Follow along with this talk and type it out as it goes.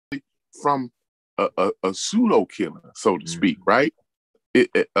from a pseudo killer, so to speak, right?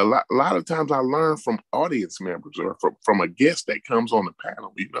 A lot of times I learn from audience members or from a guest that comes on the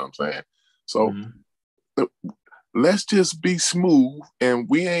panel. You know what I'm saying? So let's just be smooth, and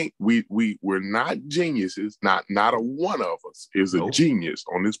we're not geniuses. Not a one of us is a genius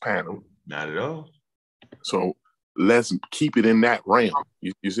on this panel. Not at all. So let's keep it in that realm.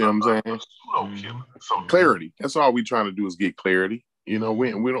 You see what I'm saying? So clarity. That's all we're trying to do is get clarity. You know,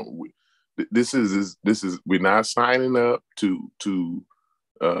 we don't. This is we're not signing up to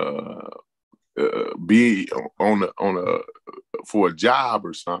be on a for a job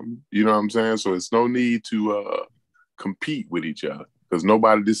or something. You know what I'm saying? So it's no need to compete with each other because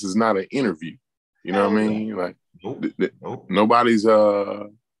this is not an interview. You know what I mean? Like nobody's gonna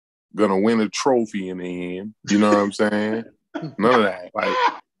win a trophy in the end. You know what I'm saying? None of that. Like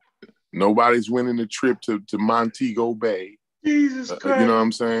nobody's winning the trip to Montego Bay. Jesus Christ. You know what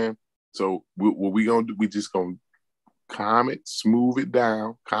I'm saying? So what we gonna do? We just gonna calm it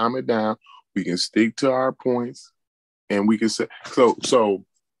down. We can stick to our points, and we can say so.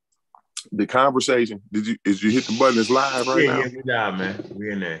 The conversation. Did you hit the button? It's live right now. Yeah, we live, man. We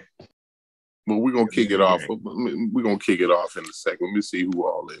in there. Well, we're gonna kick it off. We're gonna kick it off in a second. Let me see who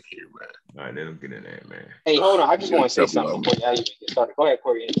all in here, man. All right, let them get in there, man. Hey, hold on. I just want to say something before you even get started. Go ahead,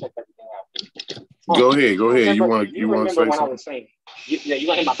 Corey, and check everything out. Go ahead. You want to say when something? I was saying, you're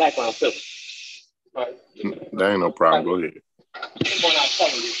gonna hit my background too. That ain't no problem. Go ahead. When I was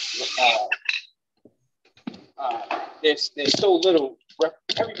telling you, there's so little.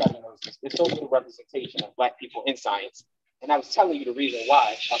 Everybody knows this. There's so little representation of Black people in science, and I was telling you the reason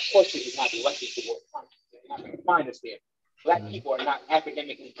why. Of course, it is not elected towards science. You're not going to find us there. Black people are not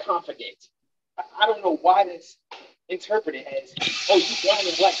academically confident. I don't know why that's interpreted as, oh, you down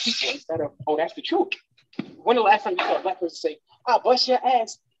in Black people instead of, oh, that's the truth. When the last time you saw a Black person say, bust your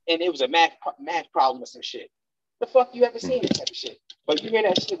ass, and it was a math problem or some shit? The fuck you ever seen that type of shit? But you hear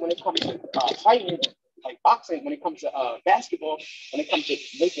that shit when it comes to fighting, like boxing, when it comes to basketball, when it comes to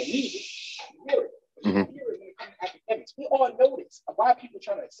making music. You hear it. But you don't hear it when it comes to academics. We all know this. Why are people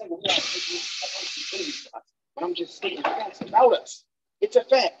trying to single me out and make me a but I'm just stating facts about us. It's a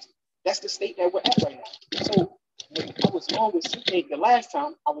fact. That's the state that we're at right now. So when I was on with CK the last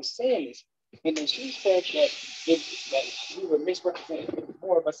time, I was saying this, and then she said that we were misrepresented. There were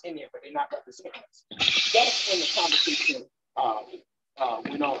more of us in there, but they're not representing us. That's when the conversation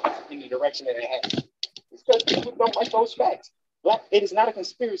went on in the direction that it had. It's because people don't like those facts. It is not a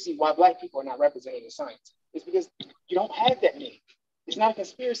conspiracy why Black people are not represented in science. It's because you don't have that many. It's not a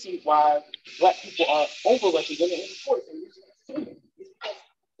conspiracy why Black people are overrepresented in the sports and music. It's because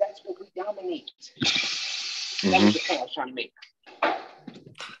that's what we dominate. That was the point I was trying to make.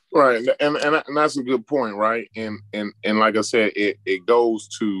 Right, and that's a good point, right? And like I said, it goes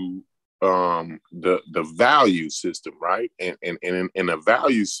to the value system, right? And the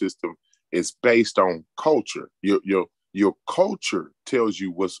value system is based on culture. Your culture tells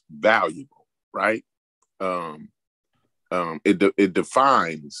you what's valuable, right? It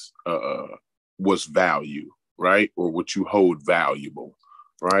defines what's value, right? Or what you hold valuable,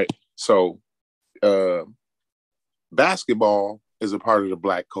 right? So basketball is a part of the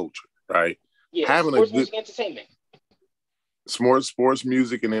Black culture, right? Yeah, having sports, music, entertainment. Sports,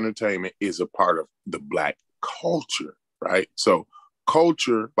 music, and entertainment is a part of the Black culture, right? So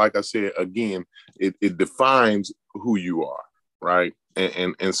culture, like I said, again, it defines who you are, right?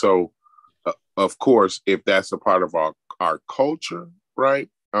 And so, of course, if that's a part of our culture, right?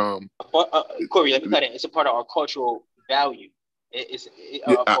 Corey, let me cut in. It's a part of our cultural value. It's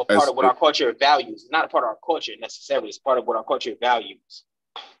part of what our culture values. Not a part of our culture necessarily. It's part of what our culture values.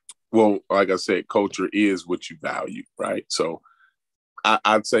 Well, like I said, culture is what you value, right? So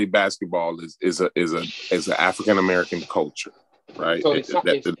I'd say basketball is an African American culture, right? So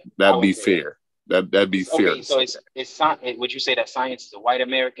that'd be fair. That'd be fair. Okay, so it's would you say that science is a white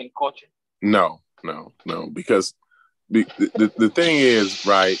American culture? No, because the thing is,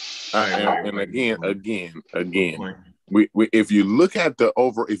 right? And again, if you look at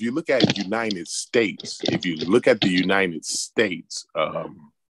United States,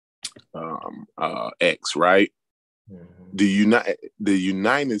 X, right? The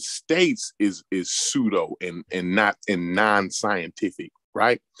United States is pseudo and not non-scientific,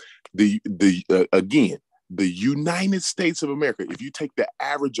 right? Again, the United States of America. If you take the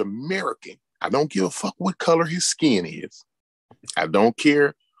average American, I don't give a fuck what color his skin is. I don't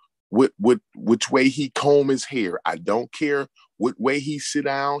care which way he comb his hair. I don't care what way he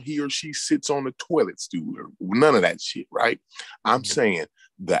or she sits on the toilet stool, or none of that shit, right? I'm saying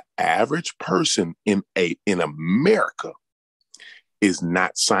the average person in America is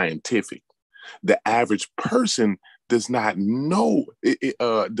not scientific. The average person does not know,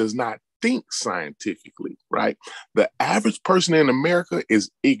 does not think scientifically, right? The average person in America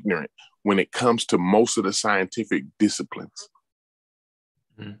is ignorant when it comes to most of the scientific disciplines.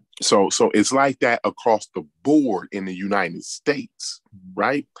 Mm-hmm. So it's like that across the board in the United States,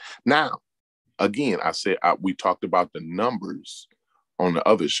 right? Now, again, we talked about the numbers on the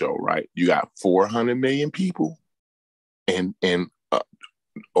other show, right? You got 400 million people, and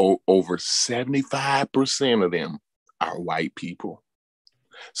over 75% of them are white people.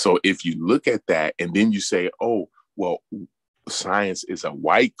 So if you look at that and then you say, oh, well, science is a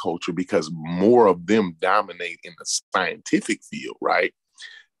white culture because more of them dominate in the scientific field, right?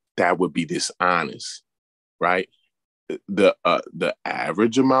 That would be dishonest, right? The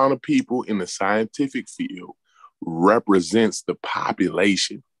average amount of people in the scientific field represents the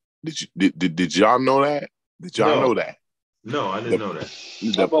population. Did y'all know that? Did y'all know that? No, I didn't know that.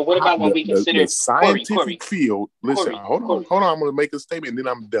 But what about when we consider the scientific Corey, field? Listen, hold on. I'm going to make a statement, and then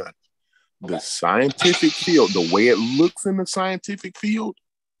I'm done. Okay. The scientific field, the way it looks in the scientific field,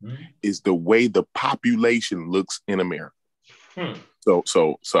 is the way the population looks in America.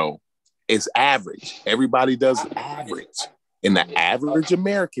 So it's average. Everybody does average, and the average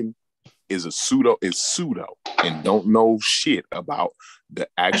American is pseudo, and don't know shit about the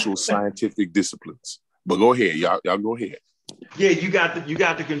actual scientific disciplines. But go ahead, y'all go ahead. Yeah, you got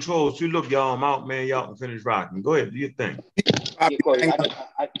the controls. You look, y'all, I'm out, man. Y'all can finish rocking. Go ahead, do your thing. Yeah, Corey,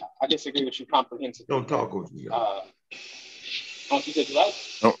 I disagree with you comprehensively. Don't talk with me. Don't you think you out?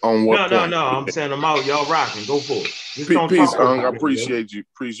 On what point? No. I'm saying I'm out. Y'all rocking. Go for it. Peace, I appreciate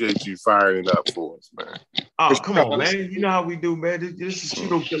you firing it up for us, man. Oh, come on, man. You know how we do, man. This is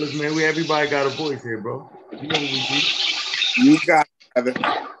pseudo killers, man. Everybody got a voice here, bro. You know what we do. You got it.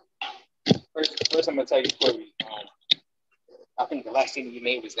 First, I'm gonna tell you, Corey. I think the last thing you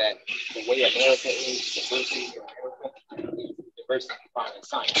made was that the way America is, diversity found in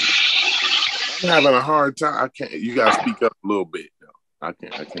science. I'm having a hard time. I can't. You gotta speak up a little bit, though. I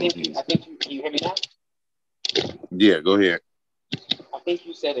can't. I think can you hear me now? Yeah, go ahead. I think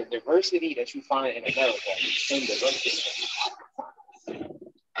you said the diversity that you find in America is the same diversity that you find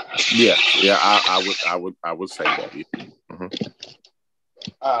in science. Yeah. I would say that. Yeah. Mm-hmm.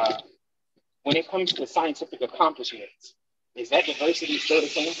 When it comes to scientific accomplishments, is that diversity still the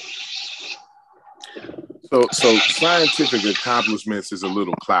same? So scientific accomplishments is a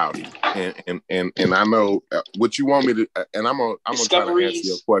little cloudy, and I know what you want me to, and I'm gonna try to answer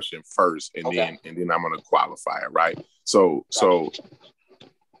your question first, and then I'm gonna qualify it, right? So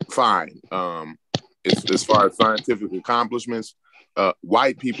fine. As far as scientific accomplishments,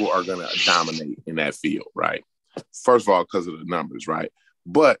 white people are gonna dominate in that field, right? First of all, because of the numbers, right?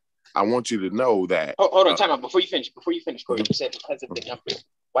 But I want you to know that. Hold on, time out. Before you finish, Corey, you said because of the numbers,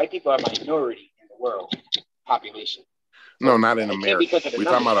 white people are a minority in the world population. No, not in America. We're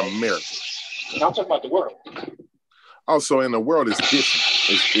talking about America. No, I'm talking about the world. Also, in the world, it's different.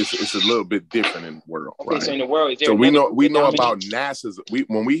 It's a little bit different in the world, okay, right? So in the world, we know about NASA's.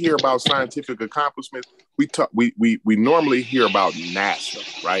 When we hear about scientific accomplishments, we normally hear about NASA,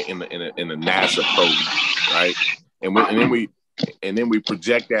 right? In the NASA program, right? And then we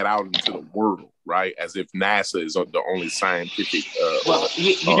project that out into the world, right? As if NASA is the only scientific.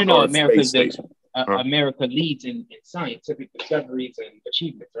 You know, America leads in scientific discoveries and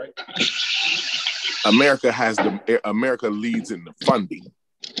achievements, right? America leads in the funding.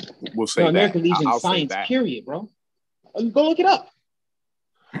 We'll say America leads in science. Period, bro. Go look it up.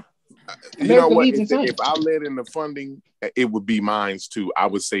 You know what? If I led in the funding, it would be mine too. I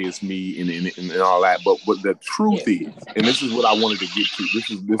would say it's me and all that. But what the truth is, and this is what I wanted to get to. This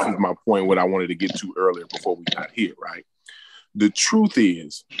is my point. What I wanted to get to earlier before we got here, right? The truth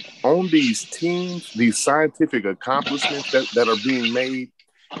is, on these teams, these scientific accomplishments that are being made,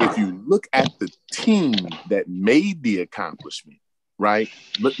 if you look at the team that made the accomplishment, right?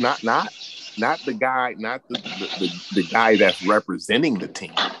 Look, not the guy, not the guy that's representing the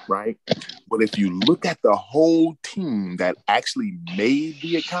team, right? But if you look at the whole team that actually made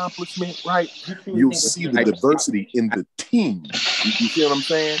the accomplishment, right, you'll see the diversity in the team. You see what I'm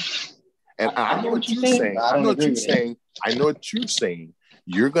saying? And I know what you're saying. I know what you're saying.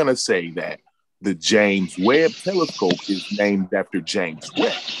 You're gonna say that the James Webb Telescope is named after James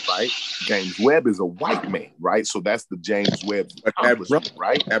Webb, right? James Webb is a white man, right? So that's the James Webb accomplishment,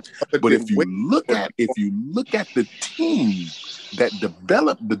 right? But if you look at the team that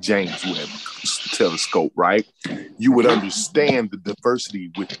developed the James Webb telescope, right, you would understand the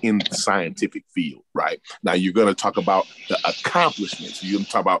diversity within the scientific field, right? Now you're going to talk about the accomplishments. You're going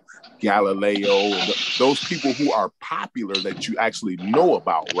to talk about Galileo and those people who are popular that you actually know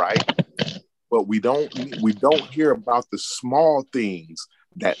about, right? But we don't hear about the small things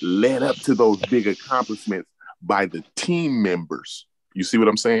that led up to those big accomplishments by the team members. You see what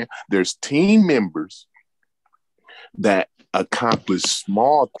I'm saying? There's team members that accomplish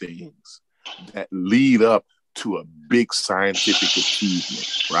small things that lead up to a big scientific achievement,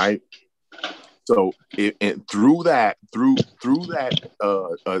 right? So, and through that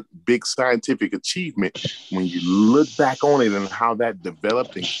big scientific achievement, when you look back on it and how that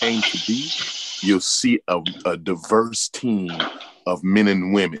developed and came to be, you'll see a diverse team of men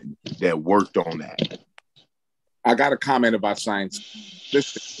and women that worked on that. I got a comment about science.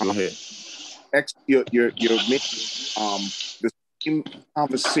 Listen, go ahead. You're making the same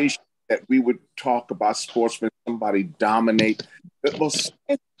conversation that we would talk about sportsmen, somebody dominate. Well,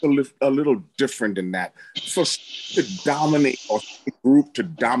 it's a little different than that. For to dominate or a group to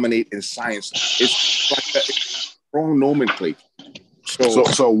dominate in science, it's like a wrong nomenclature.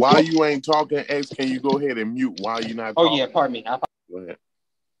 So while you ain't talking, X, can you go ahead and mute while you're not talking? Oh, yeah, pardon me. Go ahead.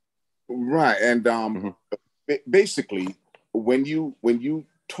 Right. And basically, when you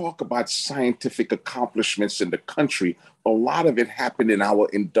talk about scientific accomplishments in the country, a lot of it happened in our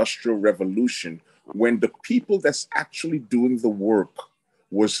Industrial Revolution, when the people that's actually doing the work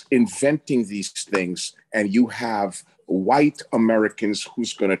was inventing these things, and you have white Americans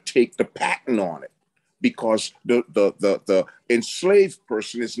who's going to take the patent on it, because the enslaved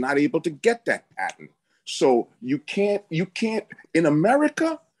person is not able to get that patent. So you can't in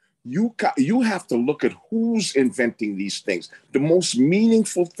America, you have to look at who's inventing these things. The most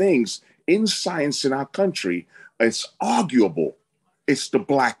meaningful things in science in our country, it's arguable, it's the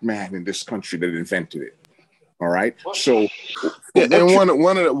black man in this country that invented it. All right. So, and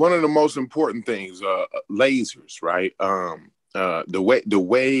one of the most important things, lasers, right? The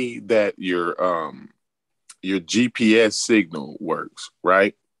way that your GPS signal works,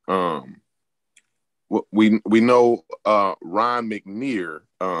 right? We know Ron McNear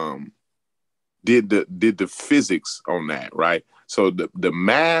did the physics on that, right? So the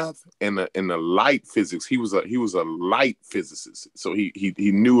math and the light physics, he was a light physicist. So he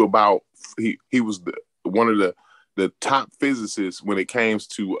knew about, he was one of the top physicists when it came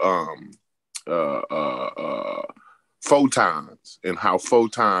to photons and how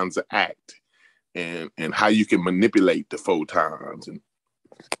photons act and how you can manipulate the photons and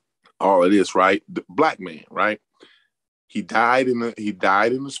all of this, right? The black man, right? He died in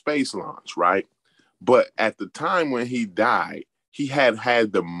the space launch, right? But at the time when he died, he had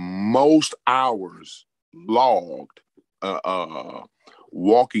the most hours logged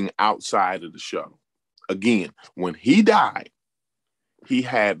walking outside of the shuttle. Again, when he died, he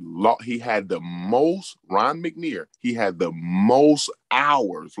had the most, Ron McNear, he had the most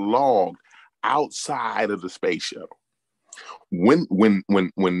hours logged outside of the space shuttle. When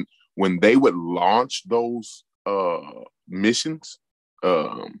they would launch those missions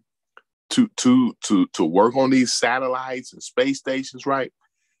to work on these satellites and space stations, right?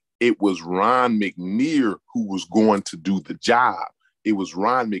 It was Ron McNear who was going to do the job. It was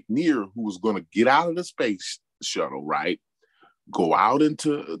Ron McNear who was going to get out of the space shuttle, right? Go out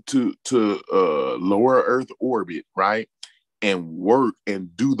into lower Earth orbit, right? And work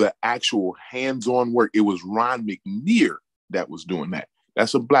and do the actual hands-on work. It was Ron McNear that was doing that.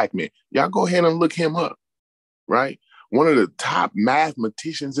 That's a black man. Y'all go ahead and look him up, right? One of the top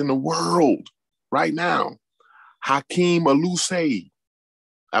mathematicians in the world right now, Hakeem Alusay.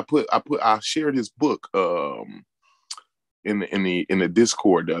 I shared his book in the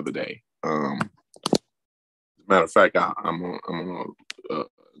Discord the other day. As a matter of fact, I'm gonna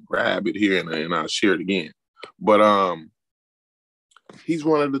grab it here and I'll share it again. But he's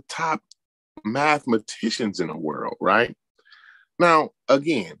one of the top mathematicians in the world, right? Now,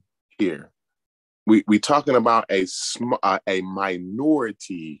 again, here we talking about a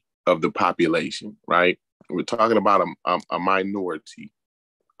minority of the population, right? We're talking about a minority.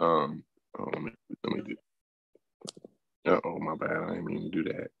 Let me do. Oh, my bad. I didn't mean to do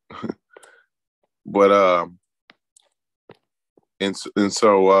that. But and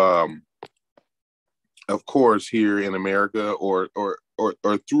so of course, here in America or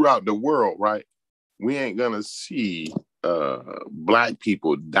throughout the world, right? We ain't gonna see black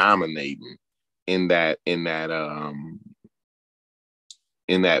people dominating in that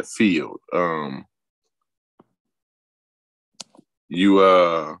field.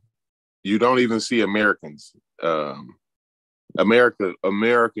 You don't even see Americans.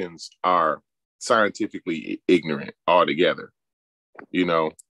 Americans are scientifically ignorant altogether. You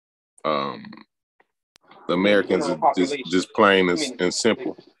know, the Americans are just plain and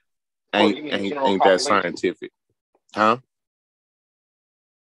simple. Ain't that scientific, huh?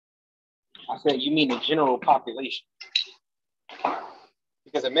 I said you mean the general population,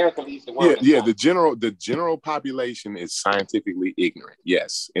 because America leads the world. Yeah. The general population is scientifically ignorant.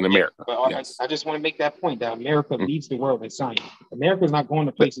 Yes, in America. But yes. I just want to make that point that America leads the world in science. America is not going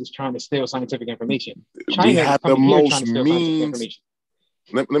to places trying to steal scientific information. China we have the most means.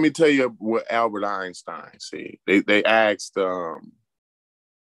 Let me tell you what Albert Einstein said. They asked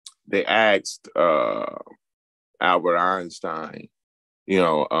Albert Einstein, you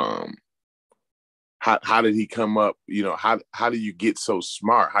know, how did he come up? You know, how do you get so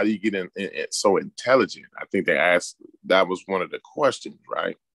smart? How do you get in so intelligent? I think they asked, that was one of the questions,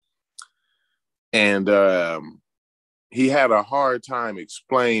 right? And he had a hard time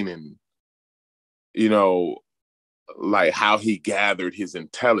explaining, you know, like how he gathered his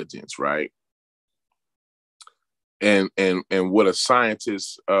intelligence, right? And what a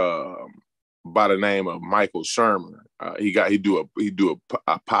scientist by the name of Michael Shermer, he do a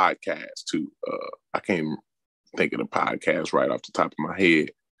podcast too. I can't think of the podcast right off the top of my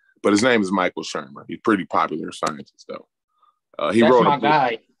head, but his name is Michael Shermer. He's a pretty popular scientist though. That's my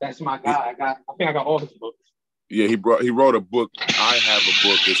guy. I think I got all his books. Yeah, he wrote a book. I have a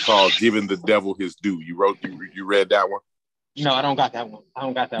book. It's called "Giving the Devil His Due." You read that one? No, I don't got that one.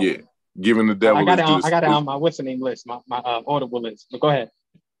 Yeah, Giving the Devil His Due. I got it on my what's the name list, my Audible list. But go ahead.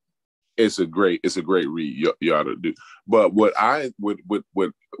 It's a great read. You ought to do. But what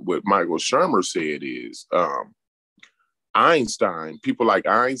Michael Shermer said is Einstein. People like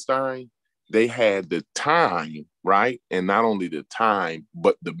Einstein, they had the time, right? And not only the time,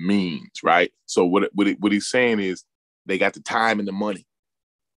 but the means, right? So what he's saying is they got the time and the money,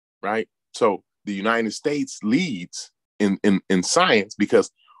 right? So the United States leads in science because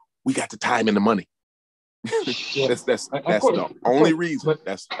we got the time and the money. That's the only reason.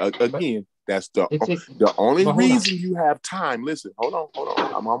 That's again, that's the only reason you have time. Listen, hold on.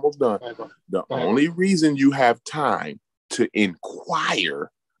 I'm almost done. The only reason you have time to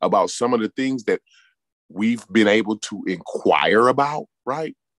inquire about some of the things that we've been able to inquire about,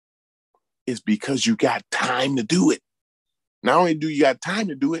 right, is because you got time to do it. Not only do you got time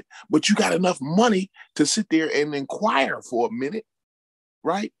to do it, but you got enough money to sit there and inquire for a minute,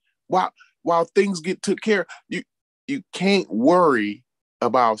 right? While things get took care of. You can't worry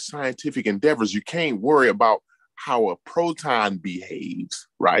about scientific endeavors. You can't worry about how a proton behaves,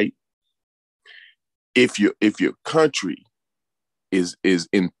 right? If your country is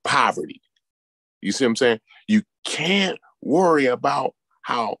in poverty. You see what I'm saying? You can't worry about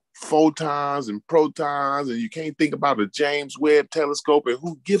how photons and protons, and you can't think about the James Webb Telescope, and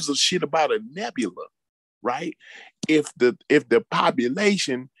who gives a shit about a nebula, right? If the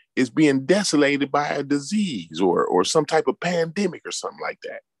population is being desolated by a disease or some type of pandemic or something like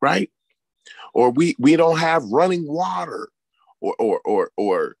that, right? Or we don't have running water,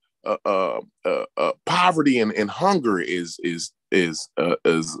 or poverty and hunger is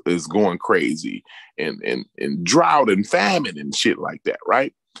going crazy, and drought and famine and shit like that,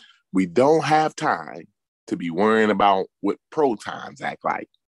 right? We don't have time to be worrying about what protons act like.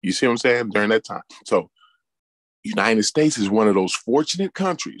 You see what I'm saying? During that time. So United States is one of those fortunate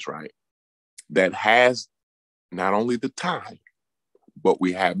countries, right, that has not only the time, but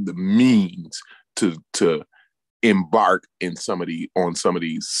we have the means to embark on some of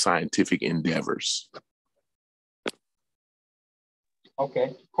these scientific endeavors.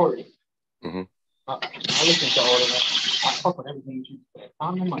 Okay, Corey. Mm-hmm. I listen to all of that. I fuck with everything you said.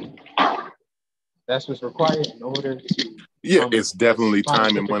 Time and money. That's what's required in order to. Yeah, it's definitely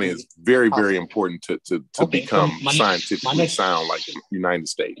time and money is very, very important to become scientifically sound like the United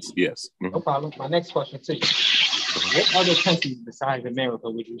States. Yes. Mm-hmm. No problem. My next question to you. What other countries besides America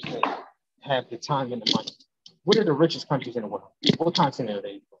would you say have the time and the money? What are the richest countries in the world? What continent are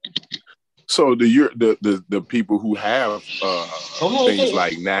they? So the people who have things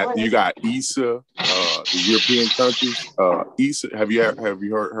like that, you got ESA, the European countries. ESA, have you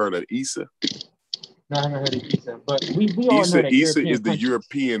heard of ESA? No, I haven't heard of ESA, but we all know that ESA is the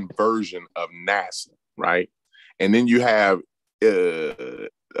European version of NASA, right? And then you have ESA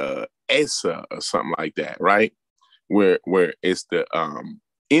or something like that, right? Where it's the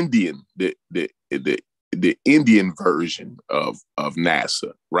Indian the Indian version of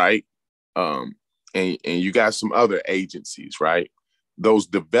NASA, right? And you got some other agencies, right? Those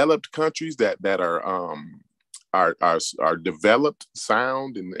developed countries that are developed,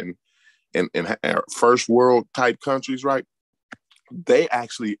 sound, and first world type countries, right? they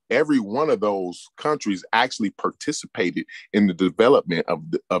actually, every one of those countries actually participated in the development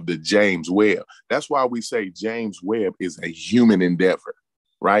of the James Webb. That's why we say James Webb is a human endeavor,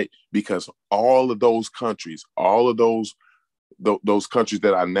 right? Because all of those countries, all of those countries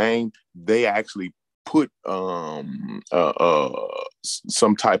that I named, they actually put some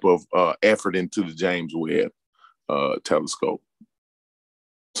type of effort into the James Webb telescope.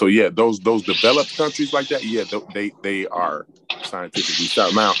 So yeah, those developed countries like that, yeah, they are scientifically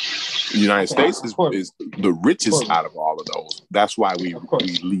sound. Now, the United States is the richest out of all of those. That's why we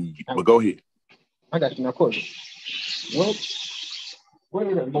lead. But go ahead. I got you. Now, Courtney, what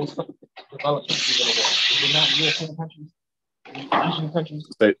are the most developed countries in the world? Is it not European countries? Asian countries?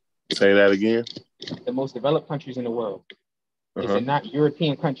 Say that again. The most developed countries in the world. Is it not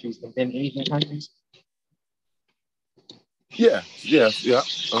European countries and then Asian countries? Yeah. So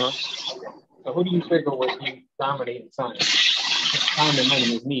who do you figure would be dominating science? Time and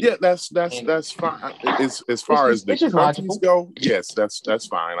money is needed. Yeah, that's fine. As far as the countries go, yes, that's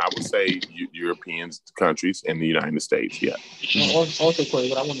fine. I would say European countries and the United States. Yeah. Also, Corey,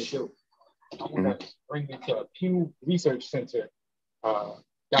 what I want to do, I want to bring you to a Pew Research Center because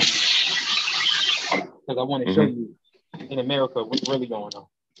I want to show you in America what's really going on.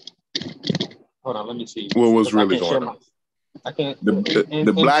 Hold on, let me see. What was really going on? I can't.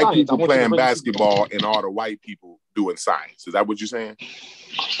 The black science, people playing basketball and all the white people doing science. Is that what you're saying?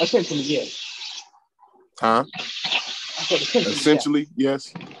 Essentially, yes. Huh? Essentially,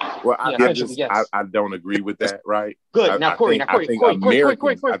 yes. Well, I don't agree with that, right? Good. I think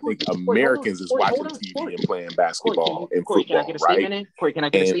Americans is watching TV and playing basketball and football, right? Corey, can I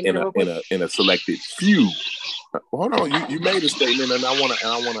get a statement? In a selected few. Hold on, you made a statement, and I want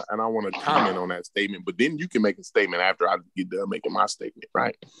to comment on that statement. But then you can make a statement after I get done making my statement,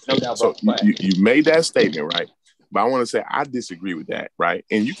 right? No doubt. So you made that statement, right? But I want to say I disagree with that, right?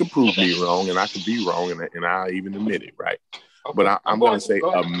 And you can prove me wrong, and I can be wrong, and I'll even admit it, right? Okay. But I'm going to say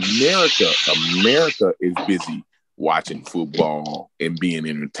America is busy watching football and being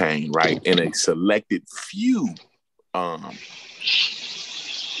entertained, right? And a selected few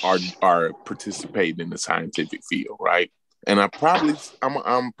are participating in the scientific field, right? And I'm probably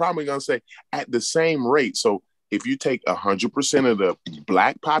going to say at the same rate. So if you take 100% of the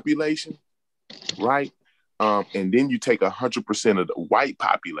black population, right? And then you take 100% of the white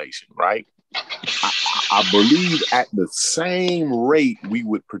population, right? I believe at the same rate we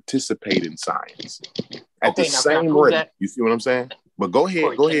would participate in science. At the same rate. That? You see what I'm saying? But go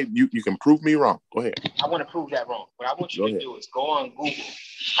ahead. You can prove me wrong. Go ahead. I want to prove that wrong. What I want you to do is go on Google,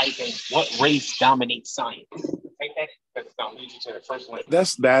 type in what race dominates science. Take that because I'll lead you to the first link.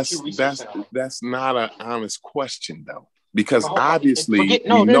 That's not an honest question though. Because obviously we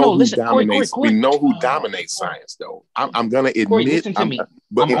know who dominates science, though. I'm going to admit, Corey, I'm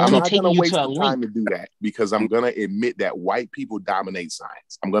not going to waste the time to do that because I'm going to admit that white people dominate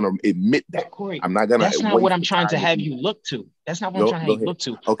science. I'm going to admit that. Corey, I'm not going to. That's not what I'm trying to have you look to. That's not what I'm trying to have you look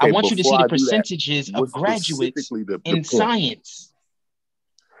to. Okay, I want you to see the percentages of graduates in science.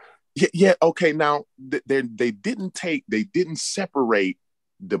 Yeah. Okay. Now they didn't separate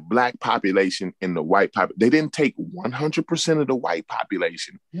the black population and the white population. They didn't take 100% of the white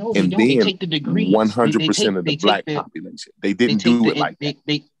population and then 100% of the black population. They didn't do it like that.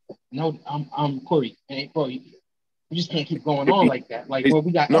 Corey, you just can't keep going on like that. Like,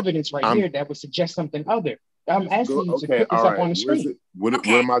 we got evidence here that would suggest something other. I'm asking you to put this up on the screen. What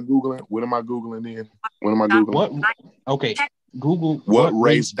am I Googling? What am I Googling then? What am I Googling? Okay. Google what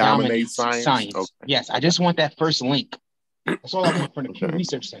race dominates science? Okay. Yes, I just want that first link. That's all I want from the Pew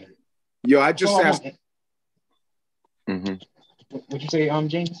Research Center. Yo, I just asked. What'd you say,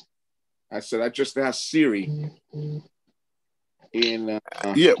 James? I said I just asked Siri. We're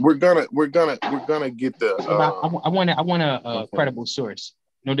gonna get the. I want a credible source.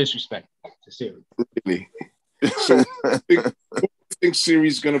 No disrespect to Siri. Really? So, what do you think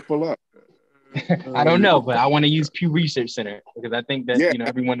Siri's gonna pull up? I don't know, but I want to use Pew Research Center because I think that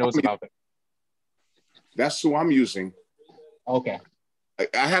everyone knows about it. That's who I'm using. Okay.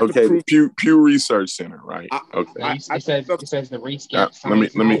 I have to prove Pew Research Center, right? Okay. It says the race gap.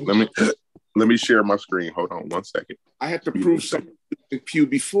 Let me share my screen. Hold on 1 second. I had to prove something to Pew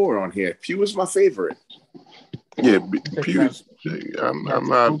before on here. Pew is my favorite. Yeah, Pew. I'm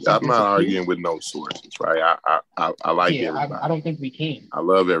not arguing with no sources, right? I like everybody. I don't think we can. I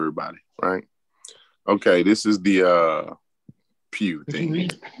love everybody, right? Okay, this is the Pew thing.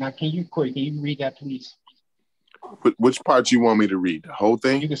 Corey, can you read that, please? Which part you want me to read? The whole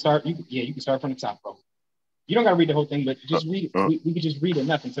thing? You can start. You can start from the top, bro. You don't got to read the whole thing, but just read it. We can just read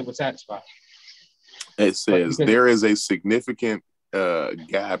enough until we're satisfied. It says there is a significant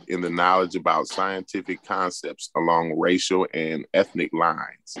gap in the knowledge about scientific concepts along racial and ethnic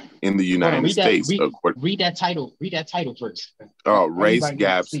lines in the United States. Read that title. Read that title first. Race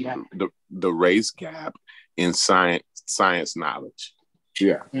gaps. The race gap in science knowledge.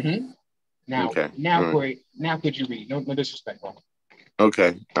 Yeah. Mm-hmm. Now, Corey, now could you read? No disrespect, bro.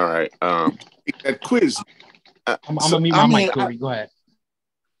 Okay. All right. That quiz. I'm gonna mute my mic, Corey. Go ahead.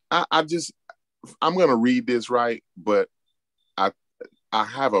 I'm gonna read this right, but I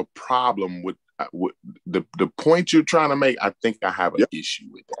have a problem with the point you're trying to make. I think I have an issue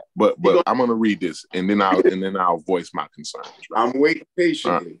with that. But I'm gonna read this and then I'll voice my concerns. Right? I'm waiting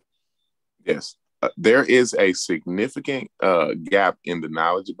patiently. Yes. There is a significant gap in the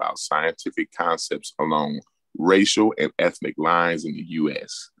knowledge about scientific concepts along racial and ethnic lines in the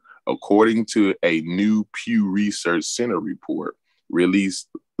U.S., according to a new Pew Research Center report released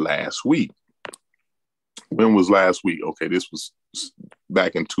last week. When was last week? Okay, this was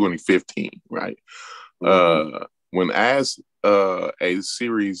back in 2015, right? When asked a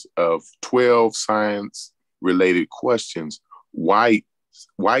series of 12 science-related questions,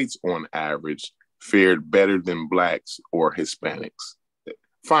 whites on average fared better than blacks or Hispanics.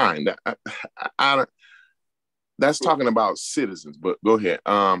 Fine, that's talking about citizens, but go ahead.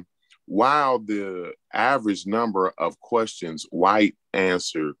 While the average number of questions white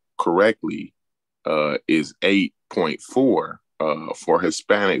answer correctly is 8.4, for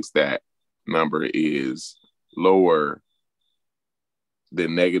Hispanics, that number is lower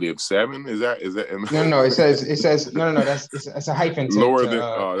than -7. Is that? No. It says no. It's a hyphen. Lower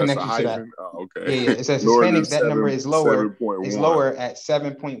than that's a hyphen. Oh, okay. Yeah. It says Hispanics. That number is lower. Is lower at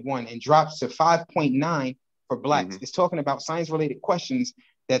 7.1 and drops to 5.9 for blacks. It's talking about science-related questions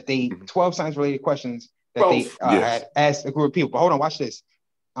that 12 science-related questions that they had asked a group of people. But hold on, watch this.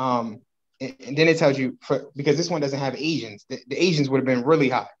 And then it tells you because this one doesn't have Asians. The Asians would have been really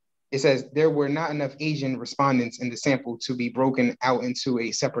high. It says there were not enough Asian respondents in the sample to be broken out into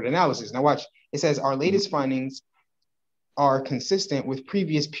a separate analysis. Now watch, it says our latest findings are consistent with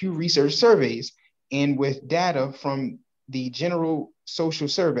previous Pew Research surveys and with data from the General Social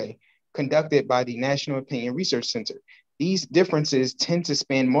Survey conducted by the National Opinion Research Center. These differences tend to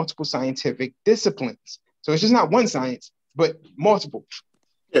span multiple scientific disciplines. So it's just not one science, but multiple.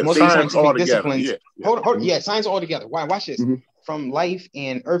 Yeah, multiple science scientific disciplines. Yeah. Hold, science all together. Why? Watch this. From life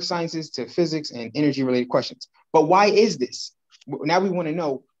and earth sciences to physics and energy related questions. But why is this? Now we want to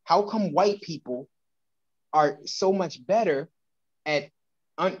know, how come white people are so much better at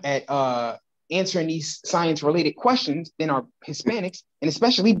answering these science related questions than our Hispanics and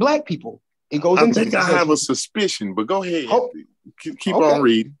especially black people? It goes into I have a suspicion, but go ahead. Keep on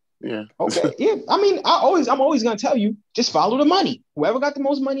reading. Yeah. Okay. Yeah. I mean, I'm always gonna tell you, just follow the money. Whoever got the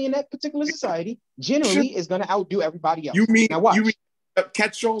most money in that particular society generally is gonna outdo everybody else. You mean a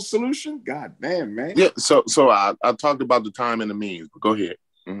catch-all solution? God damn, man. Yeah. So I talked about the time and the means, but go ahead.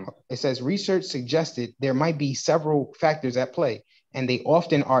 It says research suggested there might be several factors at play, and they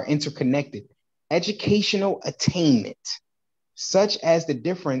often are interconnected. Educational attainment, such as the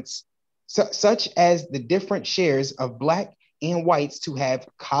different shares of black and whites to have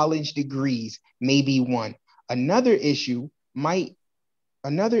college degrees may be one. Another issue might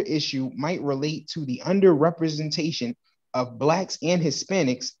relate to the underrepresentation of blacks and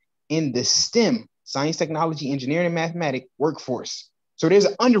Hispanics in the STEM, science, technology, engineering, and mathematics workforce. So there's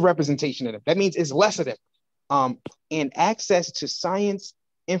an underrepresentation of them. That means it's less of them. And access to science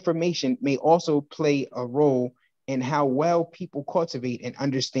information may also play a role in how well people cultivate an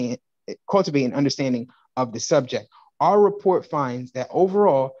understanding of the subject. Our report finds that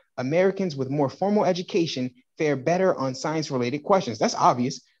overall, Americans with more formal education fare better on science-related questions. That's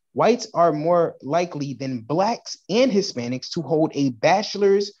obvious. Whites are more likely than blacks and Hispanics to hold a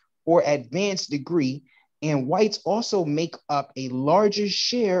bachelor's or advanced degree, and whites also make up a larger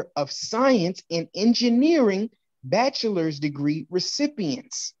share of science and engineering bachelor's degree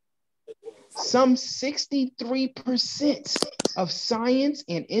recipients. Some 63% of science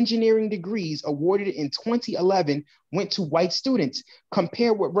and engineering degrees awarded in 2011 went to white students,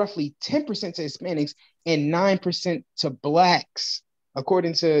 compared with roughly 10% to Hispanics and 9% to blacks,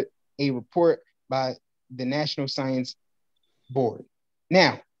 according to a report by the National Science Board.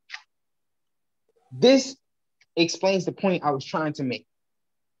 Now, this explains the point I was trying to make.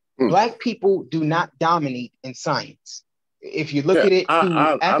 Black people do not dominate in science. If you look at it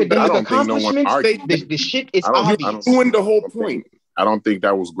through academic accomplishments, the shit is obvious. You're doing the whole point. I don't think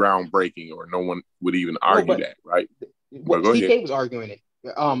that was groundbreaking, or no one would even argue that, right? But TK was arguing it.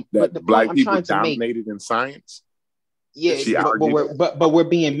 But the black people dominated in science. Yeah, but we're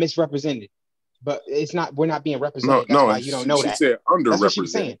being misrepresented. but it's not. We're not being represented. That's why you don't know she that. said underrepresented. That's what she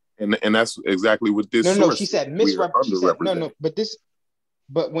was saying. And that's exactly what this. No, she said misrepresented. She said underrepresented.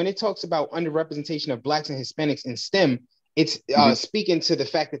 But when it talks about underrepresentation of Blacks and Hispanics in STEM, it's speaking to the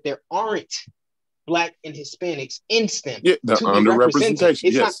fact that there aren't Black and Hispanics in STEM. Yeah, the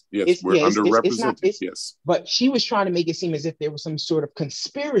underrepresentation. Yes, we're underrepresented. Yes. But she was trying to make it seem as if there was some sort of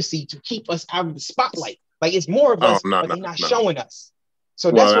conspiracy to keep us out of the spotlight. Like it's more of us, but they're not showing us. So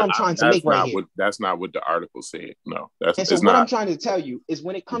that's what I'm trying to make right here. That's not what the article said. No, and so what I'm trying to tell you is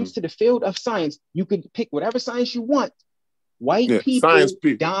when it comes to the field of science, you can pick whatever science you want. White people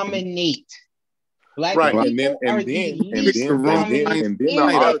dominate. Black people and then the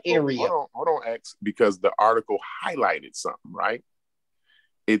article, hold on, X, because the article highlighted something, right?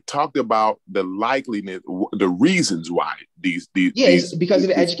 It talked about the likeliness, the reasons why these because of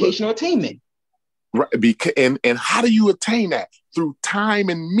the educational attainment. Right, and how do you attain that? Through time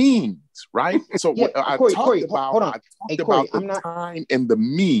and means, right? So I talked about the time and the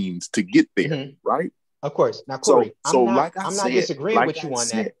means to get there, right? Of course. Now, Corey, I'm not disagreeing with you on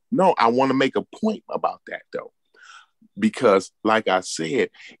that. No, I want to make a point about that though, because like I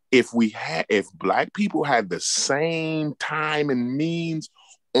said, if Black people had the same time and means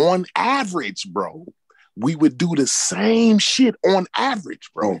on average, bro, we would do the same shit on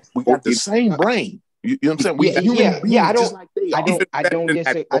average, bro. We got the same brain. You know what I'm saying? We human beings just like they are.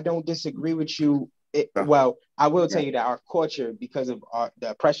 I don't disagree with you. Well, I will tell you that our culture, because of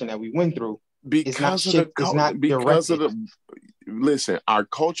the oppression that we went through, listen, our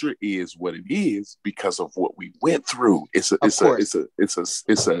culture is what it is because of what we went through. It's a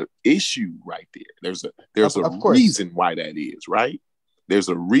issue right there. There's a reason why that is, right? There's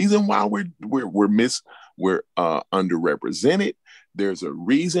a reason why we're underrepresented. There's a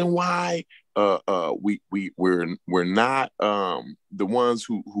reason why we're not the ones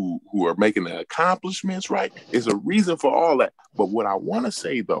who are making the accomplishments, right? There's a reason for all that. But what I want to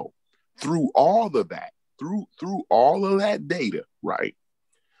say though, through all of that, through all of that data, right?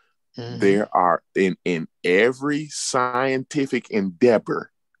 There are in every scientific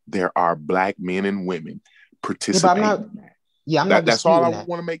endeavor, there are Black men and women participating in that. Yeah, I'm not that's all I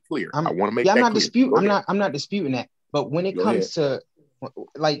want to make clear. I want to make that clear. I'm not disputing that. But when it comes to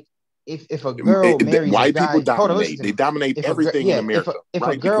like if a girl marries white a guy, people dominate. They dominate everything in America. If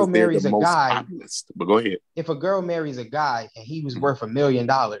a girl marries a guy, populist. But go ahead. If a girl marries a guy and he was worth $1 million,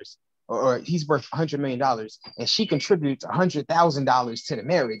 or he's worth $100 million, and she contributes $100,000 to the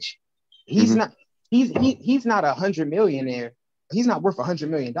marriage, he's not a $100 millionaire. He's not worth $100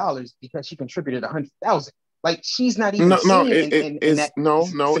 million because she contributed $100,000. Like she's not even in that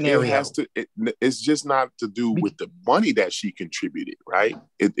scenario. It has to. It's just not to do with the money that she contributed, right?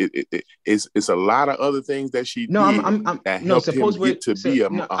 It's a lot of other things that she did that helped him get to be a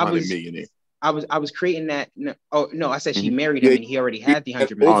 $100 millionaire. I was creating that. I said she married him and he already had the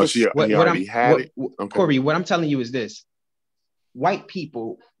 $100 million. He already had it. Okay. Corey, what I'm telling you is this: white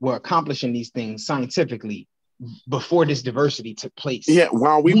people were accomplishing these things scientifically before this diversity took place. Yeah,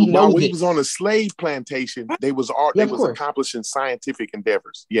 while we was on a slave plantation, they was accomplishing scientific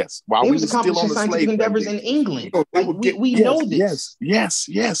endeavors. Yes, while we was still on the slave endeavors in England. We know this.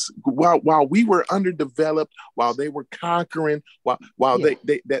 Yes. While we were underdeveloped, while they were conquering,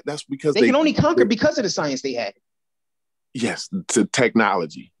 that's because they can only conquer because of the science they had. Yes, the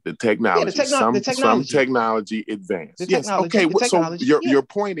technology. Some technology advanced. Okay. So your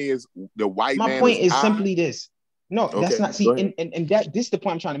point is the white man. My point is simply this. No, that's not. See, and that this is the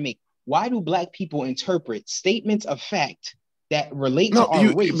point I'm trying to make. Why do Black people interpret statements of fact that relate to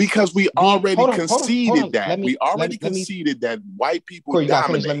our race? Because we already conceded that. We already conceded that white people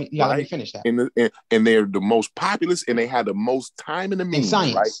dominate. Let me finish that. And they're the most populous, and they had the most time in the means.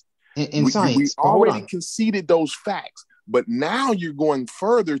 Science, right? In science, we already conceded those facts. But now you're going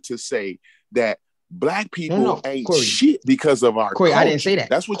further to say that Black people ain't shit because of our culture. I didn't say that.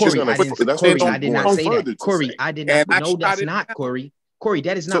 That's what you're going to say. I did not say that. Corey, I did not. No, that's not, Corey. Corey,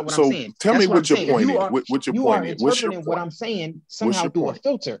 that is not what I'm saying. Tell me what your point is. What your point is. You are interpreting what I'm saying somehow through a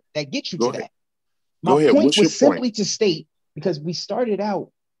filter that gets you to that. My point was simply to state, because we started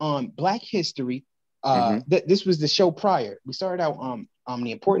out on Black history. This was the show prior. We started out on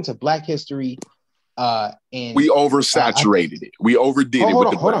the importance of Black history. And we oversaturated it. We overdid it.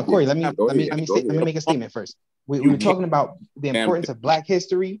 Hold on, Corey. Let me make a statement first. We were talking about the importance of Black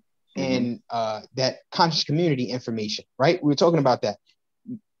history and that conscious community information, right? We were talking about that.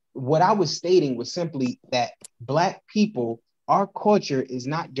 What I was stating was simply that Black people, our culture is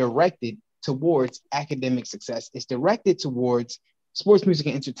not directed towards academic success. It's directed towards sports, music,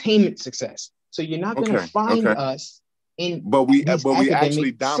 and entertainment success. So you're not going to find us but we academic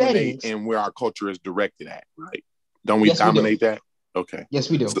actually dominate settings. in where our culture is directed at, right? Don't we Yes, we do. dominate that? Okay. Yes,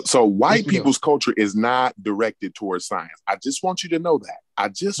 we do. So white Yes, we do. people's culture is not directed towards science. I just want you to know that. I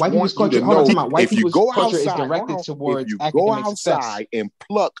just White want people's you to culture. Hold on, know time out. White if you people's go culture is outside, directed towards if you go academic outside success. and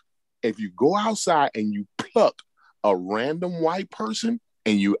pluck, if you go outside and you pluck a random white person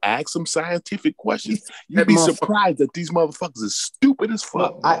and you ask them scientific questions, you'd be surprised that these motherfuckers is stupid as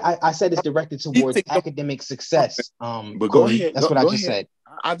fuck. No, I said it's directed towards academic success. But Corey, go ahead. that's what I just said.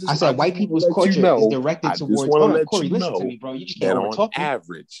 I said white people's culture is directed towards. Hold on, Corey, listen to me, bro. You just can't overtalk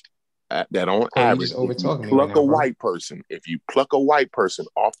me. That on Corey, average, if you pluck a white person, if you pluck a white person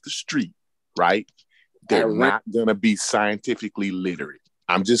off the street, right, they're not gonna be scientifically literate.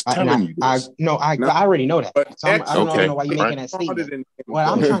 I'm just telling you this. I already know that. So I don't know why you're making that Right. statement. What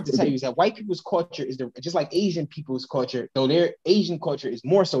I'm trying to tell you is that white people's culture is just like Asian people's culture, though their Asian culture is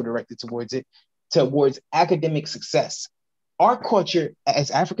more so directed towards academic success. Our culture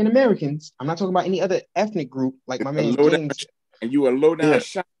as African Americans, I'm not talking about any other ethnic group like my man James. And you a low down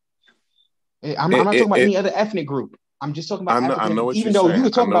shot. I'm not talking about any other ethnic group. I'm just talking about African. Even though you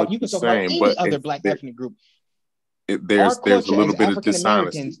can talk about any other black ethnic group. There's a little bit of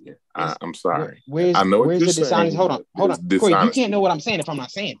dishonesty. I'm sorry. Where's the dishonesty? Hold on. Corey, you can't know what I'm saying if I'm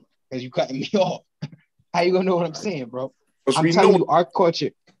not saying it because you cutting me off. How you gonna know what I'm saying, bro? I'm telling you, our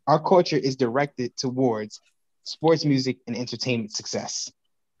culture is directed towards sports, music, and entertainment success.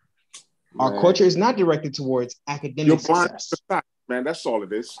 Our culture is not directed towards academic success. Man, that's all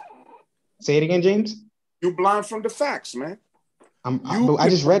it is. Say it again, James. You're blind from the facts, man. I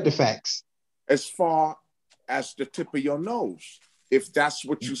just read the facts. As far as the tip of your nose, if that's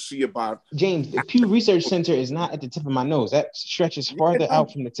what you see about James, the Pew Research Center is not at the tip of my nose. That stretches farther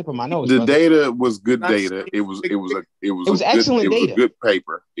out from the tip of my nose. The data was good data. It was excellent data. It was a good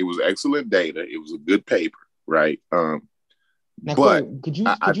paper. It was excellent data. It was a good paper, right? Now, but Corey, could you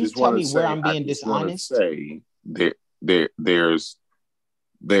tell me where I'm being dishonest? Say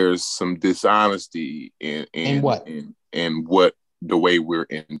there's some dishonesty in what the way we're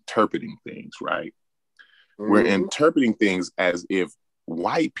interpreting things, right? Mm-hmm. We're interpreting things as if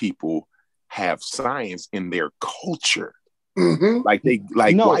white people have science in their culture. Mm-hmm. White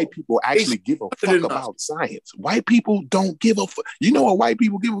people actually give a fuck about science. White people don't give a fuck. You know what white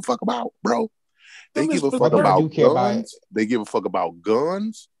people give a fuck about, bro? They give a fuck about guns. They give a fuck about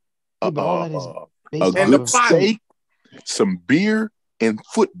guns, a good steak, some beer, and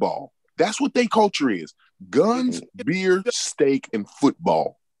football. That's what their culture is. Guns, beer, steak, and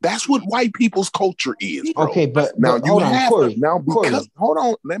football. That's what white people's culture is, bro. Okay, but now you have Corey, hold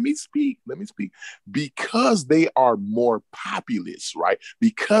on, let me speak. Because they are more populous, right?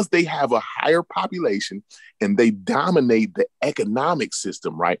 Because they have a higher population and they dominate the economic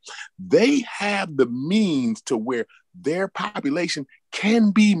system, right? They have the means to where their population can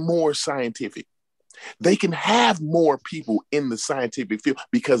be more scientific. They can have more people in the scientific field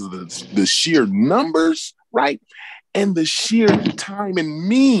because of the sheer numbers, right? And the sheer time and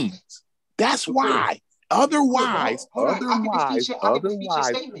means. That's why. Otherwise, on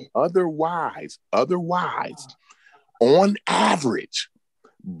average,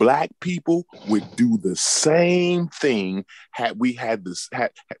 Black people would do the same thing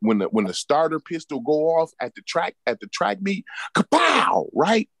when the starter pistol go off at the track meet, kapow,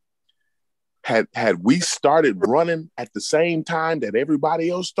 right? Had we started running at the same time that everybody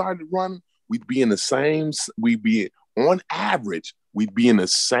else started running, on average, we'd be in the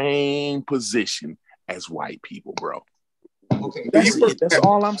same position as white people, bro. Okay, that's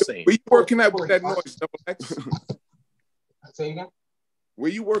all I'm saying. Where you working at with that noise, Double X? Say again? Where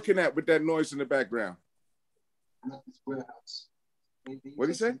you working at with that noise in the background? I'm at this warehouse. What do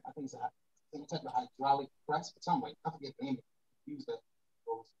you say? I think it's some type of hydraulic press, but something like I forget the name. Use that.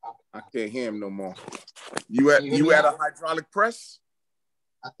 I can't hear him no more. You at a hydraulic press?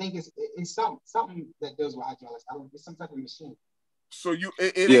 I think it's something that deals with hydraulics. It's some type of machine. So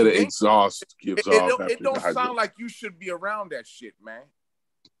the exhaust gives off. It don't sound like you should be around that shit, man.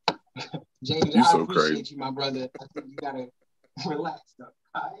 James, I appreciate you, my brother. I think you gotta relax, though.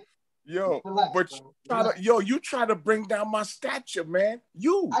 All right? Yo, relax, but you try to bring down my stature, man.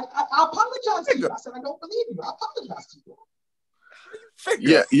 I apologize to you. I said I don't believe you. I apologize to you.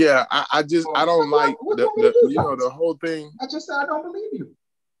 Yeah. I don't like the whole thing. I just said I don't believe you.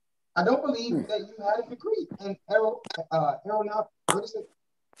 I don't believe that you had a degree in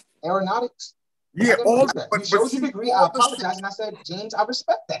aeronautics. Yeah, you showed your degree. I apologize, and I said, James, I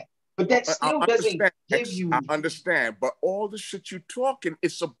respect that. But that still doesn't give you. I understand, but all the shit you're talking,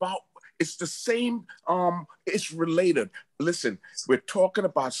 it's the same. It's related. Listen, we're talking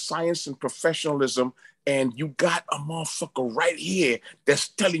about science and professionalism and you got a motherfucker right here that's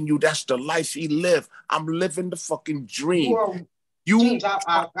telling you that's the life he lived. I'm living the fucking dream. James,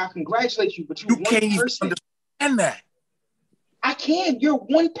 I congratulate you, but you can't even understand that. I can. You're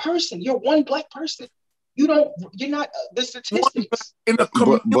one person. You're one black person. You're not the statistics. In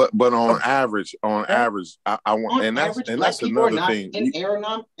the but on average, I want, and that's another thing.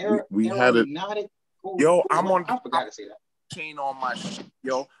 We had it. Yo, I'm on. I forgot to say that. Chain on my shit,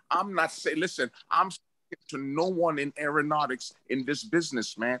 yo. I'm not saying. Listen, I'm to no one in aeronautics in this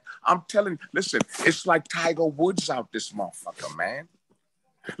business, man. I'm telling. Listen, it's like Tiger Woods out this motherfucker, man.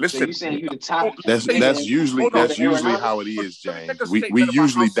 Listen, so you saying you the top? That's usually how it is, James. We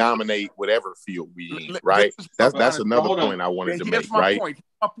usually dominate whatever field we in, right? That's another point I wanted to make, right?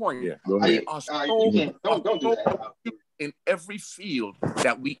 My point. Yeah, go ahead. Don't do that. In every field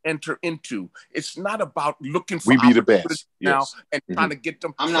that we enter into, it's not about looking for we be the best now and trying to get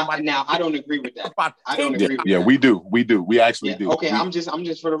them. I don't agree with that. I don't agree with that. Yeah, we do. We actually do. Okay, I'm just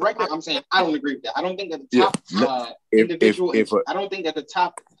for the record, I'm saying I don't agree with that. I don't think that the top individual. I don't think that the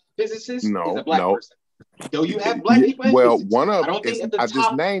top physicist is a black person. Though you have black people. Well, one of them is I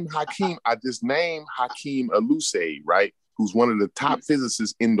just named Hakeem Alusei, right? Who's one of the top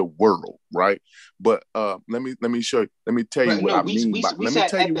physicists in the world, right? But let me tell you what I mean.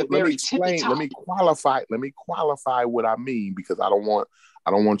 Let me qualify what I mean, because I don't want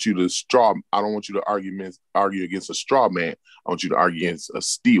you to argue against a straw man. I want you to argue against a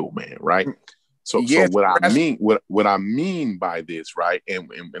steel man, right? So what I mean by this, right? And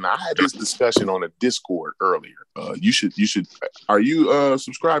I had this discussion on a Discord earlier. You should. Are you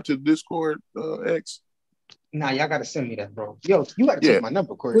subscribed to the Discord, X? Nah, y'all gotta send me that, bro. Yo, you gotta take my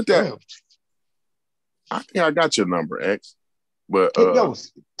number, Corey. I think I got your number, X. But yo,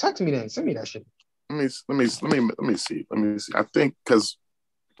 text me then. Send me that shit. Let me see. I think because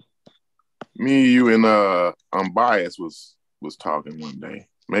me, you, and Unbiased was talking one day.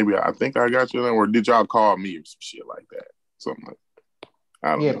 Maybe I think I got your number. Or did y'all call me or some shit like that? Something like that.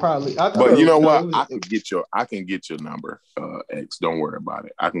 I don't know. Probably. But you know what? I can get your number, X. Don't worry about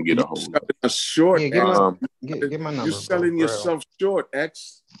it. I can get a hold of it. Short. Get my number. You're selling yourself short,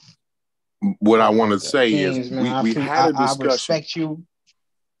 X. What I want to say is we had a discussion. I respect you.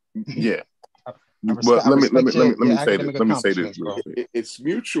 Yeah. But let me say this. It's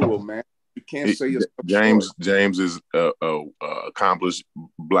mutual, man. You can't say James is a accomplished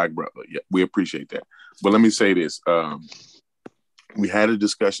black brother. Yeah, we appreciate that. But let me say this. We had a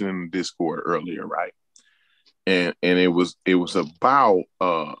discussion in the Discord earlier, right? And it was about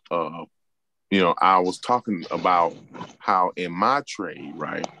I was talking about how in my trade,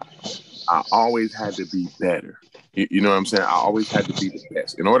 right, I always had to be better. You know what I'm saying? I always had to be the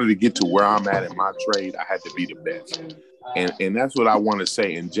best. In order to get to where I'm at in my trade, I had to be the best. And that's what I want to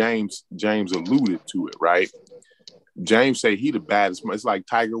say. And James alluded to it, right? James say he the baddest. It's like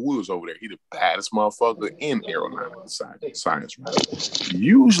Tiger Woods over there. He the baddest motherfucker in aeronautical science. Right?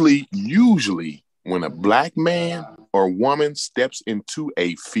 Usually, when a black man or woman steps into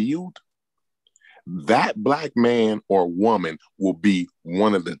a field, that black man or woman will be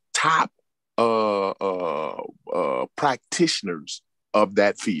one of the top practitioners of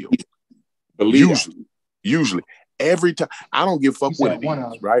that field. Usually. Every time, I don't give a fuck what it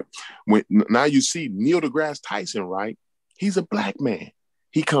is, right? Now you see Neil deGrasse Tyson, right? He's a black man.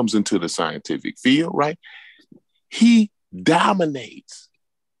 He comes into the scientific field, right? He dominates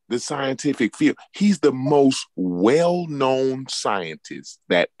the scientific field. He's the most well-known scientist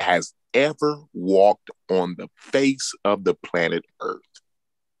that has ever walked on the face of the planet Earth.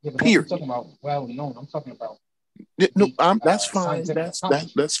 Yeah, period. I'm talking about well-known. I'm talking about. That's fine.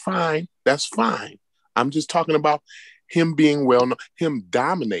 That's fine. That's fine. I'm just talking about him being well-known, him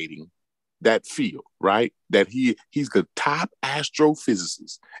dominating that field, right? That he's the top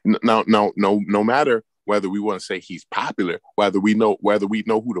astrophysicist. No matter whether we want to say he's popular, whether we know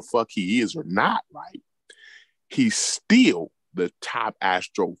who the fuck he is or not, right? He's still the top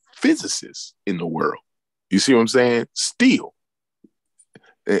astrophysicist in the world. You see what I'm saying? Still.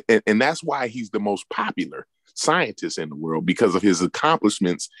 And that's why he's the most popular scientist in the world, because of his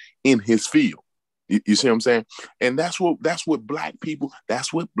accomplishments in his field. You see what I'm saying? And that's what black people,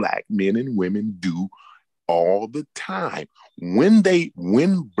 that's what black men and women do all the time. When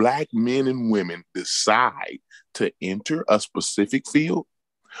black men and women decide to enter a specific field,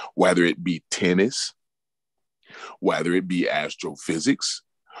 whether it be tennis, whether it be astrophysics,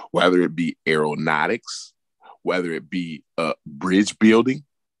 whether it be aeronautics, whether it be bridge building,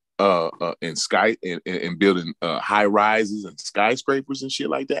 and building high rises and skyscrapers and shit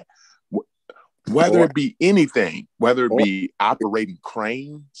like that. Whether it be anything, whether it be operating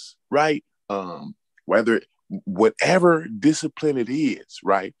cranes, right? whatever discipline it is,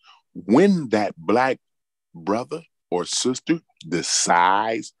 right? When that Black brother or sister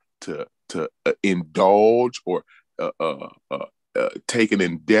decides to indulge or take an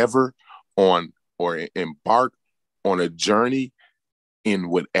endeavor on or embark on a journey in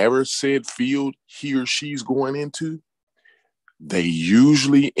whatever said field he or she's going into, they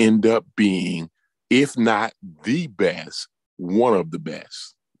usually end up being, if not the best, one of the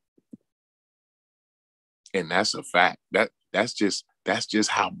best. And that's a fact. That's just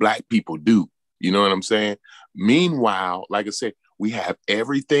how Black people do. You know what I'm saying? Meanwhile, like I said, we have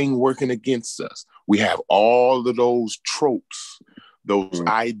everything working against us. We have all of those tropes, those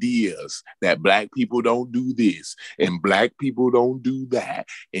ideas that Black people don't do this and Black people don't do that.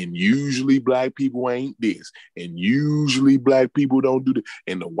 And usually Black people ain't this. And usually Black people don't do that.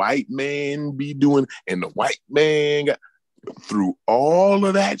 And the white man be doing, and the white man got through all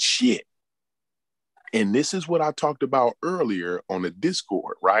of that shit. And this is what I talked about earlier on the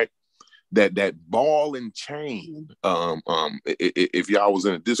Discord, right? That ball and chain. If y'all was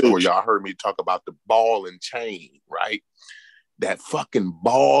in a Discord, y'all heard me talk about the ball and chain, right? That fucking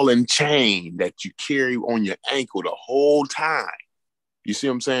ball and chain that you carry on your ankle the whole time. You see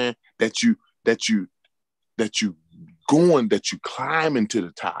what I'm saying? That you climbing to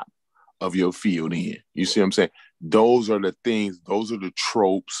the top of your field in. You see what I'm saying? Those are the things, those are the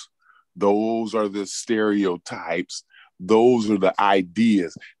tropes, those are the stereotypes, those are the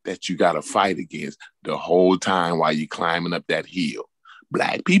ideas that you got to fight against the whole time while you're climbing up that hill.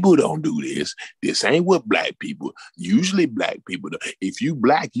 Black people don't do this. This ain't what Black people. Usually Black people do. If you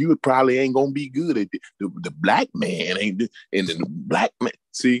Black, you probably ain't gonna be good at it. The Black man ain't, and the Black man.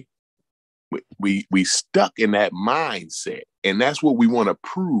 See, we stuck in that mindset, and that's what we want to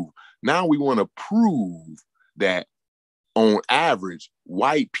prove. Now we want to prove that on average,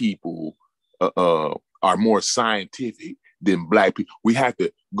 white people are more scientific than Black people. We have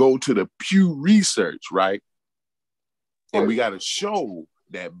to go to the Pew Research, right? And we got to show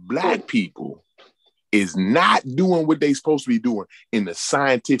that Black people is not doing what they supposed to be doing in the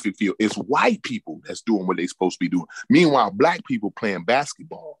scientific field. It's white people that's doing what they supposed to be doing. Meanwhile, Black people playing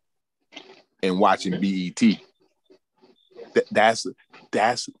basketball and watching BET. That's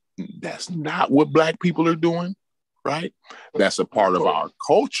not what Black people are doing, right? That's a part of our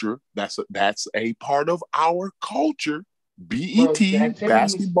culture. That's a part of our culture. BET,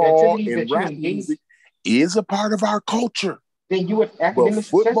 basketball, and rap music is a part of our culture. Then you would academic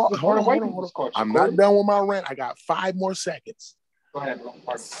football. Success is part of white people's culture. I'm not done with my rant. I got 5 more seconds. Go ahead, bro.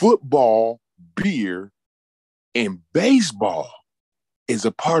 Football, beer, and baseball is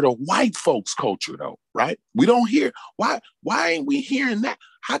a part of white folks' culture, though, right? We don't hear why ain't we hearing that?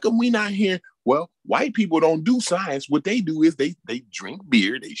 How come we not hearing? Well, white people don't do science. What they do is they drink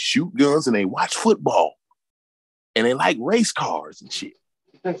beer, they shoot guns, and they watch football, and they like race cars and shit.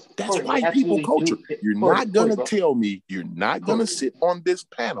 That's white people culture. You're not gonna tell me, you're not gonna sit on this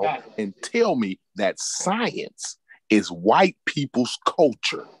panel and tell me that science is white people's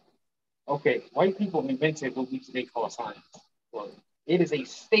culture. Okay, white people invented what we today call science. Well, it is a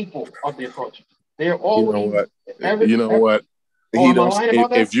staple of their culture. They're always. You know what?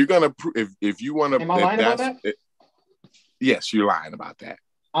 If you're gonna, if you want to, am I lying about that? Yes, you're lying about that.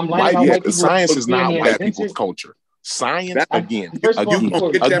 I'm lying about white people. Science is not white people's culture. Science again. Science you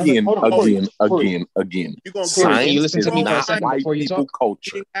listen is to me not white people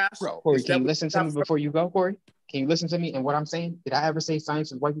culture. Corey, can you listen to me before you go, Corey? Can you listen to me and what I'm saying? Did I ever say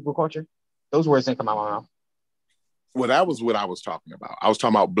science is white people culture? Those words didn't come out of my mouth. Well, that was what I was talking about. I was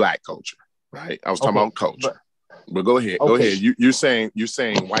talking about Black culture, right? I was talking about culture. But go ahead. Go ahead. You're saying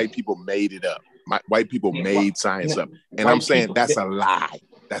white people made it up. White people made science up. And I'm saying that's a lie.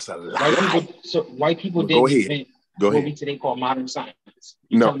 That's a lie. White people didn't invent what we today call modern science.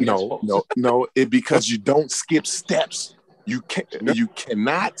 No. Because you don't skip steps. You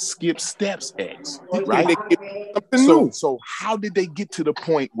cannot skip steps, X. Right? So how did they get to the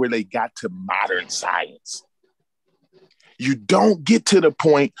point where they got to modern science? You don't get to the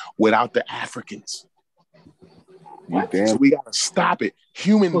point without the Africans. So we gotta stop it.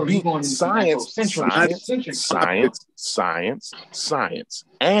 Human beings, science, and modern science. Science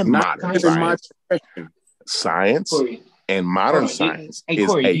and modern science. Hey,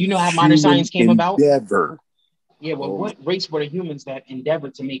 Corey, you know how modern science came about? Yeah, well, what race were the humans that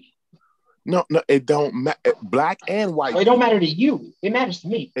endeavored to make it? No, it don't matter. Black and white. Well, it don't matter to you. It matters to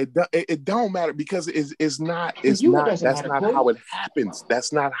me. It don't matter because it's not. That's not how it happens.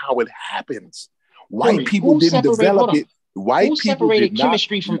 That's not how it happens. White people didn't develop it. White people separated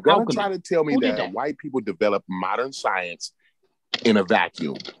chemistry from alchemy? Try to tell me that white people developed modern science in a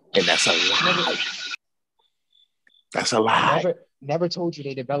vacuum, and that's a lie. That's a lie. Never told you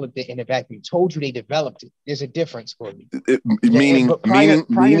they developed it in a vacuum. Told you they developed it. There's a difference for me. Meaning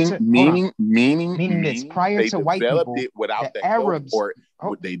prior to white people, it without the Arabs, help,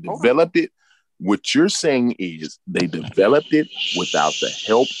 or they developed it. What you're saying is they developed it without the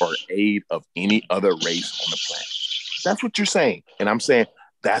help or aid of any other race on the planet. That's what you're saying. And I'm saying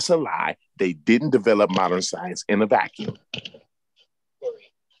that's a lie. They didn't develop modern science in a vacuum.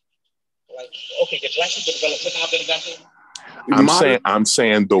 Okay, did black people develop technology in a vacuum? I'm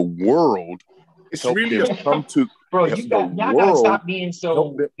saying the world. It's really come to. Bro, y'all gotta stop being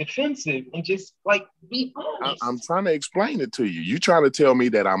so defensive and just like be honest. I'm trying to explain it to you. You trying to tell me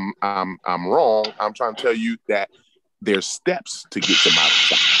that I'm wrong. I'm trying to tell you that there's steps to get to modern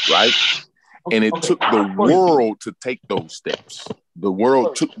science, right? And it took the world to take those steps. The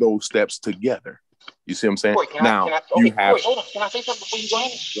world took those steps together. You see what I'm saying? Corey, Can I say something before you go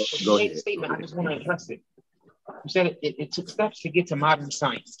ahead? Go ahead. Statement. I just want to address it. You said it took steps to get to modern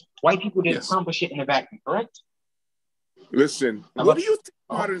science. White people didn't accomplish it in a vacuum, correct? Listen, what do you think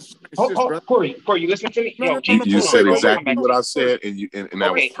modern science is, brother? Corey, you listen to me? You said exactly what I said, and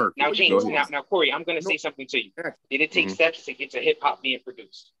that was perfect. Now, James, now, Corey, I'm going to say something to you. Did it take steps to get to hip hop being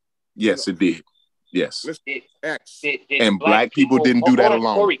produced? Yes, it did. Yes. And black people didn't do that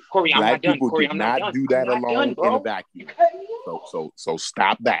alone. Corey, I'm not done. Corey, I'm not done. Do that alone in a vacuum. So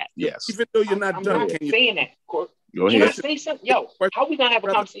stop that. Yes. Even though you're not done, can you saying that? Corey, go ahead. Can I say something? Yo, how we gonna have a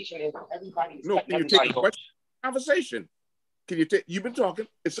conversation if everybody's can you take a question? Conversation. Can you take? You've been talking.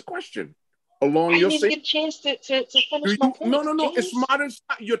 It's a question. Along your get a chance to finish my point. No. It's modern.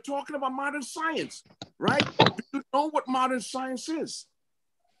 You're talking about modern science, right? Do you know what modern science is?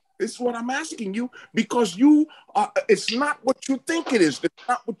 It's what I'm asking you, because you are. It's not what you think it is. It's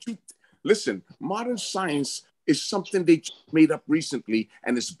not what you. Listen, modern science is something they made up recently,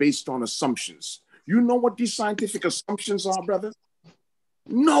 and it's based on assumptions. You know what these scientific assumptions are, brother?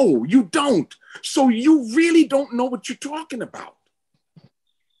 No, you don't. So you really don't know what you're talking about.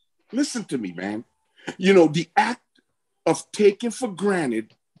 Listen to me, man. You know, the act of taking for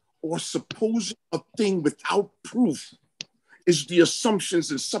granted or supposing a thing without proof is the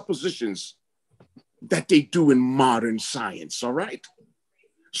assumptions and suppositions that they do in modern science, all right?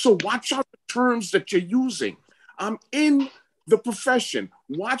 So watch out the terms that you're using. I'm in the profession.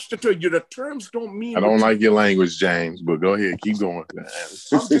 Watch the terms. The terms don't mean... I don't like your language, James, but go ahead. Keep going.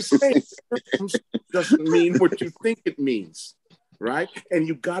 I'm just saying, terms doesn't mean what you think it means, right? And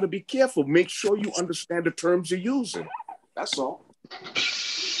you got to be careful. Make sure you understand the terms you're using. That's all.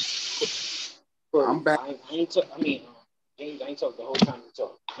 I'm back. James, I ain't talking the whole time you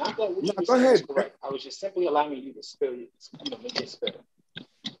talk. Not that what you go ahead. Correct. I was just simply allowing you to spill make it spill.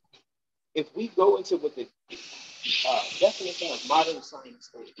 If we go into what the definition of modern science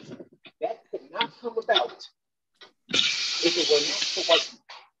is, that could not come about if it were not for white people.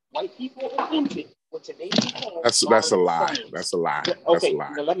 White people invented what today we call That's a lie. Science. That's a lie. Okay, that's a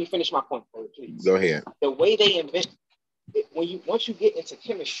lie. Now let me finish my point, please. Go ahead. The way they invent it, once you get into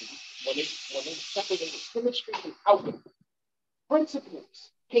chemistry, when they separated chemistry and alchemy,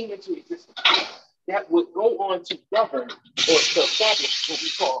 principles came into existence that would go on to govern or to establish what we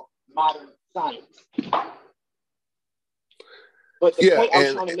call modern science. But the point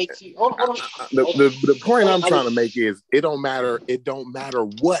I'm trying to make to you, hold on. The point I'm trying to make is it don't matter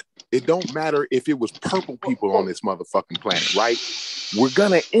what. It don't matter if it was purple people on this motherfucking planet, right? We're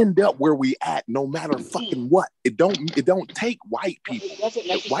gonna end up where we at no matter fucking what. It don't take white people.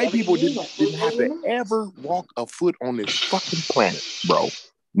 White people didn't have to ever walk a foot on this fucking planet, bro.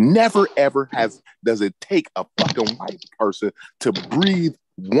 Never ever does it take a fucking white person to breathe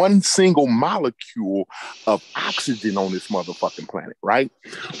one single molecule of oxygen on this motherfucking planet, right?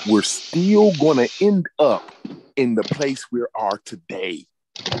 We're still gonna end up in the place we are today.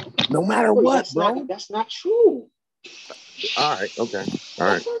 No matter what, bro. That's not true. All right. Okay. All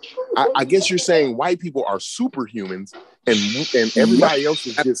right. I guess you're saying white people are superhumans and everybody else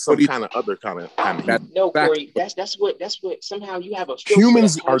is just some kind of other kind of. No, Corey. That's what somehow you have a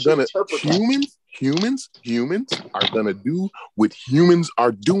humans are gonna do what humans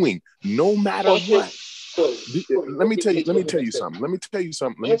are doing, no matter what. Let me tell you something. Let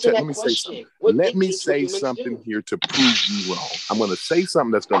me say something here to prove you wrong. I'm going to say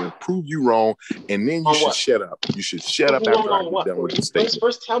something that's going to prove you wrong, and then you should shut up. You should shut up after I'm done with the statement.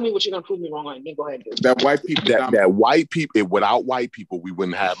 First, tell me what you're going to prove me wrong on, and then go ahead and do it. That white people, without white people, we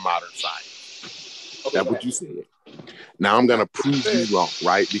wouldn't have modern science. That's what you said. Now I'm going to prove you wrong,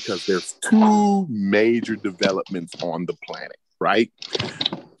 right? Because there's two major developments on the planet, right?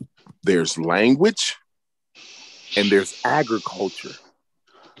 There's language and there's agriculture.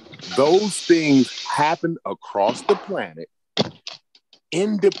 Those things happen across the planet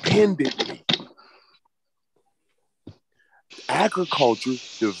independently. Agriculture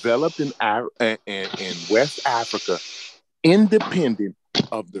developed in West Africa independent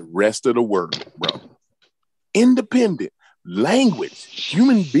of the rest of the world, bro. Independent. Language.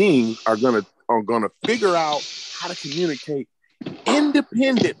 Human beings are gonna figure out how to communicate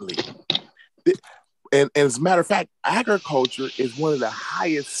independently. And as a matter of fact, agriculture is one of the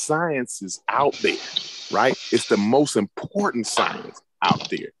highest sciences out there, right? It's the most important science out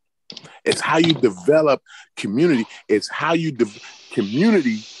there. It's how you develop community. It's how you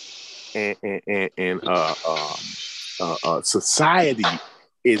community and society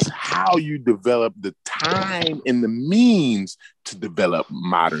is how you develop the time and the means to develop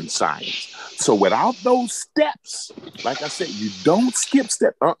modern science. So without those steps, like I said, you don't skip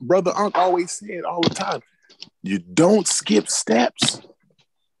steps. Brother Unc always said all the time, you don't skip steps.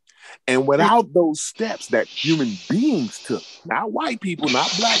 And without those steps that human beings took, not white people,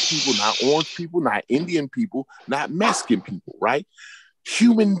 not black people, not orange people, not Indian people, not Mexican people, right?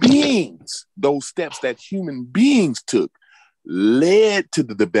 Human beings, those steps that human beings took led to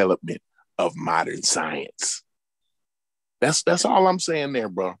the development of modern science. That's all I'm saying there,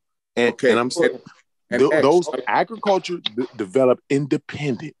 bro. And I'm saying those agriculture developed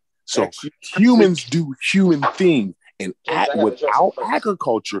independent. So humans do human things. And without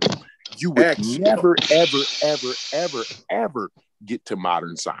agriculture, you would never, ever get to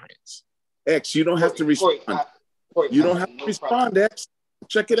modern science. X, you don't have to respond. You don't have to respond, X.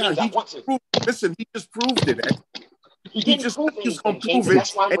 Check it out. Listen, he just proved it, X. He just prove it.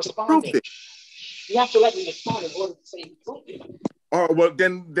 That's why I'm responding. You have to let me respond in order to say he proved it. Oh, well,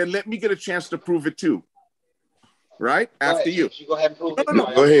 then let me get a chance to prove it too. Right? After you. You go ahead and prove it. No.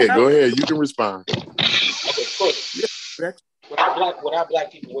 Go ahead. You can respond. Okay, cool. Yeah. Without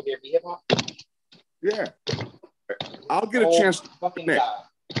black people, would there be hip hop? Yeah. I'll get a chance. Fucking God.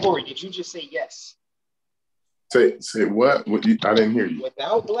 Corey, did you just say yes? Say what? I didn't hear you.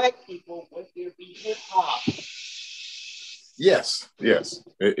 Without black people, would there be hip hop? Yes. It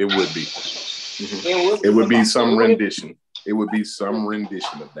would be. Mm-hmm. It would be some rendition. It would be some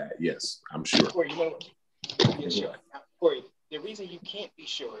rendition of that. Yes, I'm sure. Corey, you know what? Yeah, sure. Now, Corey, the reason you can't be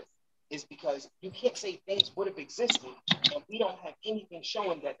sure is because you can't say things would have existed, and we don't have anything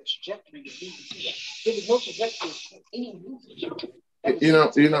showing that the trajectory is leading to that. There was no trajectory to any music. Maybe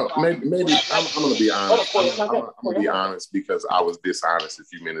I'm going to be honest. I'm going to be honest because I was dishonest a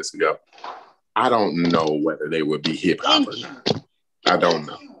few minutes ago. I don't know whether they would be hip hop or not. I don't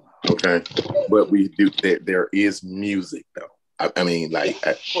know. Okay, but we do. There is music though. I mean, like,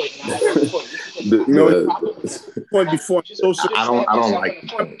 before I don't like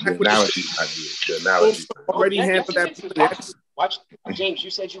the analogy I did. The analogy already handled that. Watch, James. You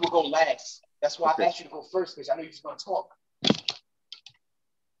said you would go last. That's why I asked you to go first because I know you're just going to talk.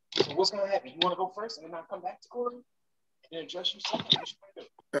 So what's going to happen? You want to go first, and then I'll come back to Corey and address you something.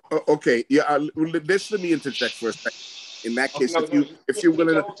 Okay. Yeah. Let me interject for a second. In that case, if you're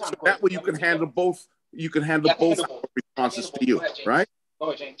willing to, so that way you can handle both. You can handle both responses to you, right?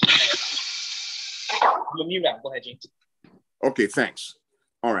 Go ahead, James. You're mute out. Go ahead, James. Okay, thanks.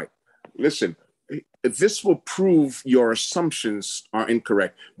 All right. Listen, this will prove your assumptions are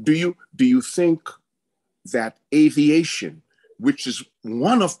incorrect. Do you think that aviation, which is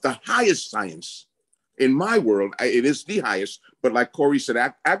one of the highest science in my world, it is the highest, but like Corey said,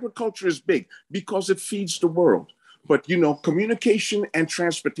 agriculture is big because it feeds the world. But, communication and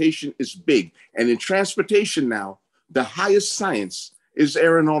transportation is big. And in transportation now, the highest science is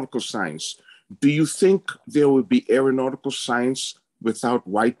aeronautical science. Do you think there would be aeronautical science without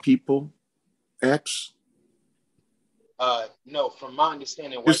white people, X? No, from my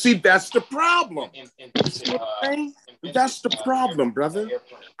understanding. You see, that's the problem. That's the problem, brother.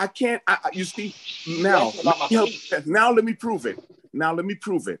 I can't, you see, now let me prove it. Now,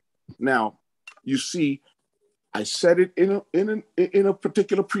 you see, I said it in a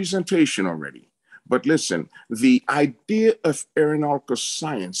particular presentation already. But listen, the idea of aeronautical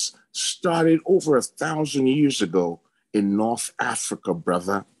science started over 1,000 years ago in North Africa,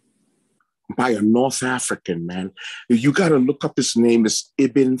 brother, by a North African, man. You got to look up his name. It's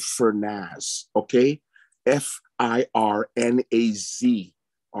Ibn Firnaz, okay? Firnaz,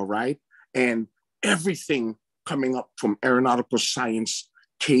 all right? And everything coming up from aeronautical science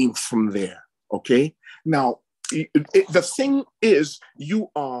came from there, okay? Now, the thing is, you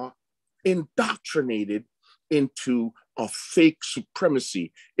are indoctrinated into a fake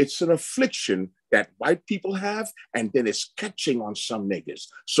supremacy. It's an affliction that white people have, and then it's catching on some niggas.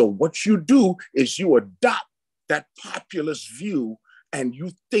 So what you do is you adopt that populist view, and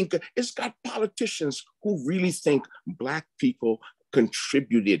you think it's got politicians who really think Black people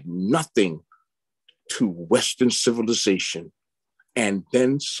contributed nothing to Western civilization. And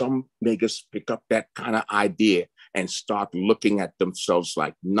then some niggas pick up that kind of idea and start looking at themselves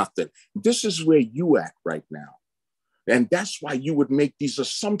like nothing. This is where you at right now. And that's why you would make these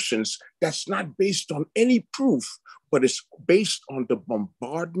assumptions that's not based on any proof, but it's based on the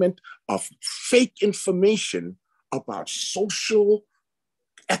bombardment of fake information about social,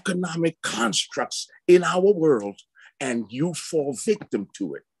 economic constructs in our world, and you fall victim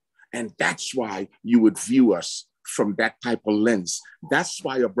to it. And that's why you would view us from that type of lens. That's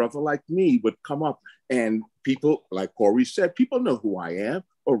why a brother like me would come up, and people, like Corey said, people know who I am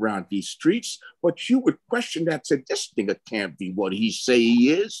around these streets, but you would question that, say, this nigga can't be what he say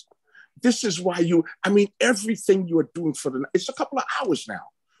he is. This is why everything you are doing it's a couple of hours now,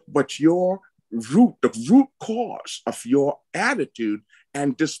 but the root cause of your attitude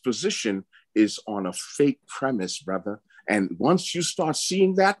and disposition is on a fake premise, brother. And once you start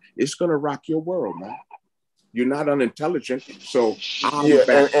seeing that, it's going to rock your world, man. You're not unintelligent, so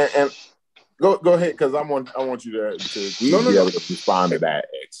and go ahead, because I want you to be able to respond to that.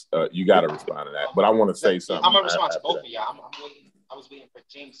 You got to respond to that, but I want to say something. I'm gonna respond to both of y'all. I was waiting for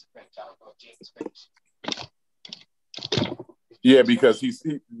James to finish. Yeah, because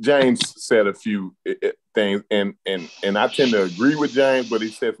James said a few things, and I tend to agree with James, but he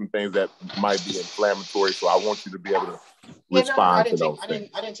said some things that might be inflammatory. So I want you to be able to respond to those things.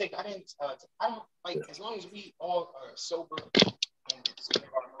 I don't like, as long as we all are sober and speak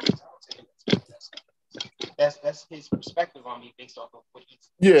about our minds, I don't take it. That's his perspective on me based off of what he's.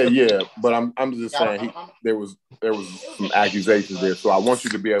 Yeah, but I'm just saying there was some accusations there, so I want you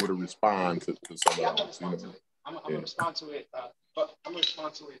to be able to respond to some of those. I'm gonna respond to it, but I'm gonna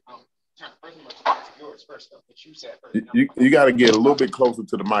respond to it. First, I'm gonna respond to yours first, though, what you said first. You got to get a little bit closer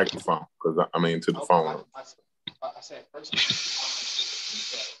to the microphone, because to the phone. I said first,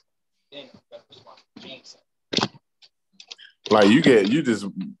 then respond to James. Like you just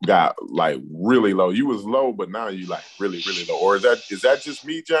got like really low. You was low, but now you like really, really low. Or is that just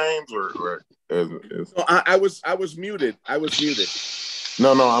me, James, or No, I was muted. I was muted.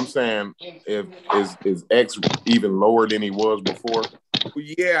 No, I'm saying is X even lower than he was before?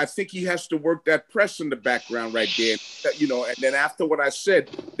 Yeah, I think he has to work that press in the background right there. And then after what I said,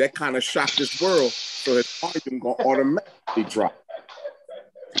 that kind of shocked his world, so his volume gonna automatically drop.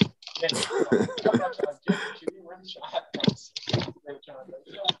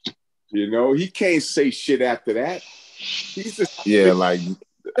 He can't say shit after that. He's just like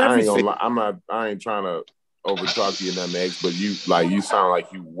I ain't gonna lie. I ain't trying to over talk to you, nothing, X, but you sound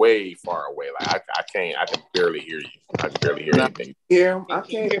like you way far away. Like I can barely hear you. I can barely hear anything. Yeah, I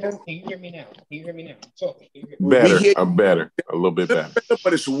can't. Can you hear me now? I'm talking. Better, better, a little bit better.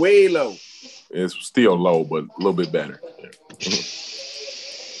 But it's way low. It's still low, but a little bit better.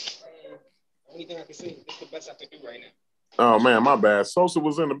 Only thing I can say, it's the best I can do right now. Oh man, my bad. Sosa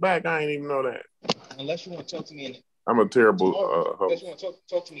was in the back. I ain't even know that. Unless you want to talk to me I'm a terrible host. host. You want to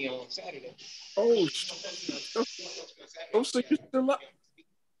talk to me on Saturday? Oh, Sosa, you still up? You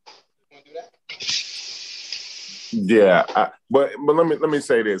want to do that? Yeah, but let me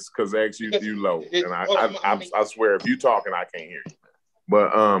say this, because X, you low, and I swear if you talking, I can't hear you.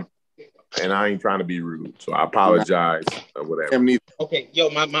 But and I ain't trying to be rude, so I apologize or whatever. Okay, yo,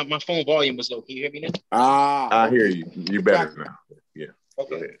 my phone volume was low. Can you hear me now? I hear you. You better now. Yeah. Okay.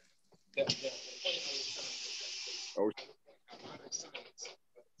 Go ahead.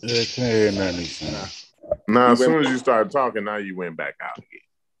 Yeah, can't hear nothing. Now, as soon as you started talking, now you went back out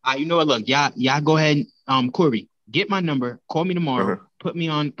again. You know what? Look, y'all go ahead. Corey, get my number. Call me tomorrow. Uh-huh. Put me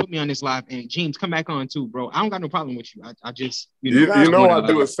on this live, and James, come back on too, bro. I don't got no problem with you. I just I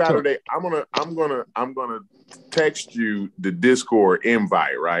do a Saturday. I'm gonna text you the Discord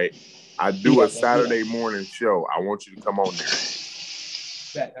invite, right? I do a Saturday morning show. I want you to come on there.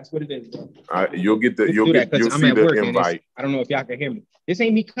 That's what it is, bro. You'll see the invite. I don't know if y'all can hear me. This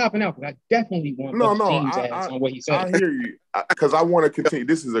ain't me copping out, but I definitely want James' ass on what he said. I hear you, because I want to continue.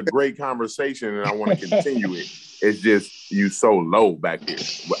 This is a great conversation, and I want to continue it. It's just you so low back there.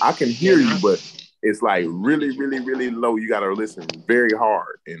 But I can hear you, but it's like really, really, really low. You got to listen very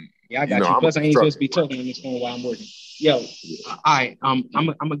hard. And I got you. Plus, I ain't supposed to be talking on this phone while I'm working. Yo, all right. I'm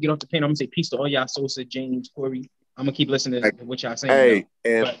gonna get off the pen. I'm gonna say peace to all y'all, Sosa, James, Corey. I'm gonna keep listening to what y'all saying.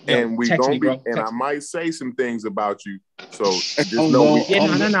 Hey, and we gonna be, and I might say some things about you. So just know no. I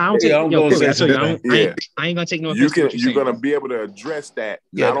don't take. I ain't gonna take no. You're gonna be able to address that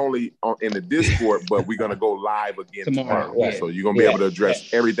not only in the Discord, but we're gonna go live again tomorrow. Yeah. So you're gonna be able to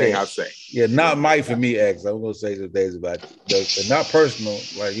address everything I say. Yeah, not Mike for me, X. I'm gonna say some things about you, not personal,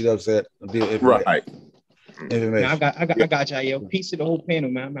 like you know what I'm saying. Right. I got y'all, yo. Peace to the whole panel,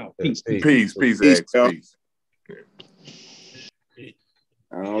 man. I'm out. Peace, X. Peace.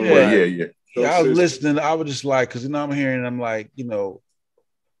 Yeah. I was listening. I was just like, because I'm hearing. I'm like,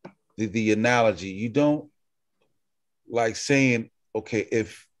 the analogy. You don't like saying, okay,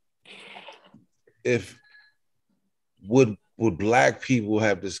 if would Black people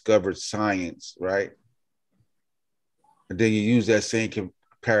have discovered science, right? And then you use that same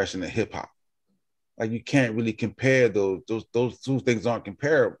comparison to hip hop. Like you can't really compare those two things aren't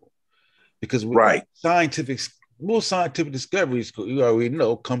comparable because most scientific discoveries you already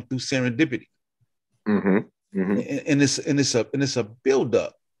know come through serendipity. And it's a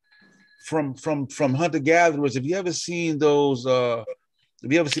buildup from hunter gatherers. Have you ever seen those? Have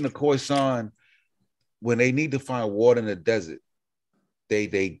you ever seen a Khoisan when they need to find water in the desert?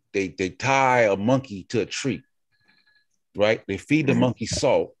 They tie a monkey to a tree, right? They feed the monkey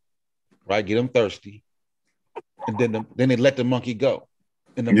salt, right? Get them thirsty, and then they let the monkey go,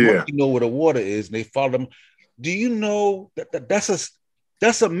 and the monkey know where the water is, and they follow them. Do you know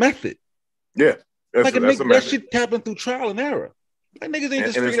that's a method? Yeah. That shit happened through trial and error. Like niggas ain't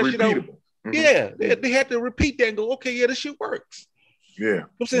just figure that shit out. Yeah, they had to repeat that and go, okay, yeah, this shit works. Yeah.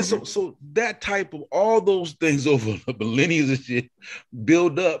 I'm saying so that type of all those things over the millennia and shit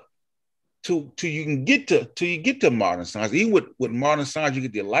build up to you get to modern science. Even with modern science, you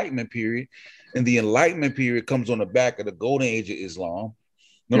get the Enlightenment period, and the Enlightenment period comes on the back of the golden age of Islam.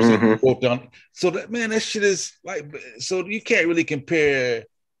 You know what I'm saying? So that shit is like, so you can't really compare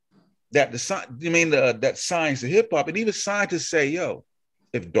that that science to hip hop. And even scientists say, yo,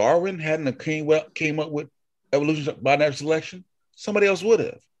 if Darwin hadn't came up with evolution by natural selection, somebody else would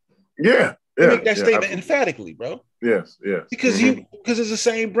have. Yeah. They make that statement emphatically, bro. Yes. Because it's the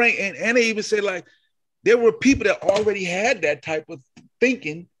same brain. And they even say like there were people that already had that type of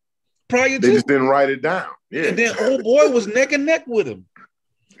thinking prior to. They just didn't write it down. Yeah. And then old boy was neck and neck with him.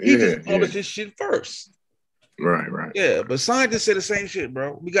 He just published his shit first. Right. Yeah, but scientists say the same shit,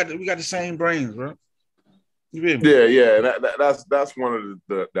 bro. We got the same brains, bro. You feel me? Yeah. That's one of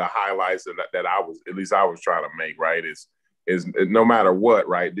the highlights that I was trying to make, right? Is no matter what,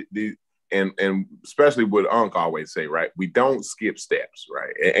 right? And especially what Unc always say, right? We don't skip steps,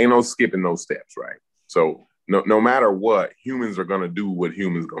 right? Ain't no skipping those steps, right? So no matter what, humans are gonna do what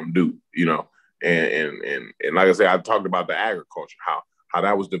humans gonna do, And like I said, I talked about the agriculture, how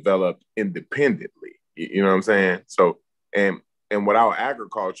that was developed independently. You know what I'm saying? So and without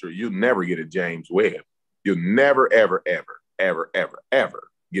agriculture, you'll never get a James Webb. You'll never, ever, ever, ever, ever, ever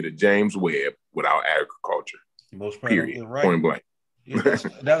get a James Webb without agriculture. Most period. Right. Point blank. Yeah,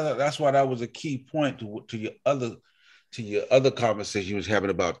 that's why that was a key point to your other conversation you was having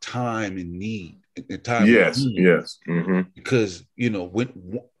about time and need. And time. Yes. Because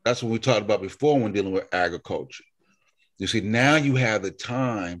that's what we talked about before when dealing with agriculture. You see, now you have the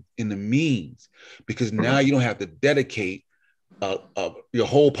time and the means because now you don't have to dedicate your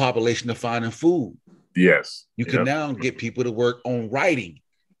whole population to finding food. Yes. You can now get people to work on writing.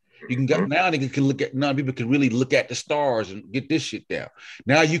 You can get now people can really look at the stars and get this shit down.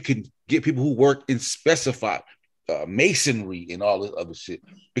 Now you can get people who work in specified masonry and all this other shit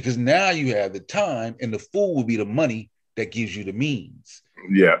because now you have the time and the food will be the money that gives you the means.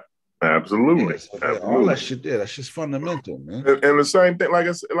 Yeah. Absolutely. All that shit there, that's just fundamental, man. And the same thing, like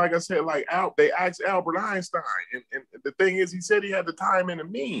I said, they asked Albert Einstein, and the thing is, he said he had the time and the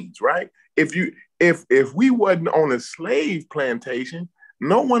means, right? If we wasn't on a slave plantation,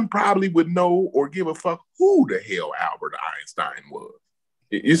 no one probably would know or give a fuck who the hell Albert Einstein was.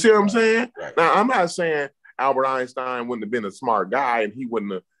 You see what I'm saying? Right. Now, I'm not saying Albert Einstein wouldn't have been a smart guy and he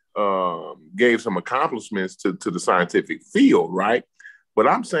wouldn't have gave some accomplishments to the scientific field, right? But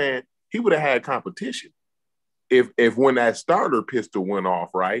I'm saying he would have had competition. If when that starter pistol went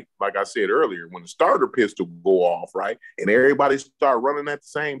off, right? Like I said earlier, when the starter pistol go off, right? And everybody start running at the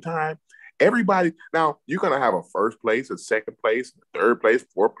same time, everybody, now you're going to have a first place, a second place, a third place,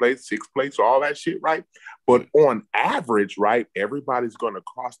 fourth place, sixth place, all that shit, right? But on average, right, everybody's going to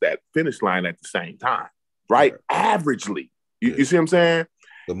cross that finish line at the same time, right? Averagely. You see what I'm saying?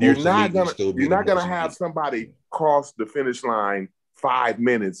 You're not gonna have somebody cross the finish line 5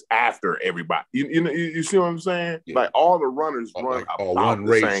 minutes after everybody. You see what I'm saying? Yeah. Like all the runners run like, about one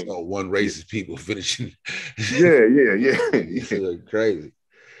race. Same. One race is people finishing. Yeah. Crazy.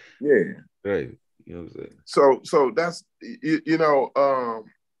 Yeah. Crazy. You know what I'm saying? So that's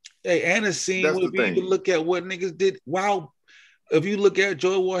hey, and a scene where we even look at what niggas did. Wow, if you look at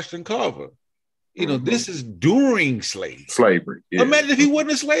George Washington Carver, this is during slavery. Yeah. Imagine if he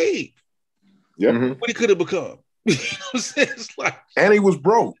wasn't a slave. Yeah. What he could have become. You know what I'm saying? It's like, and he was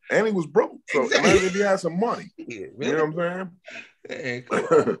broke. So exactly. Imagine if he had some money. Yeah, you know what I'm saying? Hey, come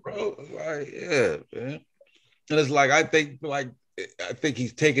on, bro. Like, yeah, man. And it's like I think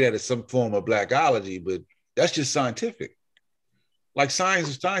he's taking it as some form of blackology, but that's just scientific. Like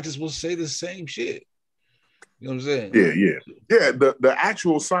scientists will say the same shit. You know what I'm saying? Yeah. The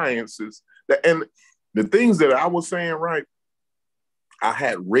actual sciences and the things that I was saying, right? I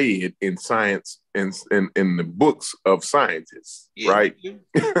had read in science in the books of scientists, right?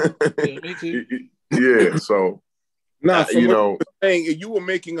 Me too. Yeah. So now, you were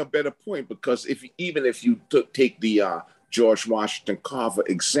making a better point, because even if you take the George Washington Carver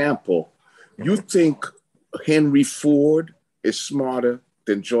example, you think Henry Ford is smarter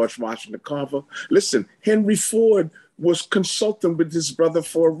than George Washington Carver? Listen, Henry Ford was consulting with his brother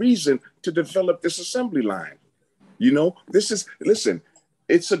for a reason to develop this assembly line. Listen,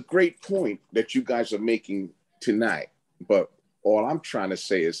 it's a great point that you guys are making tonight, but all I'm trying to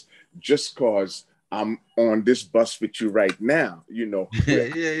say is, just because I'm on this bus with you right now, Yeah.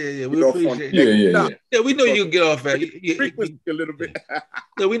 We appreciate it. Yeah, we know you can get off at a little bit.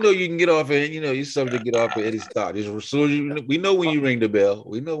 Yeah, we know you can get off at, you're something to get off at any start. So we know when you ring the bell.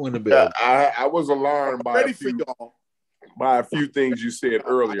 We know when the bell. I was alarmed by a few things you said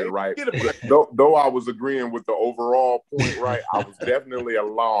earlier, right? Though I was agreeing with the overall point, right? I was definitely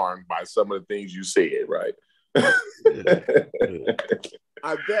alarmed by some of the things you said, right?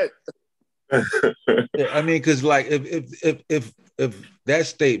 I bet. Yeah, I mean, because like if that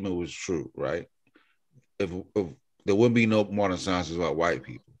statement was true, right? If there wouldn't be no modern science about white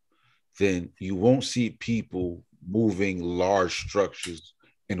people, then you won't see people moving large structures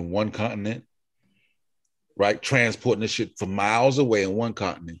in one continent, right? Transporting this shit for miles away in one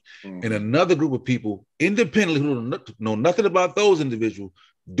continent, and another group of people independently who don't know nothing about those individuals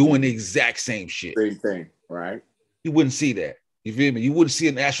doing the exact same shit. Same thing, right? You wouldn't see that. You feel me? You wouldn't see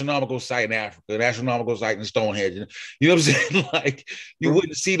an astronomical site in Africa, an astronomical site in Stonehenge. You know what I'm saying? Like, you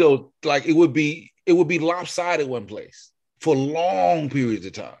wouldn't see those. Like, it would be lopsided one place for long periods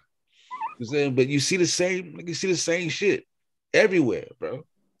of time. You know what I'm saying? But you see the same shit everywhere, bro.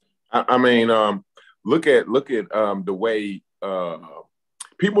 I mean, look at the way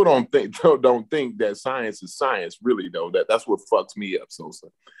people don't think that science is science, really, though. That's what fucks me up, Sosa.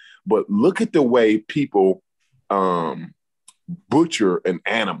 But look at the way people butcher an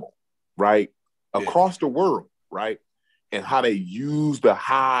animal, right? Across the world, right? And how they use the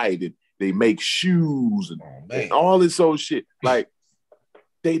hide and they make shoes and all this old shit. Like,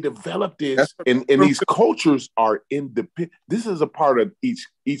 they developed this, and these cultures are independent. This is a part of each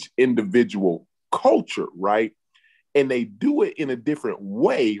individual culture, right? And they do it in a different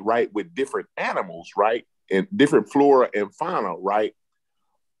way, right? With different animals, right? And different flora and fauna, right?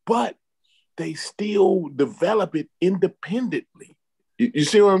 But they still develop it independently. You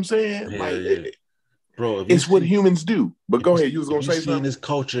see what I'm saying? Bro, it's what humans do. But go ahead, you was gonna say something. This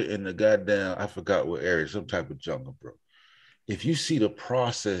culture in the goddamn, I forgot what area, some type of jungle, bro. If you see the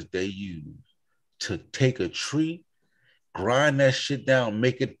process they use to take a tree, grind that shit down,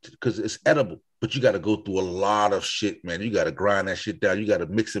 make it, because it's edible, but you got to go through a lot of shit, man. You got to grind that shit down. You got to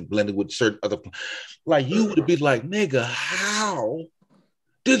mix and blend it with certain other, like, you would be like, nigga, how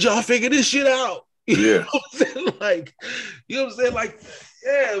did y'all figure this shit out? You know what I'm saying? Like, you know what I'm saying? Like,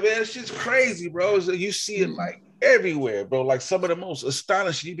 yeah, man, it's just crazy, bro. So you see it like everywhere, bro. Like, some of the most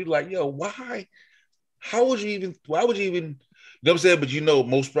astonishing, you'd be like, yo, why would you even, you know what I'm saying? But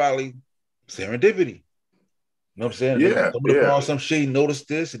most probably serendipity. You know what I'm saying? Somebody found some shit, he noticed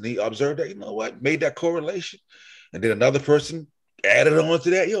this, and he observed that, you know what, made that correlation. And then another person added on to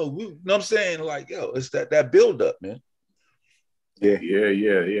that. Yo, you know what I'm saying? Like, yo, it's that build up, man. Yeah.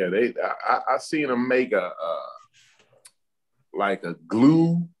 I seen them make a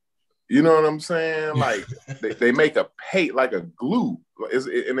glue. You know what I'm saying? Like they make a paint like a glue,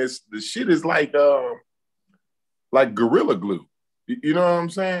 the shit is like Gorilla Glue. You know what I'm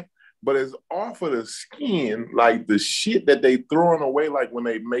saying? But it's off of the skin, like the shit that they throwing away, like when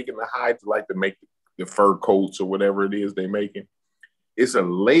they making the hides, like to make the fur coats or whatever it is they making. It's a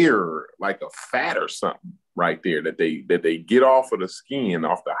layer, like a fat or something right there that they get off of the skin,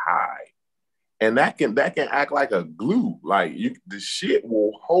 off the hide. and that can act like a glue. Like the shit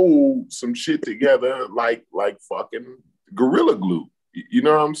will hold some shit together like fucking Gorilla Glue. You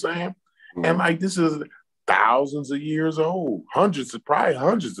know what I'm saying? Mm-hmm. And like this is thousands of years old, probably hundreds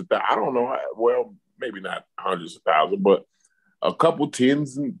of thousands. I don't know. Well, maybe not hundreds of thousands, but a couple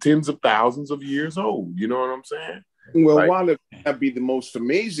tens of thousands of years old. You know what I'm saying? Well, like, while it might be the most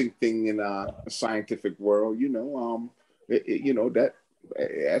amazing thing in a scientific world,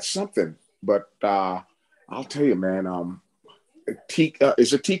 that's something. But I'll tell you, man.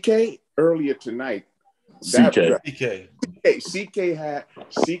 Is it TK earlier tonight? CK had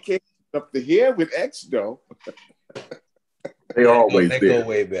up to here with X though. They always go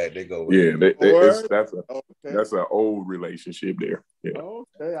way back. They go way yeah, back. That's an old relationship there. Yeah.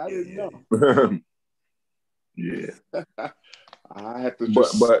 Okay, I didn't know. Yeah. I had to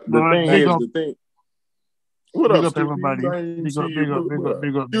but the thing. What big up, everybody?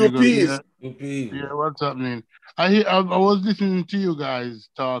 Big up. Yeah, what's happening? I was listening to you guys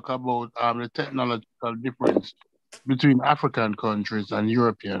talk about the technological difference between African countries and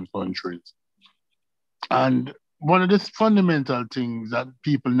European countries. And one of the fundamental things that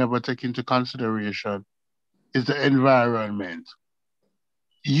people never take into consideration is the environment.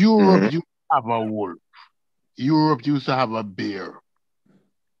 Europe used to have a wolf. Europe used to have a bear.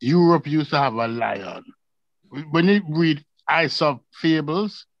 Europe used to have a lion. When you read Aesop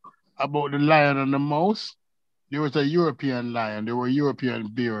fables about the lion and the mouse, there was a European lion, there were European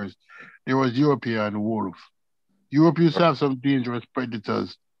bears, there was European wolf. Europe used to have some dangerous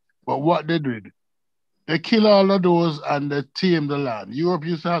predators, but what they did, they kill all of those and they tame the land. Europe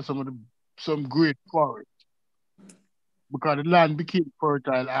used to have some great forests because the land became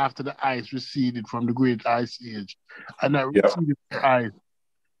fertile after the ice receded from the Great Ice Age, and that receded ice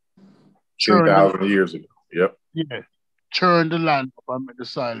 10,000 years ago. Yep. Yeah, churn the land up and make the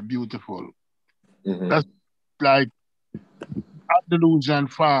soil beautiful. Mm-hmm. That's like Andalusian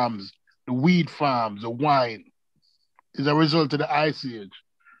farms, the wheat farms, the wine is a result of the Ice Age.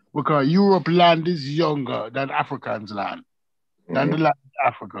 Because Europe land is younger than Africans' land, than the land in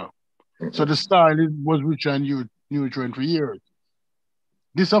Africa. Mm-hmm. So the soil was rich and nutrient for years.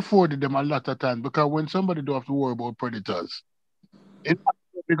 This afforded them a lot of time because when somebody don't have to worry about predators, they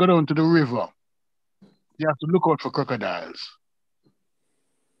go down to the river. You have to look out for crocodiles.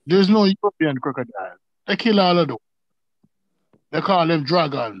 There's no European crocodile. They kill all of them. They call them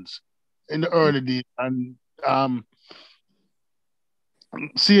dragons in the early days. And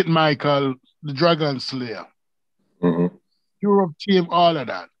St. Michael, the dragon slayer. Mm-hmm. Europe tamed all of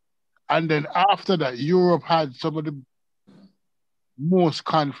that. And then after that, Europe had some of the most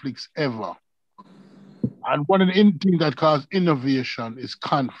conflicts ever. And one of the things that caused innovation is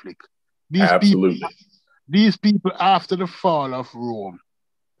conflict. Absolutely. These people, after the fall of Rome,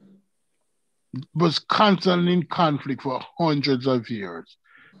 was constantly in conflict for hundreds of years.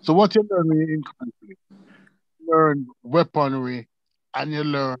 So what you learn in conflict? You learn weaponry, and you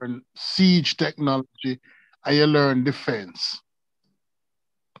learn siege technology, and you learn defense.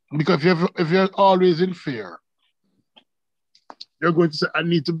 Because if you're always in fear, you're going to say, I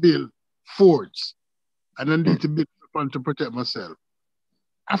need to build forts, and I need to build weapons to protect myself.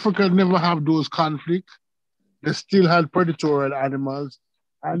 Africa never have those conflicts. They still had predatory animals.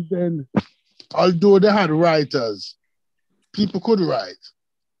 And then, although they had writers, people could write.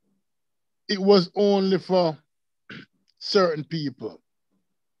 It was only for certain people.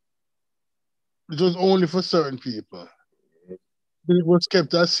 It was only for certain people. It was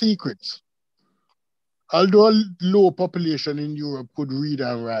kept as secrets. Although a low population in Europe could read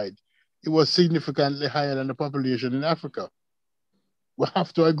and write, it was significantly higher than the population in Africa. We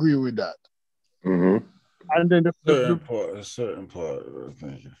have to agree with that. Mm-hmm. And then a certain part.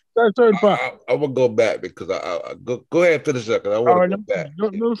 I will go back because I go ahead and finish that because I want to go back.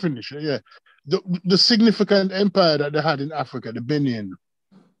 Don't finish it. Yeah, the significant empire that they had in Africa, the Benin.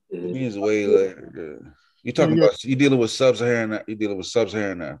 Benin's way later. You talking about you dealing with sub-Saharan? You dealing with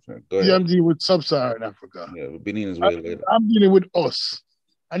sub-Saharan Africa? Go ahead. Yeah, I'm dealing with sub-Saharan Africa. Yeah, Benin is way later. I'm dealing with us.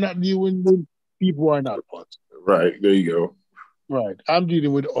 I'm not dealing with people who are not us. Right, there you go. Right, I'm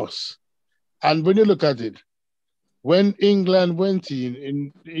dealing with us. And when you look at it, when England went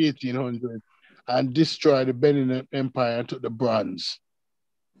in the 1800s and destroyed the Benin Empire and took the bronze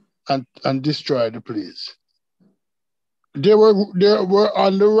and destroyed the place, they were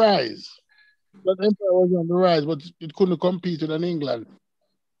on the rise. That empire was on the rise, but it couldn't compete with England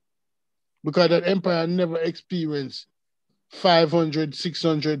because that empire never experienced 500,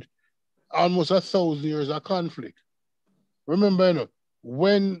 600, almost 1,000 years of conflict. Remember,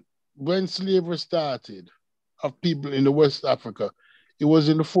 when slavery started of people in the West Africa, it was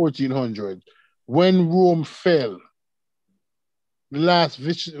in the 1400s. when Rome fell, the last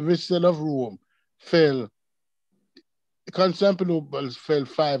Vistula of Rome fell, Constantinople fell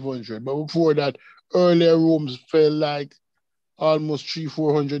 500, but before that, earlier Rome fell like almost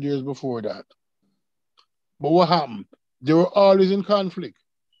 300-400 years before that. But what happened? They were always in conflict.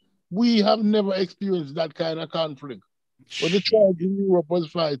 We have never experienced that kind of conflict. When the tribes in Europe was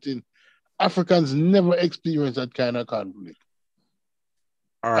fighting, Africans never experienced that kind of conflict.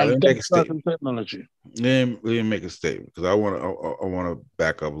 All right, let me make a statement. Technology. Let me make a statement because I want to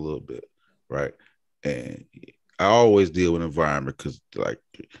back up a little bit, right? And I always deal with environment because like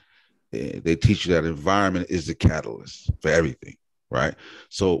they teach you that environment is the catalyst for everything, right?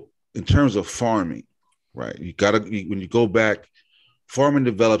 So in terms of farming, right, when you go back, farming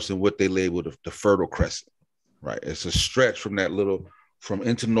develops in what they label the Fertile Crescent, right? It's a stretch from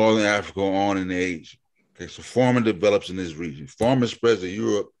into Northern Africa on in Asia. Okay, so farming develops in this region. Farming spreads to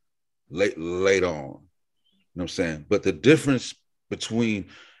Europe later on. You know what I'm saying? But the difference between,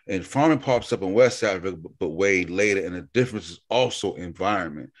 and farming pops up in West Africa, but way later, and the difference is also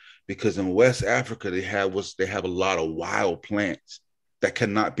environment. Because in West Africa, they have a lot of wild plants that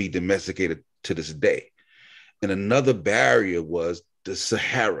cannot be domesticated to this day. And another barrier was the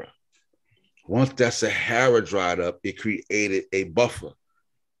Sahara. Once that Sahara dried up, it created a buffer,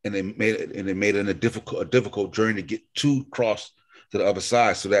 and it made it a difficult journey to get across to the other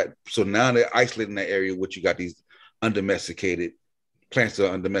side. So now they're isolating that area, which you got these undomesticated plants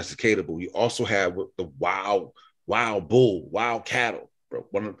that are undomesticatable. You also have the wild bull, wild cattle, bro.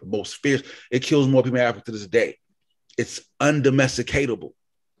 One of the most fierce. It kills more people in Africa to this day. It's undomesticatable.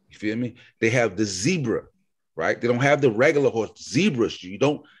 You feel me? They have the zebra, right? They don't have the regular horse. Zebras,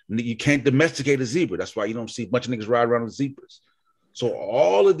 you can't domesticate a zebra. That's why you don't see a bunch of niggas ride around with zebras. So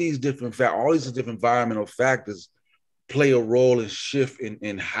all of these different environmental factors play a role and shift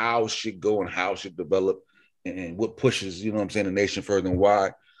in how shit go and how shit develop and what pushes, you know what I'm saying, the nation further, and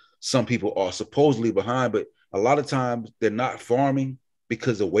why some people are supposedly behind, but a lot of times they're not farming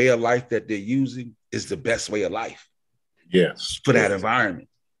because the way of life that they're using is the best way of life. Yes. For that environment.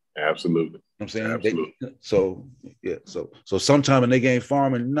 Absolutely. You know what I'm saying? Absolutely. So sometime when they ain't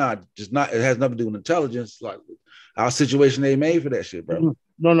farming, it has nothing to do with intelligence. Like our situation they made for that shit, bro.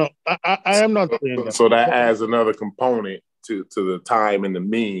 No, I am not saying that. So that adds another component to the time and the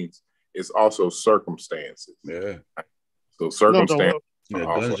means. It's also circumstances. Yeah. So circumstances.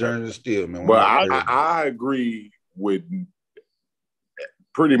 Guns, germs, and steel, man. But I agree with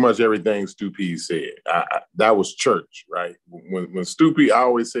pretty much everything Stu P said. That was church, right? When Stu P, I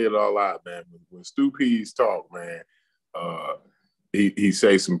always say it all out, man. When Stu P's talk, man, he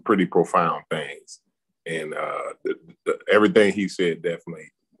says some pretty profound things, and everything he said definitely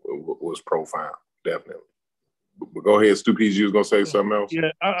was profound, definitely. But go ahead, Stu P. You was gonna say something else? Yeah,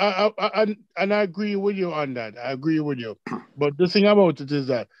 I agree with you on that. I agree with you. But the thing about it is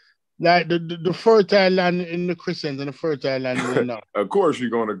that, like the fertile land in the Christians and the fertile land in the North. Of course, you're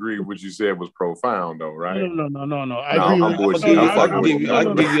gonna agree with what you said was profound, though, right? No. I agree. I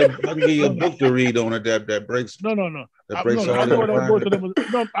can give you a book to read on it that breaks. No. That breaks all that.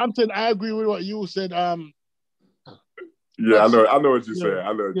 No, I'm saying I agree with what you said. Yeah, I know what you said.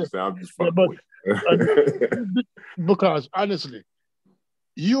 I know what you said. I'm just fucking with you. Because honestly,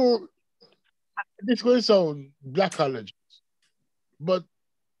 this going to sound black colleges, but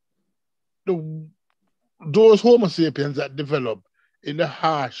those Homo sapiens that develop in the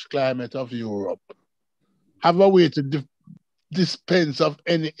harsh climate of Europe have a way to dispense of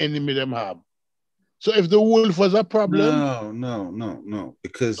any enemy them have. So if the wolf was a problem, no,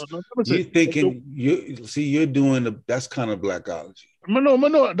 because you're thinking you're doing that's kind of blackology.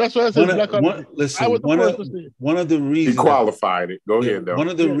 No, that's what I said. One of the reasons he qualified it. Go ahead, though. One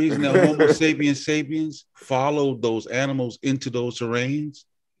of the reasons that Homo sapiens followed those animals into those terrains.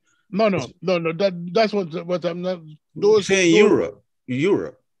 No. That's what I'm not. Europe.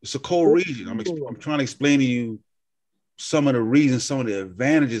 It's a cold region. I'm trying to explain to you some of the reasons, some of the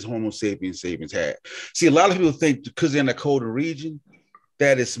advantages Homo sapiens had. See, a lot of people think because they're in a colder region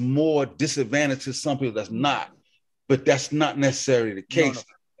that it's more disadvantage to some people. That's not, but that's not necessarily the case. No.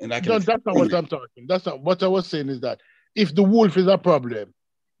 And that's not what I'm talking. That's not what I was saying. Is that if the wolf is a problem,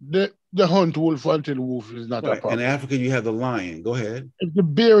 the hunt wolf until the wolf is not a problem. In Africa, you have the lion. Go ahead. If the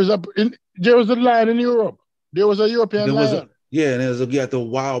bear is up, there was a lion in Europe. There was a European lion. And you got the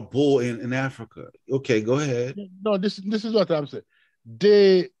wild bull in Africa. Okay, go ahead. No, this is what I'm saying.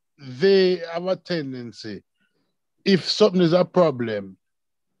 They have a tendency, if something is a problem,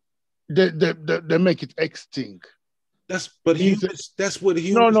 they make it extinct. That's what humans have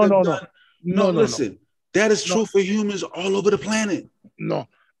done. No, listen. That is true for humans all over the planet. No.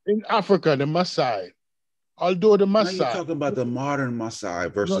 In Africa, the Maasai. Although the Maasai. Now you're talking about the modern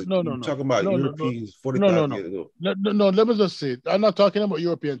Maasai versus you're talking about Europeans 40,000 years ago. No, let me just say it. I'm not talking about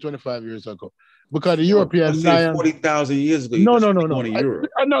European 25 years ago. Because the European lion 40,000 years ago. No.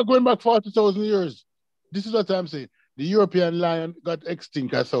 I'm not going back 40,000 years. This is what I'm saying. The European lion got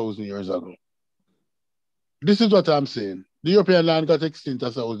extinct 1,000 years ago. This is what I'm saying. The European lion got extinct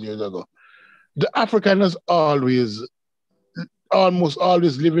 1,000 years ago. The African has almost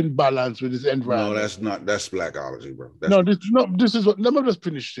always live in balance with this environment. No, that's blackology, bro. This is what, let me just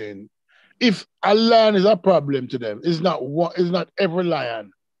finish saying. If a lion is a problem to them, it's not every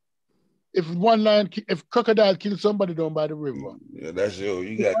lion. If crocodile kills somebody down by the river, that's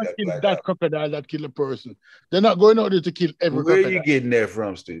you got that crocodile that kill a person. They're not going out there to kill every crocodile. Where are you getting that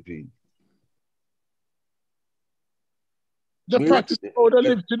from, Steve P? The practice how they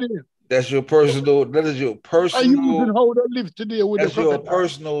live today. That is your personal. Are you using how they live today with that's your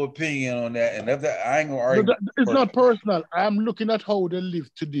personal opinion on that, and if that I ain't gonna argue. It's not personal. I'm looking at how they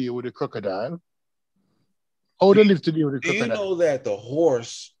live today with the crocodile. How they live today with the crocodile. Do you know that the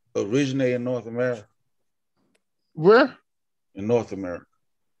horse originated in North America? Where? In North America.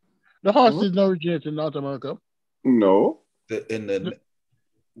 The horse didn't originate in North America. No. Because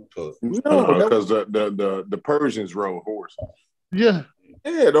the Persians rode horses. Yeah.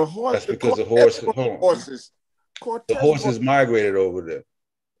 Yeah, the horse. That's because the horses migrated over there.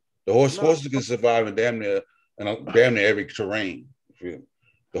 The horses can survive in damn near every terrain. The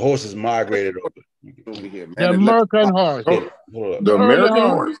horses migrated over. The American horse. The American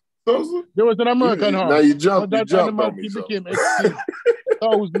horse. There was an American horse. Now you jumped on me. Became extinct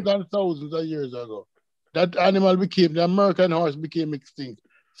thousands and thousands of years ago. That animal the American horse became extinct.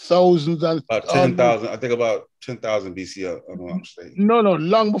 Thousands and about 10,000. I think about 10,000 BC. I don't know what I'm saying. No,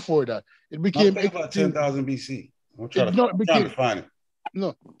 long before that. It became about 10,000 BC. I'm trying to find it.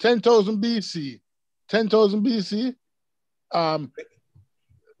 No, 10,000 BC. 10,000 BC. I'm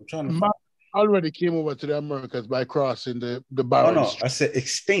trying to find already came over to the Americas by crossing the Barren Strait. I said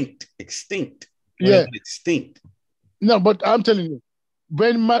extinct. Yeah, extinct. No, but I'm telling you,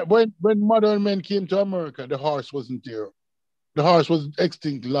 when modern men came to America, the horse wasn't there. The horse was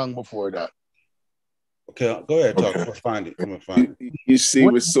extinct long before that. Okay, go ahead, talk. Let's find it. I'm gonna find it. You see,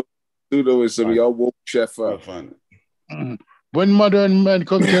 with pseudoism, y'all woke chef up. I'll find it. When modern men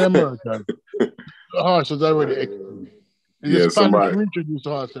come to America, the horse was already extinct. Somebody introduced the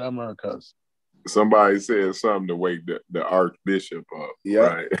horse to the Americas. Somebody said something to wake the Archbishop up. Yeah,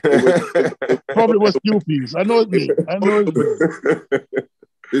 right. Probably was QPs. I know it's me.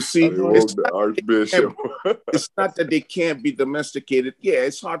 You see, the Archbishop. It's not that they can't be domesticated. Yeah,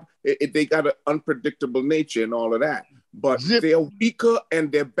 it's hard. They got an unpredictable nature and all of that. But they're weaker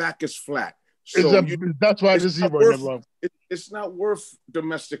and their back is flat. So that's why the zebra. It's not worth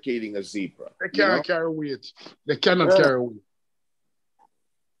domesticating a zebra. They can't carry weight. They cannot carry weight.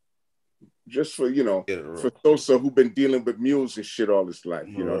 Just for for Sosa, who've been dealing with mules and shit all his life,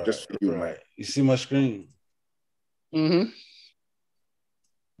 just for you, man. You see my screen? Mm-hmm.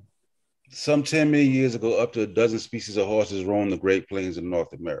 Some 10 million years ago, up to a dozen species of horses roamed the Great Plains of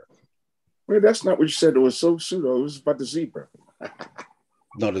North America. Well, that's not what you said. It was so pseudo. It was about the zebra.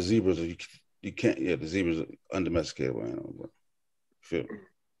 No, the zebras are you can't. Yeah, the zebras are undomesticated animal.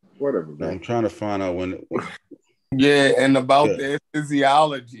 Whatever, man. I'm trying to find out when. Yeah, and about their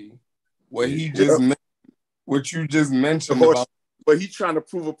physiology, what you just mentioned about. But he's trying to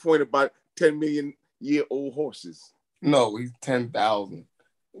prove a point about 10 million year old horses. No, he's 10,000.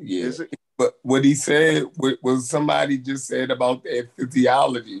 Yeah, but what he said was somebody just said about their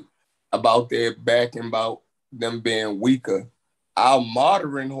physiology, about their back and about them being weaker. Our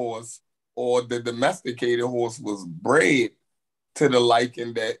modern horse or the domesticated horse was bred to the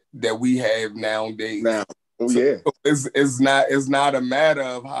liking that we have nowadays. It's not a matter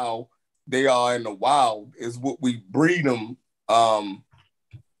of how they are in the wild. It's what we breed them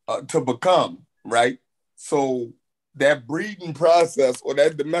to become, right? So that breeding process or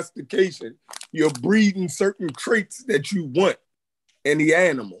that domestication, you're breeding certain traits that you want in the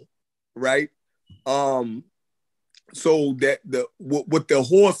animal, right? So that what the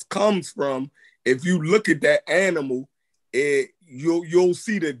horse comes from, if you look at that animal, you'll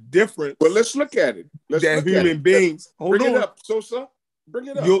see the difference. Well, let's look at it. Human beings. Bring it up, Sosa. Bring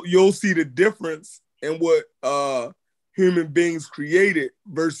it up. You'll see the difference in what human beings created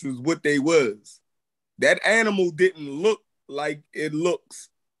versus what they was. That animal didn't look like it looks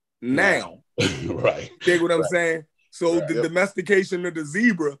now. Right. Take what I'm saying? So the domestication of the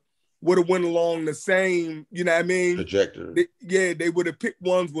zebra would have went along the same, you know what I mean? Trajectory. They would have picked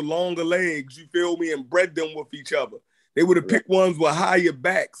ones with longer legs, you feel me, and bred them with each other. They would have picked ones with higher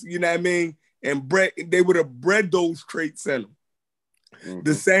backs, you know what I mean? And they would have bred those traits in them. Mm-hmm.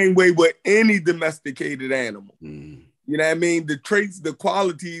 The same way with any domesticated animal. Mm-hmm. You know what I mean? The traits, the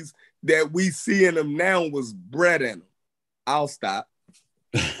qualities that we see in them now was bred in them. I'll stop.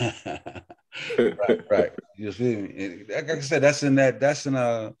 right. You feel me? Like I said, that's in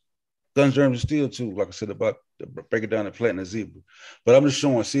Guns, Germs, and Steel too. Like I said about break it down to planting a zebra. But I'm just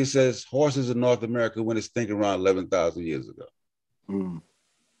showing. See, it says horses in North America went extinct around 11,000 years ago. Mm.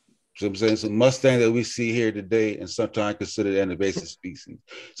 So I'm saying, so Mustang that we see here today and sometimes considered an invasive species.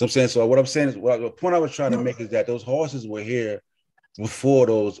 So I'm saying, so what I'm saying is, the point I was trying to make is that those horses were here before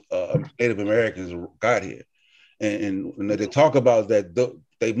those Native Americans got here. And they talk about that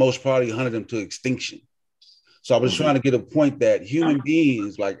they most probably hunted them to extinction. So I was trying to get a point that human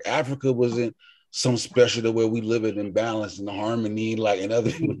beings, like Africa wasn't some special to where we live in balance and harmony, like in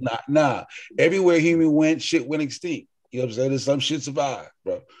other people. Nah. Everywhere human went, shit went extinct. You know what I'm saying? Some shit survived,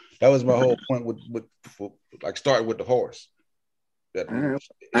 bro. That was my whole point with like starting with the horse. That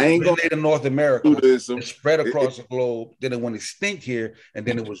I ain't going to North America, it spread across the globe, then it went extinct here, and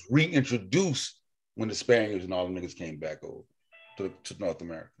then it was reintroduced when the Spaniards and all the niggas came back over to North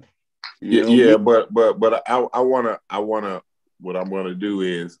America. But I wanna what I'm gonna do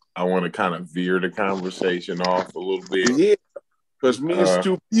is I wanna kind of veer the conversation off a little bit. Yeah, because me and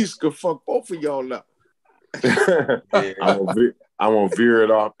Stu Peace could fuck both of y'all up. I won't veer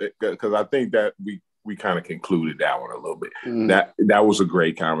it off because I think that we kind of concluded that one a little bit. That was a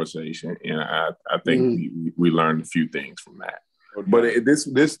great conversation, and I think we learned a few things from that. Okay. But this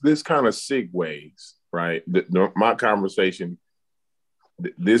kind of segues, right? My conversation.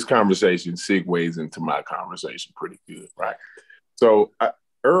 This conversation segues into my conversation pretty good, right? So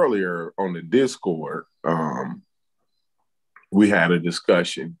earlier on the Discord, we had a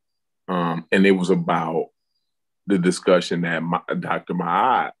discussion, and it was about the discussion that Dr.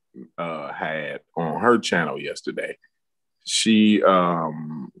 Ma'at had on her channel yesterday. She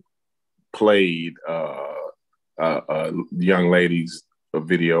played a young lady's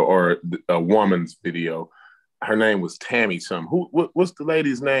video or a woman's video. Her name was Tammy something. What's the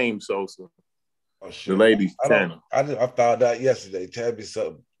lady's name, Sosa? Oh, shit. The lady's channel. I found out yesterday. Tammy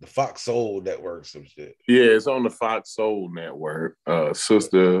something. The Fox Soul Network, some shit. Yeah, it's on the Fox Soul Network.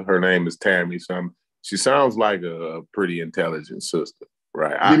 Sister, her name is Tammy something. She sounds like a pretty intelligent sister,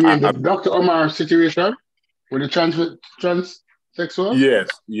 right? You mean the Dr. Omar situation with the transsexual? Yes,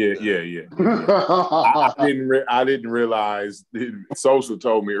 yeah. I didn't realize. Sosa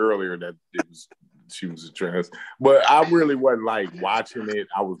told me earlier that she was a trans, but I really wasn't like watching it.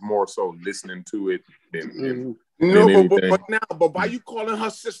 I was more so listening to it than but why you calling her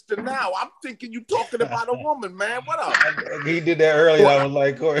sister now? I'm thinking you talking about a woman, man. What up? He did that earlier. I was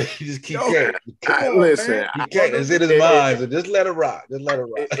like, Corey, you just keep listen. He can't. It's in his mind. So just let it rock.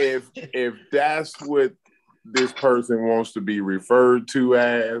 If that's what this person wants to be referred to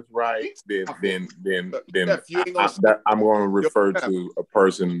as, right? Then I'm going to refer to a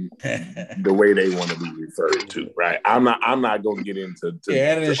person the way they want to be referred to, right? I'm not going to get into.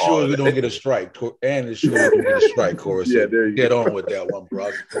 And it sure we don't get a strike. And it sure we don't get a strike, Corey. So there you get on with that one,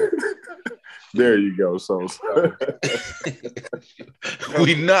 bro. There you go. So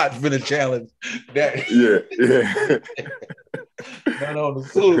we not finna challenge that. Yeah. Not on the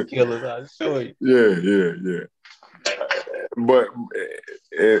food killers, I show you. Yeah. But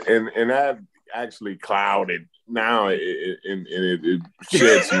and that actually clouded now, and it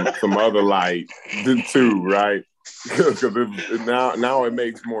sheds some other light too, right? Because now it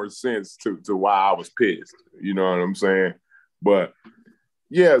makes more sense to why I was pissed. You know what I'm saying? But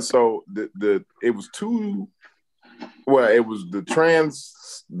yeah, so it was the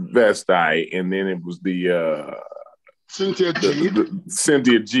transvestite, and then it was the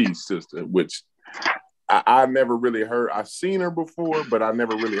Cynthia G sister, which I never really heard. I've seen her before, but I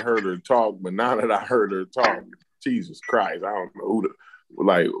never really heard her talk. But now that I heard her talk, Jesus Christ, I don't know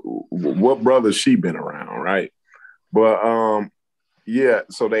what brother she been around, right? But yeah,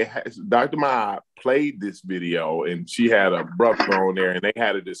 so Dr. Ma'at played this video, and she had a brother on there, and they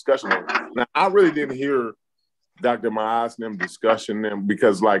had a discussion on it. Now, I really didn't hear Dr. Ma'at and them discussing them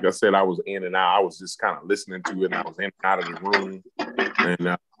because, like I said, I was in and out. I was just kind of listening to it, and I was in and out of the room.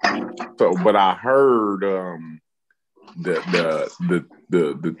 And but I heard the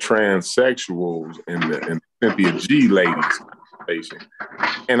transsexuals and the Cynthia G ladies conversation,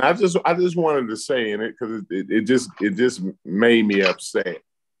 and I just wanted to say in it because it just made me upset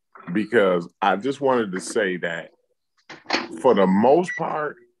because I just wanted to say that for the most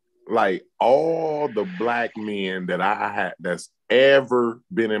part, like all the black men that I had that's ever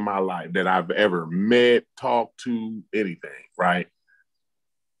been in my life, that I've ever met, talked to, anything, right?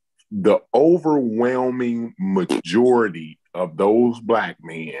 The overwhelming majority of those black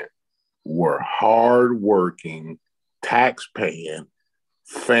men were hardworking, tax-paying,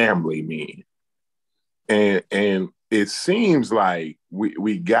 family men. And it seems like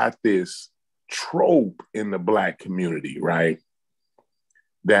we got this trope in the black community, right?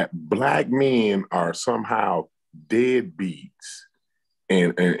 That black men are somehow deadbeats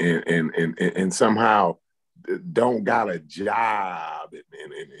and somehow don't got a job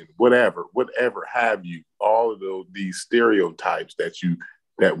and whatever have you, all of these stereotypes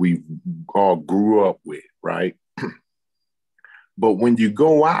that we all grew up with, right? But when you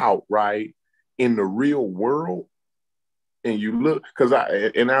go out, right, in the real world, and you look, because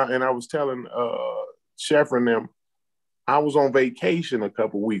I was telling Chef and them, I was on vacation a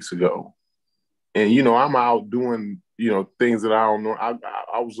couple weeks ago, and I'm out doing things that I don't know.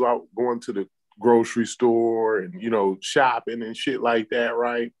 I was out going to the grocery store and shopping and shit like that,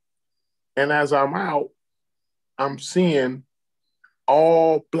 right? And as I'm out, I'm seeing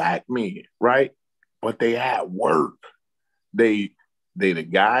all black men, right? But they at work. They the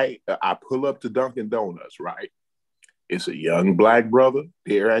guy. I pull up to Dunkin' Donuts, right? It's a young black brother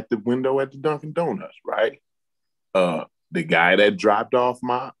there at the window at the Dunkin' Donuts, right? The guy that dropped off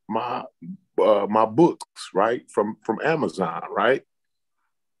my books, right, from Amazon, right?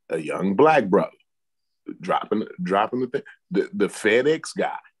 A young black brother dropping the thing. The FedEx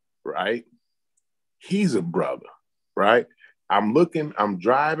guy, right? He's a brother, right? I'm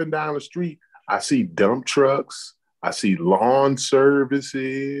driving down the street. I see dump trucks. I see lawn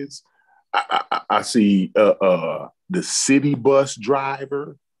services. I see the city bus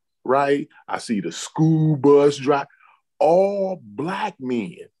driver, right? I see the school bus driver. All black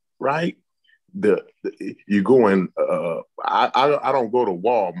men, right? You go in. I don't go to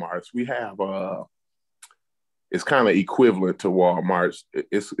Walmart's. We have it's kind of equivalent to Walmart's.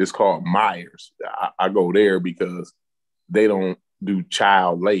 It's called Myers. I go there because they don't do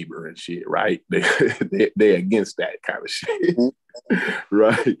child labor and shit, right? They against that kind of shit,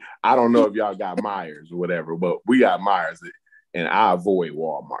 right? I don't know if y'all got Myers or whatever, but we got Myers, and I avoid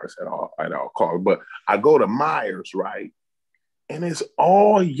Walmart's at all costs. But I go to Myers, right? And it's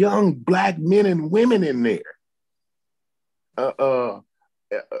all young black men and women in there. The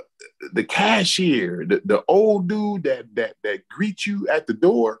cashier, the old dude that greets you at the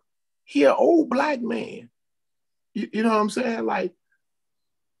door, he an old black man. You know what I'm saying? Like,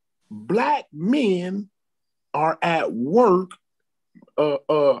 black men are at work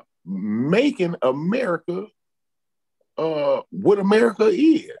making America what America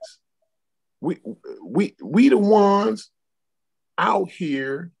is. We the ones out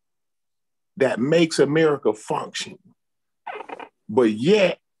here that makes America function. But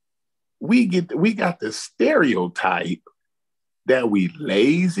yet we got the stereotype that we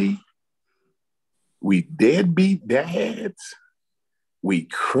lazy, we deadbeat dads, we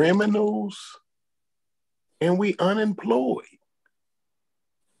criminals, and we unemployed.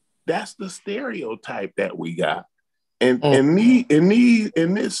 That's the stereotype that we got. And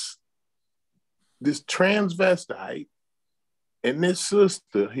this transvestite and this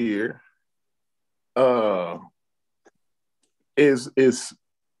sister here is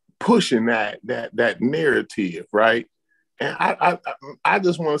pushing that narrative, right? And I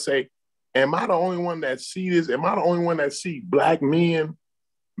just want to say, am I the only one that see this? Am I the only one that see black men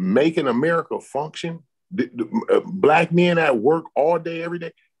making America function? Black men at work all day, every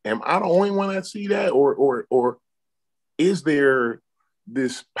day. Am I the only one that see that, or is there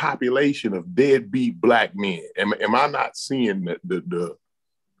this population of deadbeat black men? Am I not seeing the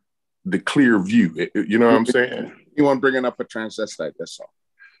clear view? You know what I'm saying? You want bringing up a transvestite? That's all.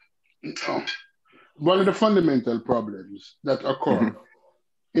 No. One of the fundamental problems that occur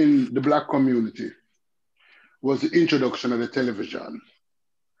in the black community was the introduction of the television.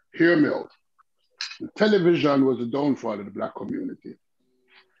 Hear me out. The television was the downfall of the black community.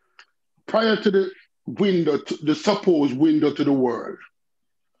 Prior to the supposed window to the world,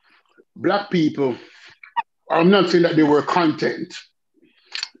 black people, I'm not saying that they were content,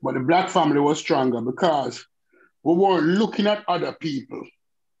 but the black family was stronger because we weren't looking at other people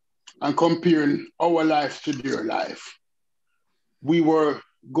and comparing our life to their life. We were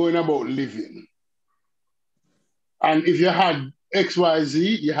going about living. And if you had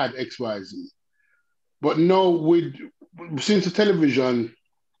XYZ, you had XYZ. But now, since the television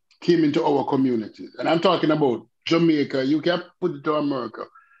came into our communities, and I'm talking about Jamaica, you can put it to America,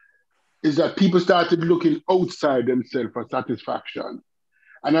 is that people started looking outside themselves for satisfaction.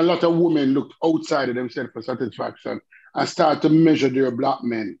 And a lot of women looked outside of themselves for satisfaction and start to measure their black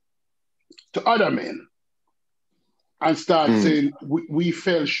men to other men and start saying we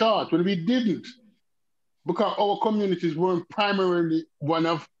fell short when we didn't, because our communities weren't primarily one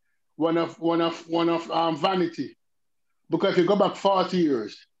of vanity. Because if you go back 40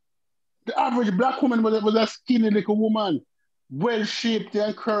 years, the average black woman was a skinny little woman, well shaped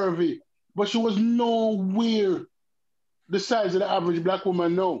and curvy, but she was nowhere the size of the average black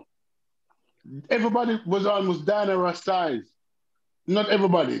woman now. Everybody was almost Diana Ross size. Not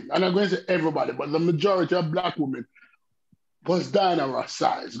everybody, and I'm going to say everybody, but the majority of black women was Diana Ross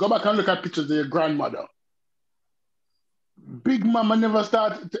size. Go back and look at pictures of your grandmother. Big Mama never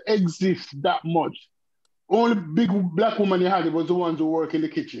started to exist that much. Only big black woman you had was the ones who work in the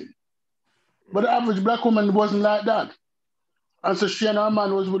kitchen. But the average black woman wasn't like that. And so she and her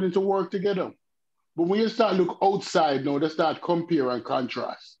man was willing to work together. But when you start look outside now, they start compare and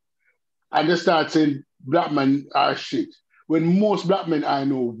contrast. And they start saying black men are shit. When most black men I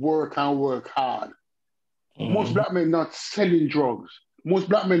know work and work hard. Most black men not selling drugs. Most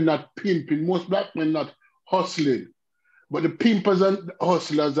black men not pimping. Most black men not hustling. But the pimpers and the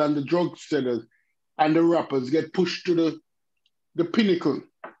hustlers and the drug sellers and the rappers get pushed to the pinnacle.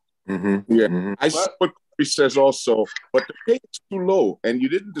 Yeah, I see what he says also, but the pay is too low, and you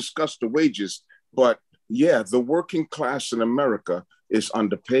didn't discuss the wages. But yeah, the working class in America is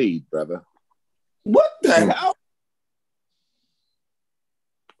underpaid, brother. What the hell?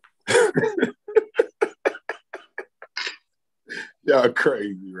 Y'all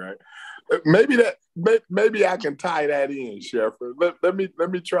crazy, right? Maybe I can tie that in, Sheriff. Let me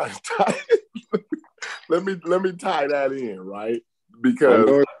try to tie it. let me tie that in, right?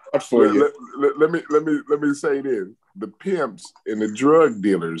 Because let me say this: the pimps and the drug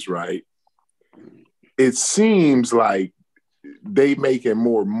dealers, right? It seems like they making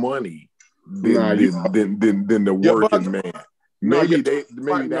more money than the working man. Maybe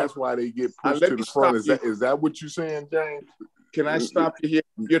that's why they get pushed to the front. Is that what you're saying, James? Can I stop you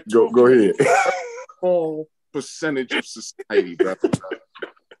here? Go ahead. Small percentage of society, brother.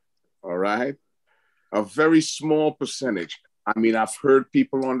 All right, a very small percentage. I mean, I've heard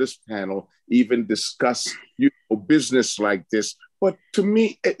people on this panel even discuss business like this, but to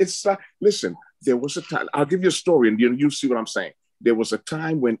me, it's like, listen, there was a time. I'll give you a story, and you see what I'm saying. There was a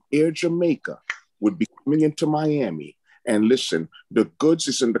time when Air Jamaica would be coming into Miami, and listen, the goods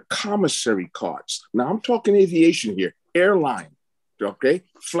is in the commissary carts. Now I'm talking aviation here. Airline, okay,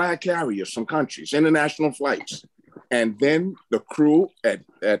 flag carriers, some countries, international flights, and then the crew at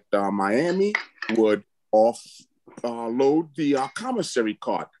Miami would load the commissary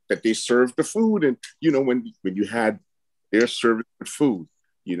cart that they served the food, and when you had their service with food,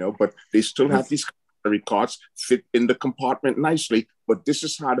 but they still have these commissary carts fit in the compartment nicely. But this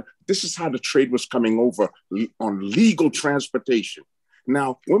is how the trade was coming over on legal transportation.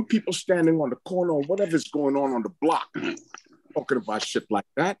 Now, when people standing on the corner or whatever's going on the block, talking about shit like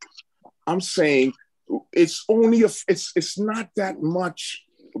that, I'm saying it's not that much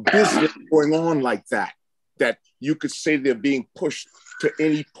business going on like that you could say they're being pushed to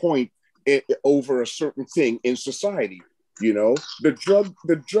any point over a certain thing in society. The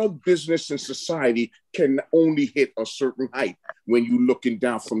drug business in society can only hit a certain height when you're looking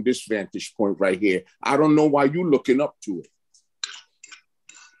down from this vantage point right here. I don't know why you're looking up to it.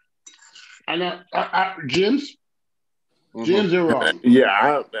 And James, you're wrong.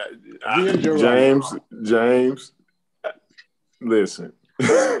 Yeah, James, listen.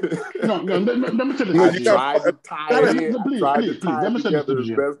 No, let me tell you. I tried to tie it together as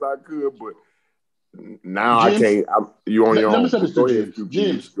best I could, but now James, I can't. You on your own. Let me say this to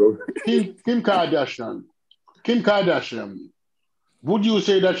James. Kim Kardashian, would you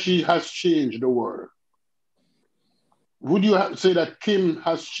say that she has changed the world? Would you say that Kim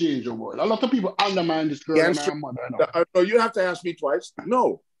has changed the world? A lot of people undermine this girl and her mother. No, you have to ask me twice.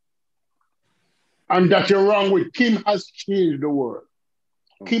 No. And that you're wrong with. Kim has changed the world.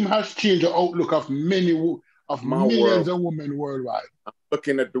 Kim has changed the outlook of millions of women worldwide. I'm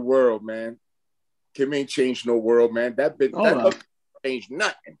looking at the world, man. Kim ain't changed no world, man. That changed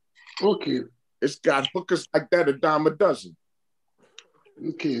nothing. Okay. It's got hookers like that a dime a dozen.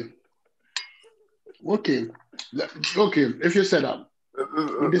 Okay. If you said that.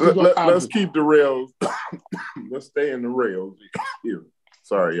 Let's keep the rails. Let's stay in the rails here.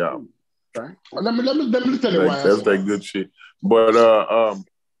 Sorry, y'all. Right. Let me tell you why. That's that good shit. But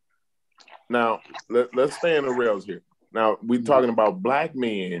now let's stay in the rails here. Now we're talking about black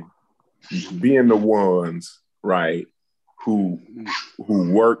men being the ones, right, who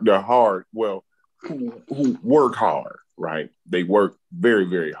work the hard, who work hard, right? They work very,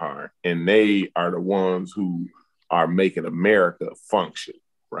 very hard, and they are the ones who are making America function,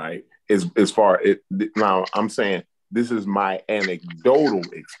 right? As far as now, I'm saying this is my anecdotal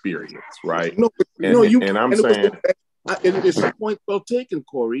experience, right? I'm saying it's a point well taken,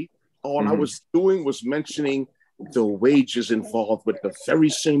 Corey. All I was doing was mentioning the wages involved with the very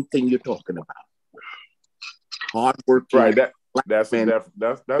same thing you're talking about. Hard working, right? That's an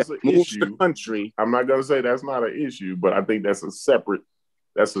issue. The country. I'm not gonna say that's not an issue, but I think that's a different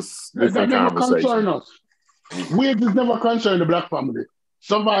conversation. Wages never concern the black family.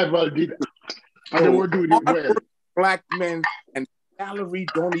 Survival did, and they were doing it well. Black men and salary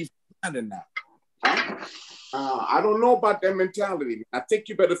don't even matter now. I don't know about that mentality. I think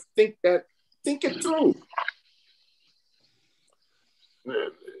you better think it through.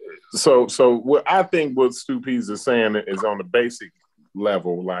 So what I think what Stu Pease is saying is on the basic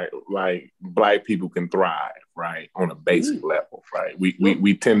level, like black people can thrive, right? On a basic level, right?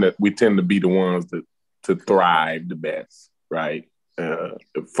 We tend to be the ones to thrive the best, right?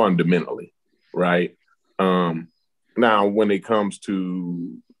 Fundamentally, right? Now, when it comes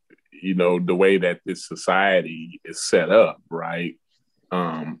to the way that this society is set up, right?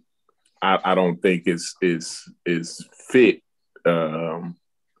 I don't think it's fit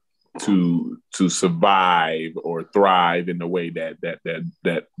to survive or thrive in the way that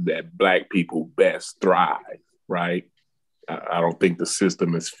black people best thrive, right? I don't think the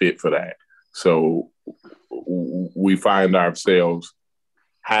system is fit for that. So we find ourselves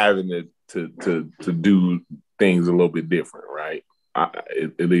having to do things a little bit different, right?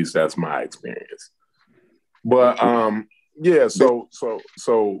 At least that's my experience. But yeah, so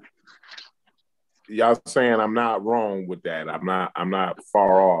y'all saying I'm not wrong with that. I'm not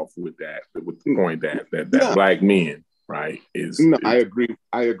far off with that. With the point that black men, right, I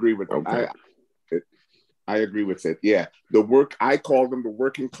agree with okay. I agree with it. Yeah, I call them the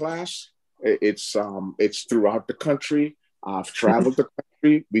working class. It's throughout the country. I've traveled the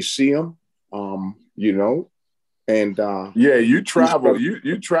country. We see them, and yeah, you travel.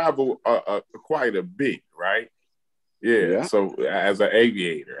 You travel quite a bit, right? Yeah. So as an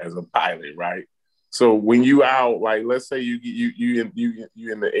aviator, as a pilot, right? So when you out, like let's say you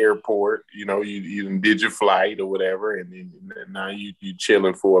in the airport, you did your flight or whatever, and then now you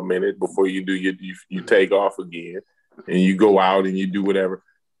chilling for a minute before you do you take off again, and you go out and you do whatever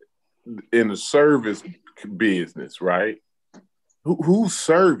in the service business, right? Who's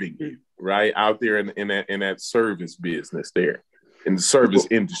serving you, right, out there in that service business there, in the service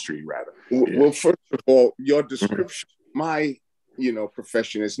industry rather? Well, first of all, your description, my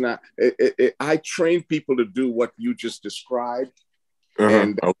profession is not. I train people to do what you just described.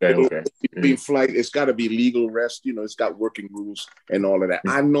 And being flight, it's got to be legal rest. It's got working rules and all of that.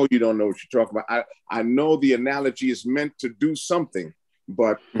 I know you don't know what you're talking about. I know the analogy is meant to do something,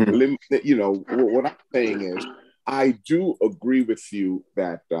 but what I'm saying is, I do agree with you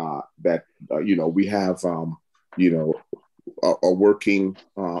that we have a working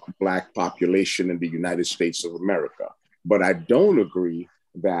Black population in the United States of America. But I don't agree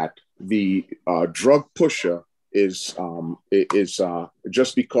that the drug pusher is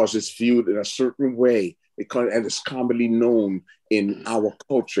just because it's viewed in a certain way, and it's commonly known in our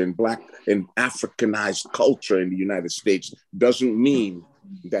culture, in Black and Africanized culture in the United States, doesn't mean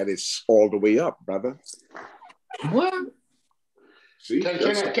that it's all the way up, brother. What? See,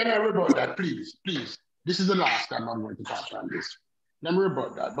 can I rebut that, please? Please. This is the last time I'm going to talk on this. Let me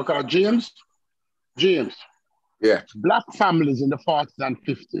rebut that. Because James, yeah, Black families in the 40s and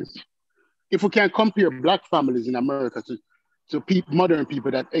 50s, if we can compare Black families in America to modern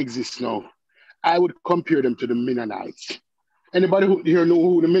people that exist now, I would compare them to the Mennonites. Anybody here know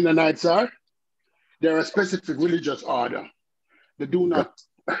who the Mennonites are? They're a specific religious order. They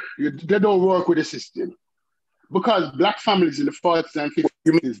they don't work with the system. Because Black families in the 40s and 50s.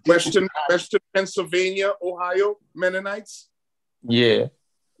 You mean Western Pennsylvania, Ohio, Mennonites? Yeah.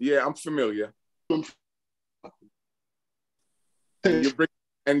 Yeah, I'm familiar.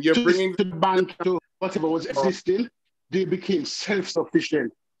 And you're bringing the bank to whatever was existing, they became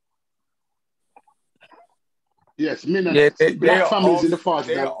self-sufficient. Yes, Mennonites. Yeah, Black families in the 40s.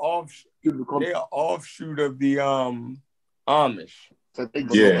 They are offshoot of the Amish.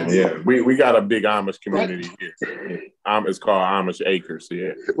 Yeah. We got a big Amish community here. It's called Amish Acres.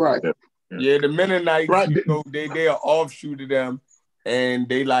 Yeah. Right. Yeah, the Mennonites, they are offshoot of them, and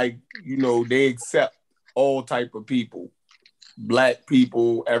they they accept all type of people, Black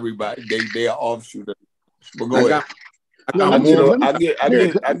people, everybody. They are offshoot of them. But go ahead.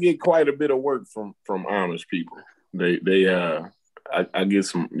 I get quite a bit of work from Amish people. They I get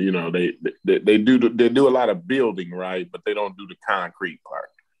some, you know, they do a lot of building, right, but they don't do the concrete part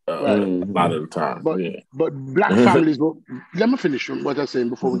a lot of the time. But black families, let me finish what I'm saying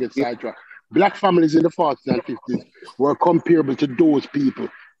before we get sidetracked. Black families in the 40s and 50s were comparable to those people,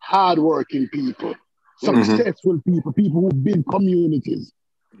 hardworking people, successful people who build communities.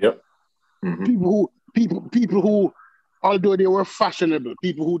 Yep. People who, although they were fashionable,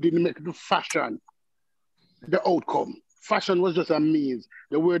 people who didn't make the fashion the outcome. Fashion was just a means.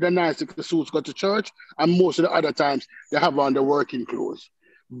 They wear the nice suits, go to church, and most of the other times they have on the working clothes.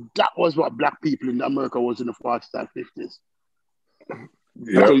 That was what black people in America was in the 40s and 50s.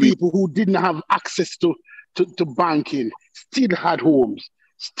 Black people who didn't have access to banking still had homes,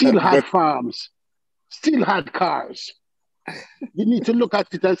 still had farms, still had cars. You need to look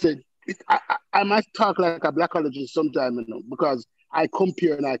at it and say, I might talk like a blackologist sometime, you know, because I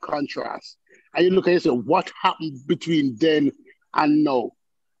compare and I contrast. And you look at it and say, what happened between then and now?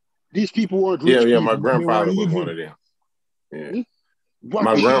 These people weren't rich people. My grandfather was one of them. Yeah.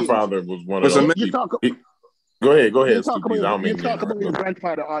 My grandfather was one of them. Go ahead. You talk about your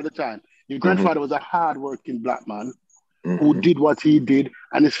grandfather all the time. Your grandfather was a hardworking black man who did what he did,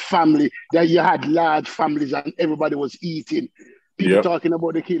 and his family, that you had large families and everybody was eating. People talking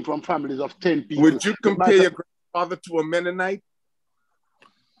about they came from families of 10 people. Would you compare your grandfather to a Mennonite?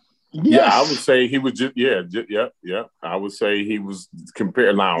 Yes. Yeah, I would say he was just, I would say he was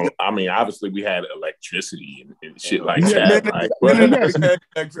compared. Now, I mean, obviously we had electricity and shit like that, right?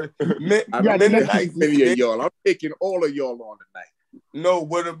 Many of y'all. I'm taking all of y'all on tonight. No,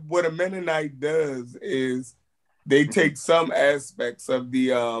 what a Mennonite does is they take some aspects of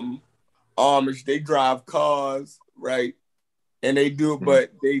the Amish. They drive cars, right? And they do,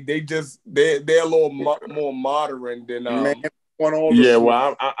 but they're a little more modern than I'm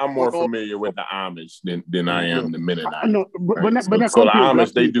more familiar with the Amish than I am the Mennonite. No, but the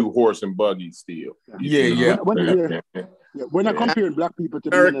Amish, they do horse and buggy still. When I compare black people to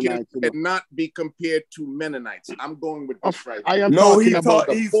Americans Mennonites, cannot be compared to Mennonites. I'm going with this right.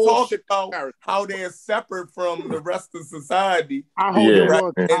 He's talking about how they're separate from the rest of society,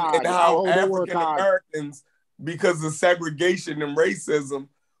 and how African Americans, because of segregation and racism,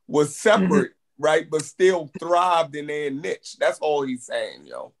 was separate. Right, but still thrived in their niche. That's all he's saying,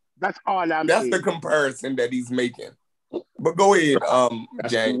 yo. That's all I'm saying. That's the comparison that he's making. But go ahead,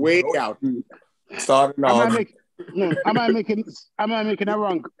 James. Way out. Starting off. Am I making a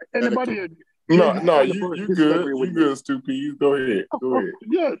wrong? Anybody? No, you good. You good, Stupid. Go ahead.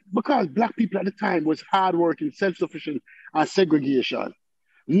 Yeah, because black people at the time was hardworking, self-sufficient, and segregation.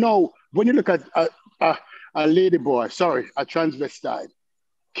 No, when you look at a lady boy, a transvestite,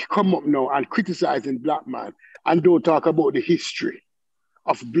 come up now and criticizing black man and don't talk about the history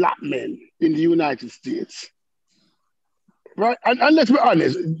of black men in the United States. Right? And let's be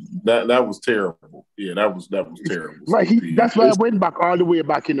honest. That was terrible. Yeah, that was terrible. Right. That's why I went back all the way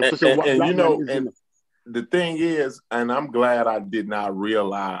back in the and you know, and the thing is, and I'm glad I did not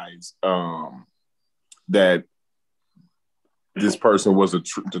realize that this person was a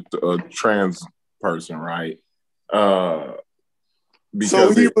trans person, right?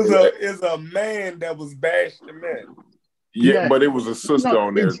 Because he is a man that was bashed to men. Yeah, but it was a sister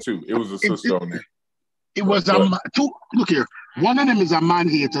on there too. It was a sister on there. It was look here. One of them is a man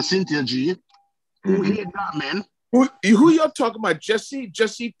hater, Cynthia G, who hate black men. Who you're talking about? Jesse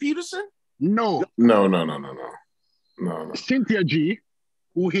Peterson? No. Cynthia G,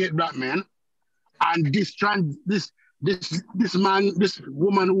 who hate black men, and this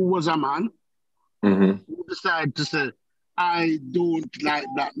woman who was a man, who decided to say, I don't like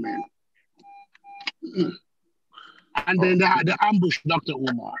black men. And then they had the ambush Dr.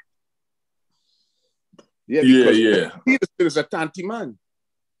 Umar. Yeah. Peterson is a Tanti man.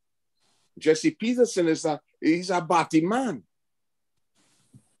 Jesse Peterson he's a Bati man.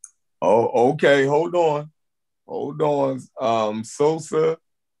 Oh, okay. Hold on. Sosa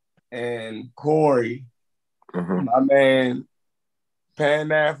and Corey, my man,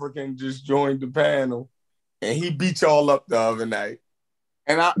 Pan-African, just joined the panel. And he beat y'all up the other night.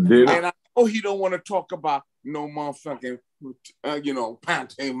 And I know he don't want to talk about no motherfucking,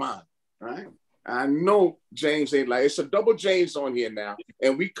 Pante man, right? I know James ain't like, it's a double James on here now,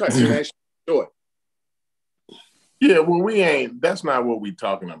 and we cutting that shit short. Yeah, well, we ain't, that's not what we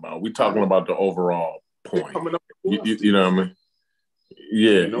talking about. We talking about the overall point. You know what I mean?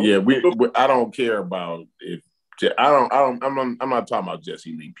 Yeah, we I don't care about if, I'm not talking about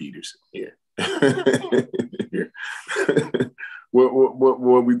Jesse Lee Peterson here.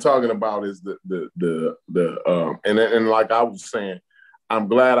 What we're talking about is and like I was saying, I'm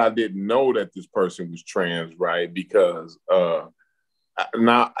glad I didn't know that this person was trans, right? Because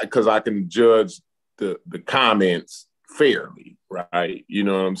not because I can judge the comments fairly, right? You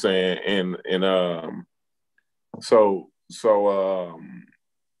know what I'm saying? And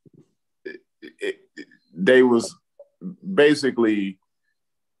they was basically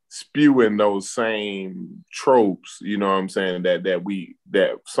spewing those same tropes, you know what I'm saying,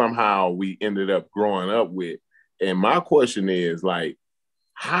 that somehow we ended up growing up with. And my question is, like,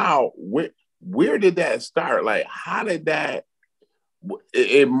 where did that start? Like, how did that?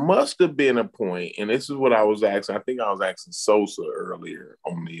 It must have been a point, and this is what I was asking. I think I was asking Sosa earlier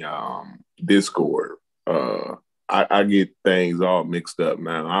on the Discord. I get things all mixed up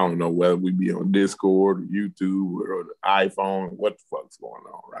now. I don't know whether we be on Discord or YouTube or the iPhone. What the fuck's going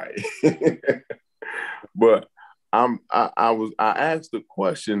on, right? But I asked the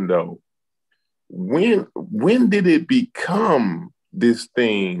question though. When did it become this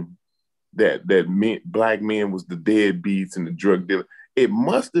thing that black men was the deadbeats and the drug dealer? It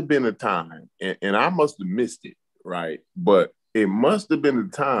must have been a time, and I must have missed it, right? But it must have been a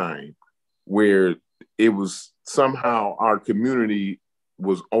time where it was somehow our community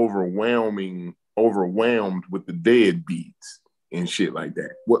was overwhelmed with the deadbeats and shit like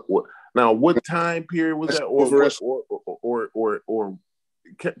that. What time period was that? Or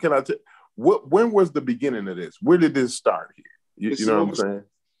can I tell? When was the beginning of this? Where did this start here? You know what I'm saying?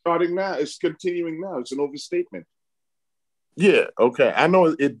 Starting now, it's continuing now. It's an overstatement. Yeah, okay. I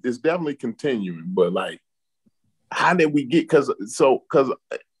know it's definitely continuing, but like, how did we get? Because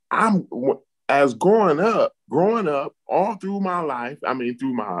I'm as growing up all through my life. I mean,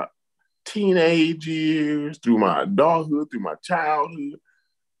 through my teenage years, through my adulthood, through my childhood,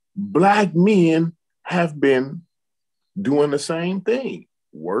 black men have been doing the same thing,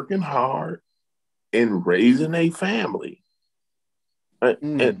 working hard and raising a family.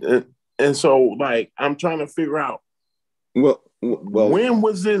 And so, like, I'm trying to figure out, well, when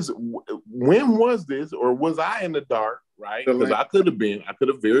was this? Or was I in the dark? Right? Because I could have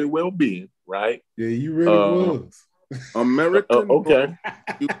very well been. Right? Yeah, you really was. American. Okay.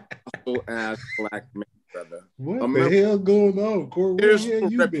 You also as black men, brother. What the hell going on, Corey? There's a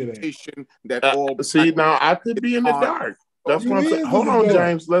reputation that all. See, now I could be in the dark. That's what I'm saying. Hold on,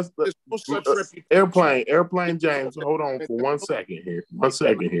 James. Let's airplane, James. Hold on for 1 second here. 1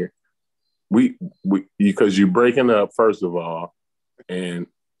 second here. We because you're breaking up, first of all, and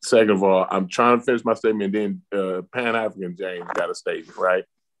second of all, I'm trying to finish my statement. And then Pan-African James got a statement, right?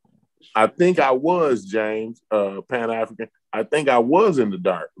 I think I was, James, Pan-African. I think I was in the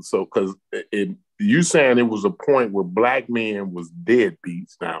dark. So because you saying it was a point where black men was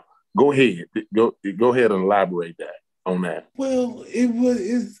deadbeats. Now go ahead, go ahead and elaborate on that. Well,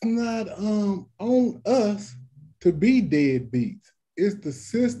 it's not on us to be deadbeats. It's the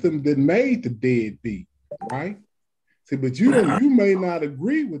system that made the deadbeat, right? See, but you may not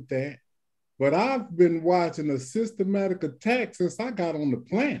agree with that, but I've been watching a systematic attack since I got on the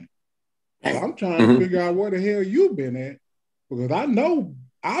planet. So I'm trying to figure out where the hell you've been at, because I know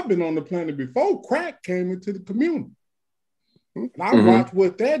I've been on the planet before crack came into the community. And I watched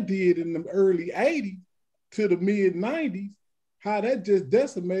what that did in the early 80s to the mid 90s, how that just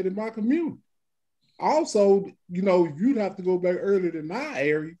decimated my community. Also, you'd have to go back earlier than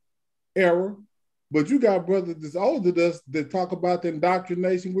my era, but you got brothers that's older than us that talk about the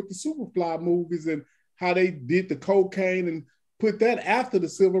indoctrination with the Superfly movies and how they did the cocaine and put that after the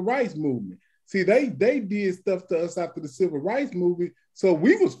civil rights movement. See, they did stuff to us after the civil rights movement, so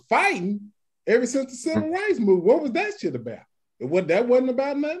we was fighting ever since the civil rights movement. What was that shit about? That wasn't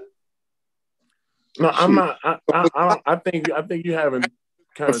about nothing? No, I'm not. I think you're having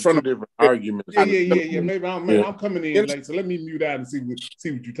kind of two different arguments. Yeah. Maybe I'm coming in late, so let me mute out and see what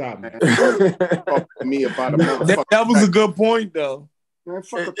you're talking about. Me about that was a good point, though.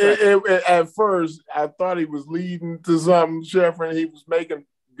 At first, I thought he was leading to something, Sheffrin. He was making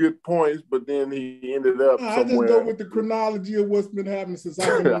good points, but then he ended up somewhere. I just go with the chronology of what's been happening since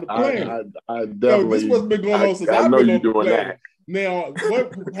I've been on the planet. I definitely. This what's been going on since I've been on the planet. That. Now,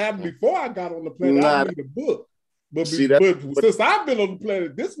 what happened before I got on the planet, I read a book. But since I've been on the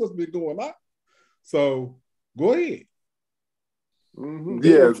planet, this what's been going on. So, go ahead.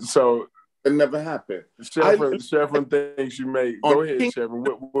 Yeah, so it never happened. Sheffrin thinks you made. Go ahead, Sheffrin.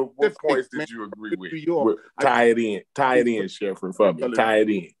 What points did you agree with? Tie it in, Sheffrin, for me. Tie it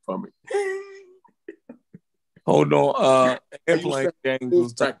in for me. Hold on. Airplane James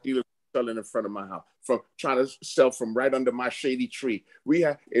was selling in front of my house, from trying to sell from right under my shady tree. We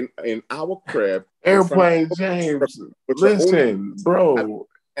have in our crib. Airplane James, listen, bro.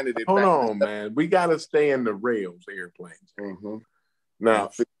 Hold on, man. We gotta stay in the rails, airplanes.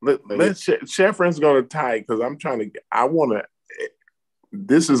 Now, Sheffrin's gonna tie because I want to.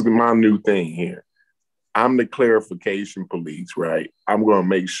 this is my new thing here. I'm the clarification police, right? I'm going to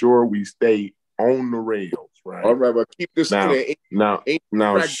make sure we stay on the rails, right? All right, but keep this clear. Now,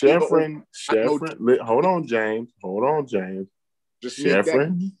 Sheffrin, hold on, James.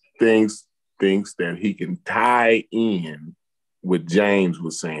 Sheffrin thinks that he can tie in what James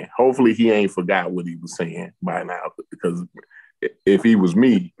was saying. Hopefully he ain't forgot what he was saying by now, because if he was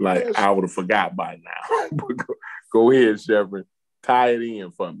me, like, I would have forgot by now. Go ahead, Sheffrin. Tie it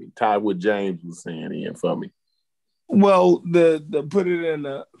in for me. Tie what James was saying in for me. Well, the put it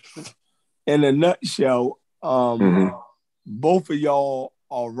in a nutshell, both of y'all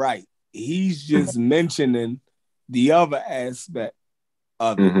are right. He's just mentioning the other aspect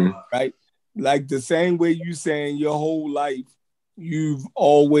of it, right? Like the same way you saying your whole life you've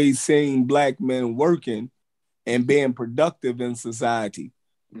always seen Black men working and being productive in society.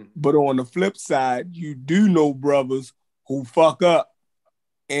 But on the flip side, you do know brothers who fuck up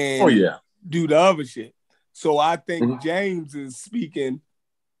and do the other shit. So I think James is speaking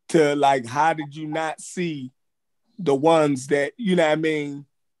to, like, how did you not see the ones that, you know what I mean,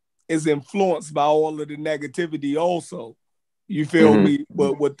 is influenced by all of the negativity also. You feel me?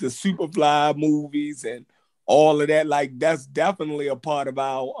 But with the Superfly movies and all of that, like, that's definitely a part of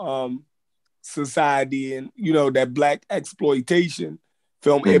our society, and, you know, that Black exploitation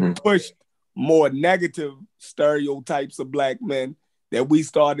film, it pushed more negative stereotypes of Black men that we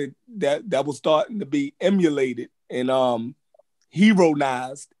started, that was starting to be emulated and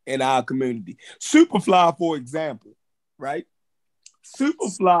heroized in our community. Superfly, for example, right?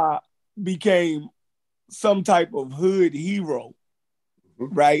 Superfly became some type of hood hero,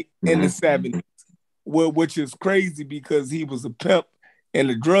 right, in the 70s, which is crazy because he was a pimp and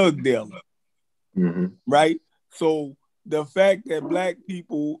a drug dealer, right? So the fact that Black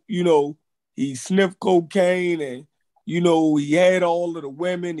people, you know, he sniffed cocaine and, you know, he had all of the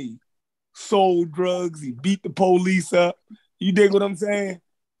women, he sold drugs, he beat the police up. You dig what I'm saying?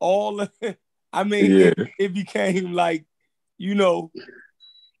 All of it. I mean, it became like, you know,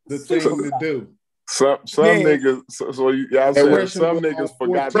 the thing to do. Some niggas, y'all said some niggas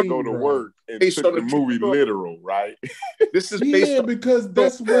forgot to go to work and took the movie literal, right? This is because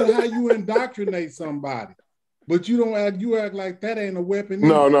that's how you indoctrinate somebody. But you act like that ain't a weapon.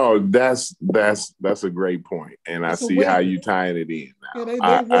 No, that's a great point, and I see how you tying it in now.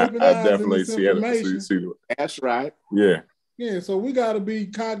 Yeah, I definitely see it. That's right. Yeah. Yeah, so we got to be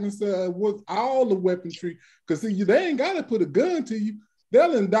cognizant with all the weaponry, because see, they ain't got to put a gun to you.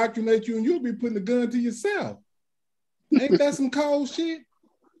 They'll indoctrinate you, and you'll be putting a gun to yourself. Ain't that some cold shit?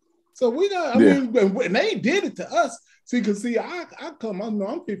 So we got. I mean, and they did it to us. See, cause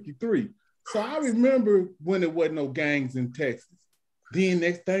I'm 53. So I remember when there wasn't no gangs in Texas. Then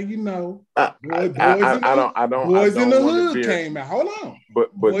next thing you know, Boys in the Hood came out. Hold on.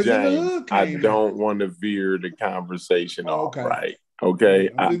 But James, I don't want to veer the conversation off, right? Okay.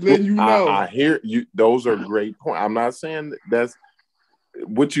 I hear you. Those are great points. I'm not saying that's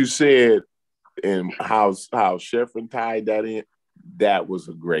what you said and how Sheffrin tied that in. That was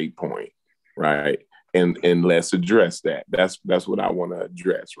a great point, right? And let's address that. That's what I want to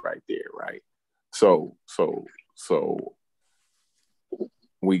address right there, right? So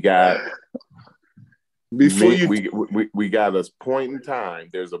we got we got a point in time.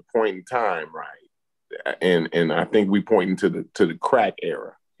 There's a point in time, right? And I think we pointing to the crack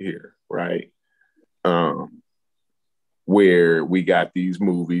era here, right? Where we got these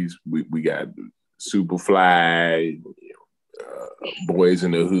movies, we got Superfly, Boys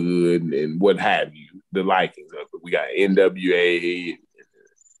in the Hood, and what have you, the likings of it. We got NWA,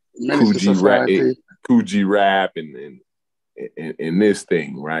 Coogee Rap, and this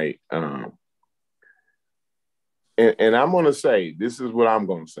thing, right? And I'm gonna say, this is what I'm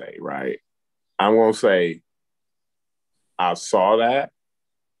gonna say, right? I'm gonna say, I saw that,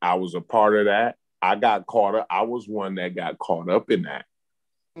 I was a part of that. I got caught up. I was one that got caught up in that.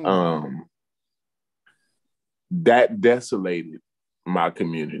 That desolated my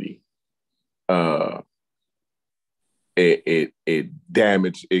community. It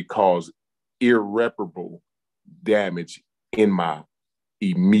damaged. It caused irreparable damage in my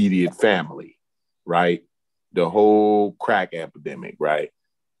immediate family. Right, the whole crack epidemic, right,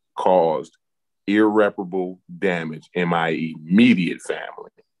 caused irreparable damage in my immediate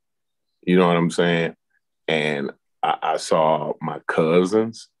family. You know what I'm saying? And I saw my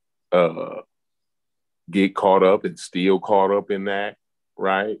cousins get caught up and still caught up in that,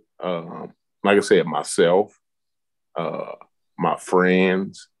 right? Like I said, myself, my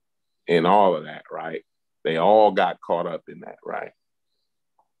friends, and all of that, right? They all got caught up in that, right?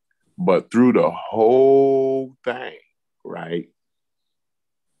 But through the whole thing, right,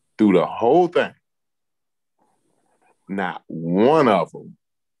 through the whole thing, not one of them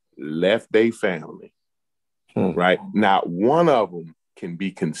left their family, right? Not one of them can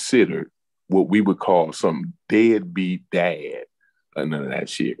be considered what we would call some deadbeat dad or none of that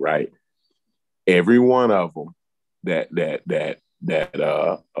shit, right? Every one of them that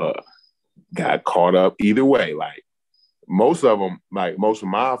got caught up either way. Like most of them, like most of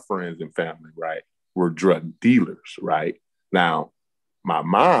my friends and family, right, were drug dealers, right? Now, my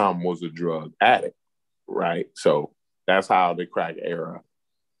mom was a drug addict, right? So that's how the crack era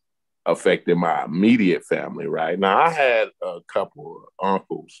affected my immediate family, right? Now, I had a couple of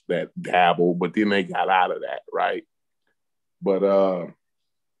uncles that dabbled, but then they got out of that, right? But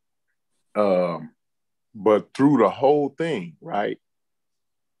through the whole thing, right,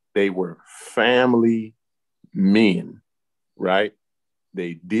 they were family men, right?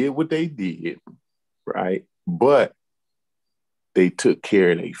 They did what they did, right? But they took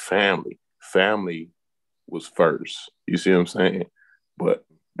care of their family. Family was first. You see what I'm saying? But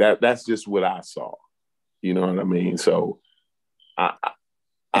that's just what I saw. You know what I mean? So I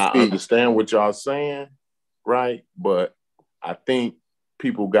understand what y'all saying, right? But I think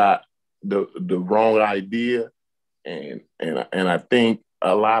people got the wrong idea, and I think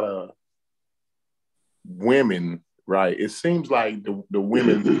a lot of women, right? It seems like the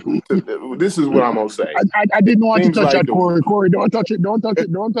women. This is what I'm gonna say. I didn't want to touch that, Corey. Corey, don't touch it. Don't touch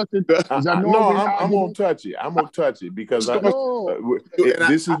it. Don't touch it. I'm gonna touch it. I'm gonna touch it because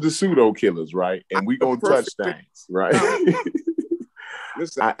this is the pseudo killers, right? And we gonna touch things, right?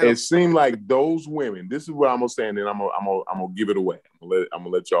 Listen, it seemed like those women. This is what I'm gonna say, and then I'm gonna give it away. I'm gonna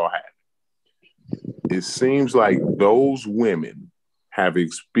let y'all have it. It seems like those women have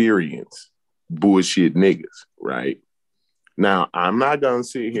experienced bullshit niggas, right? Now, I'm not gonna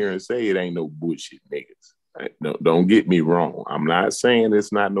sit here and say it ain't no bullshit niggas. Right? No, don't get me wrong. I'm not saying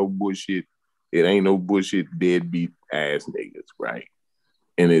it's not no bullshit. It ain't no bullshit deadbeat ass niggas, right?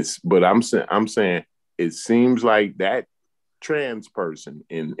 But I'm saying it seems like that trans person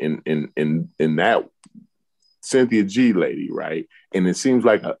in that Cynthia G lady, right? And it seems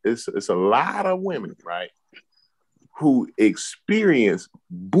like it's a lot of women, right, who experience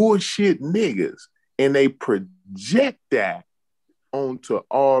bullshit niggas and they project that onto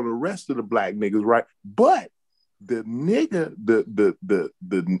all the rest of the black niggas, right? But the nigga,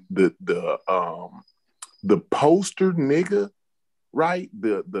 the poster nigga, right?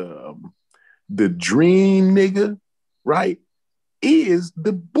 The dream nigga, right, is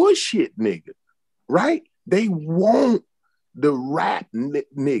the bullshit nigga, right? They want the rap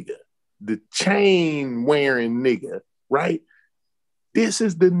nigga, the chain wearing nigga, right? This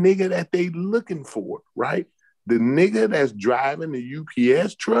is the nigga that they looking for, right? The nigga that's driving the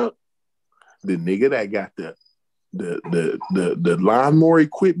UPS truck, the nigga that got the lawnmower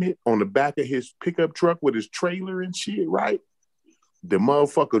equipment on the back of his pickup truck with his trailer and shit, right? The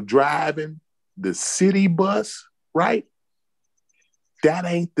motherfucker driving the city bus, right? That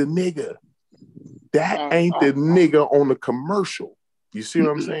ain't the nigga. That ain't the nigga on the commercial. You see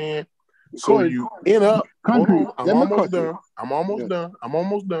what I'm saying? So you end up, hold on, I'm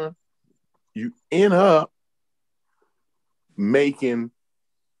almost done. You end up making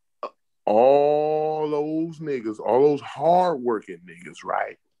all those niggas, all those hardworking niggas,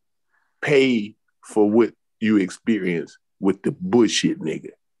 right, pay for what you experience with the bullshit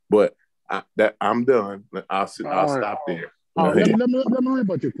nigga. But I'm done. I'll stop there. Let me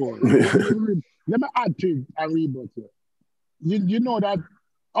rebut you, Corey. Let me add to a rebut here. You know that,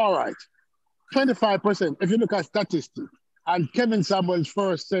 all right, 25%, if you look at statistics, and Kevin Samuels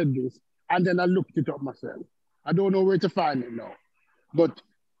first said this, and then I looked it up myself. I don't know where to find it now. But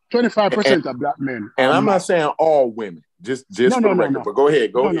 25% of black men. And I'm not saying all women, just for the record. No. But go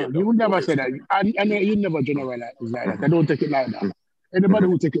ahead. You would never say that. And you never generalize like that. I don't take it like that. Anybody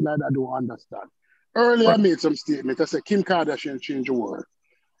who take it like that don't understand. Earlier, I made some statements. I said Kim Kardashian changed the world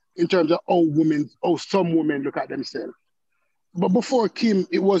in terms of how some women look at themselves. But before Kim,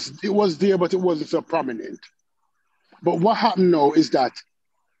 it was there, but it wasn't so prominent. But what happened now is that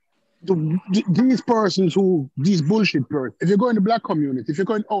these persons these bullshit persons, if you go in the black community, if you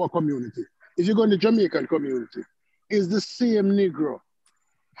go in our community, if you go in the Jamaican community, is the same Negro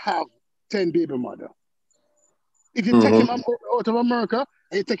have 10 baby mother. If you take him out of America,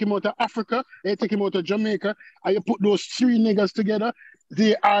 and you take him out of Africa, and you take him out of Jamaica, and you put those three niggas together,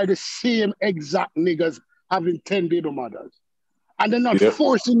 they are the same exact niggas having 10 baby mothers. And they're not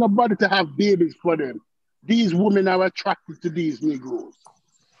forcing nobody to have babies for them. These women are attracted to these Negroes.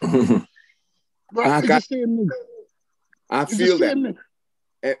 I feel that.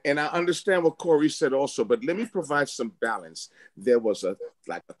 And I understand what Corey said also, but let me provide some balance. There was a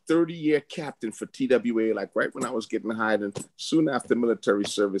 30-year captain for TWA, like right when I was getting hired, and soon after military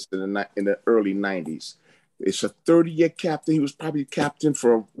service in the early 90s. It's a 30-year captain. He was probably captain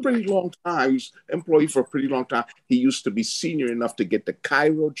for a pretty long time. He was employee for a pretty long time. He used to be senior enough to get the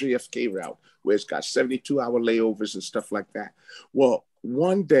Cairo JFK route, where it's got 72-hour layovers and stuff like that. Well,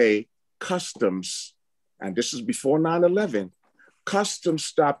 one day, Customs, and this is before 9/11, Customs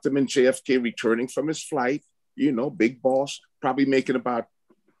stopped him in JFK returning from his flight, big boss, probably making about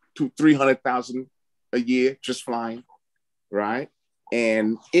 $300,000 a year just flying, right?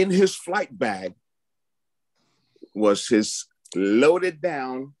 And in his flight bag was his loaded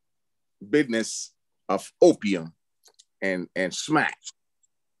down business of opium and smack,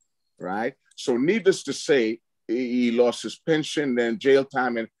 right? So needless to say, he lost his pension, then jail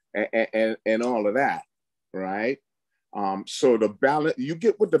time and all of that, right? So the balance, you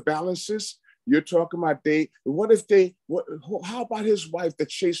get what the balance is. You're talking about how about his wife that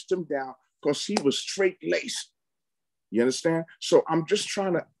chased him down because he was straight laced? You understand? So I'm just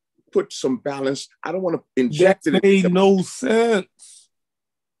trying to put some balance. I don't want to inject it. That made no sense.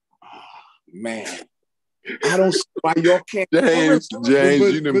 Man, I don't see why y'all can't. James,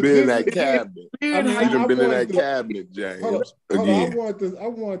 you done been in that cabinet. You done been in that cabinet, James. I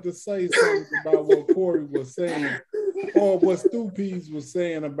wanted to say something about what Corey was saying, or what Stu Pease was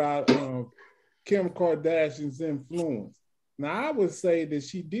saying about Kim Kardashian's influence. Now, I would say that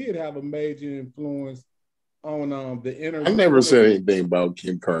she did have a major influence on the internet. I never said anything about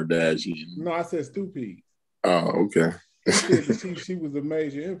Kim Kardashian. No, I said Stu Pease. Oh, okay. She said that she was a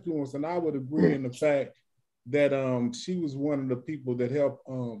major influence, and I would agree in the fact that she was one of the people that helped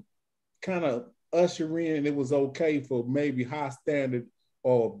kind of usher in it was okay for maybe high standard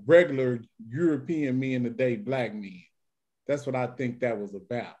or regular European men to date black men. That's what I think that was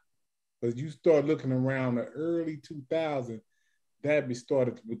about. Because you start looking around the early 2000s, that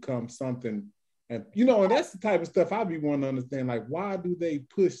started to become something. And, and that's the type of stuff I be wanting to understand. Like, why do they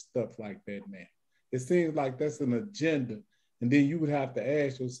push stuff like that now? It seems like that's an agenda. And then you would have to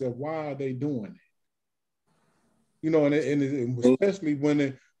ask yourself, why are they doing it? And especially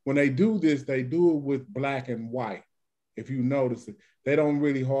when they do this, they do it with black and white. If you notice it, they don't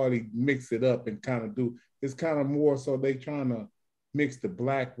really hardly mix it up and kind of do. It's kind of more so they trying to mix the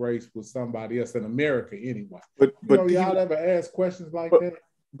black race with somebody else in America anyway. But y'all ever ask questions like that?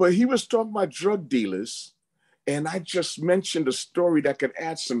 But he was talking about drug dealers, and I just mentioned a story that could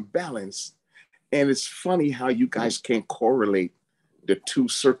add some balance. And it's funny how you guys can't correlate the two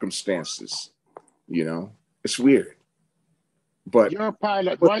circumstances. It's weird. But your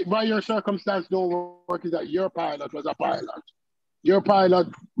pilot, why your circumstance don't work is that your pilot was a pilot. Your pilot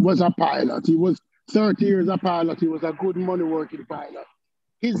was a pilot. He was 30 years a pilot. He was a good money working pilot.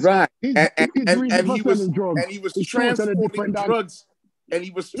 He was transporting drugs. And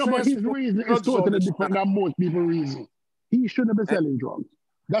he was but his reason is totally different than most people's reason. He shouldn't be selling drugs.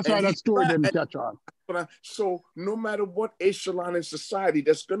 That's why that story didn't catch on. So no matter what echelon in society,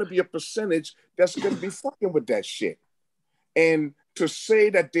 there's going to be a percentage that's going to be fucking with that shit. And to say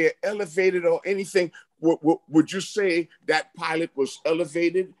that they're elevated or anything, would you say that pilot was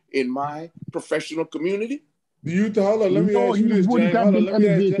elevated in my professional community? Hold on, let me ask you this, James.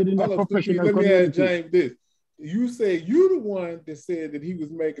 Let me ask James this. You said you the one that said that he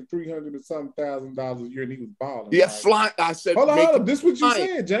was making $300,000 a year and he was balling. Yeah, right? Flying. I said, hold on. This is what you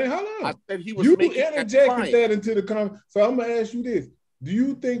said, James. Hold on. I said he was. You interjected that into the comment. So I'm gonna ask you this: do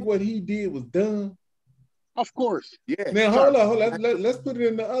you think what he did was dumb? Of course. Yeah. Now hold on. Let's put it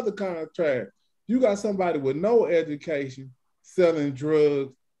in the other contrast. You got somebody with no education selling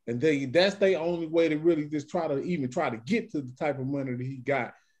drugs, and that's their only way to really just try to get to the type of money that he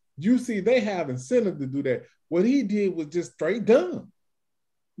got. You see, they have incentive to do that. What he did was just straight dumb.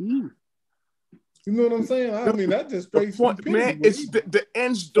 You know what I'm saying? I mean, that's just straight point, man. It's the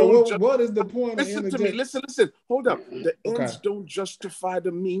ends don't. So what is the point? Listen to me. Listen. Hold up. The ends don't justify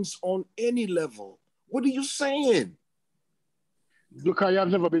the means on any level. What are you saying? Look, I have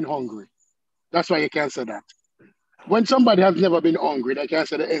never been hungry. That's why you can't say that. When somebody has never been hungry, they can't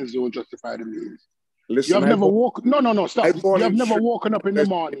say the ends don't justify the means. Listen, you have never woken. No, stop. You have never woken up in the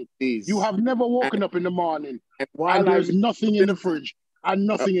morning. You have never woken up in the morning, and there's nothing in the fridge and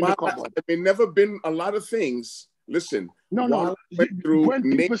nothing in the cupboard. There never been a lot of things. Listen. No.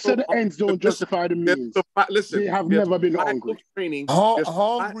 When people say the ends don't justify the means, they have never been hungry.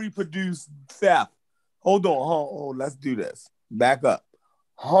 Hungry produced theft. Hold on. Let's do this. Back up.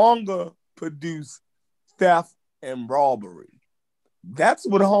 Hunger produced theft and robbery. That's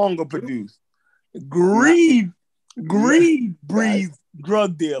what hunger produced. Greed breeds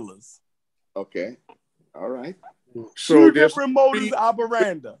drug dealers. Okay. All right. So two different modus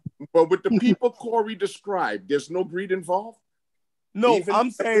operandi. But with the people Corey described, there's no greed involved? No, even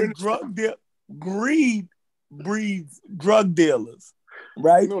I'm saying greed breeds drug dealers,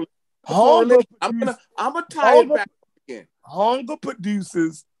 right? No, I'm gonna tie it back again. Hunger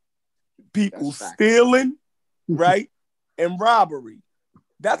produces people stealing, right? And robbery.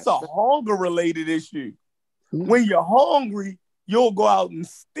 That's a hunger-related issue. When you're hungry, you'll go out and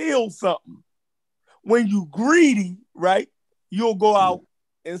steal something. When you greedy, right, you'll go out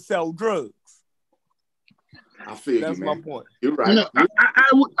and sell drugs. I feel that's you, my point. You're right.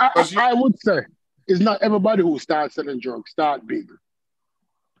 I would say it's not everybody who starts selling drugs start big.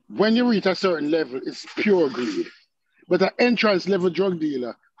 When you reach a certain level, it's pure greed. But an entrance level drug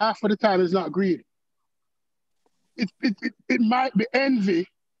dealer, half of the time is not greed. It might be envy.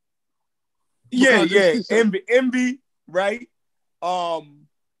 Yeah. Envy, right?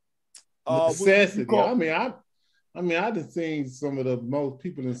 Necessity. I just seen some of the most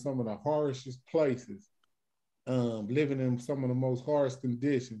people in some of the harshest places, living in some of the most harsh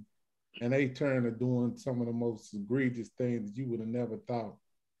conditions, and they turn to doing some of the most egregious things that you would have never thought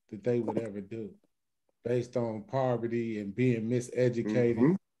that they would ever do, based on poverty and being miseducated.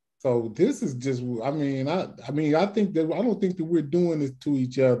 Mm-hmm. So this is just, I think that I don't think that we're doing this to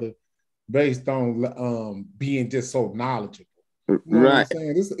each other based on being just so knowledgeable. You know what I'm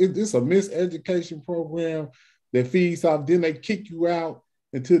saying? This is a miseducation program that feeds off. Then they kick you out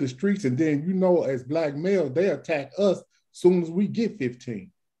into the streets, and then as black males, they attack us as soon as we get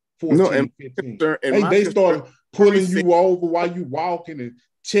 15, 14, 15. They start pulling you over while you walking and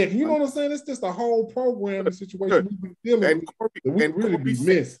checking. You know what I'm saying? It's just a whole program and situation we've been dealing with that we really be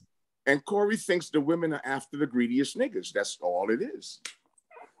missing. And Corey thinks the women are after the greediest niggas. That's all it is.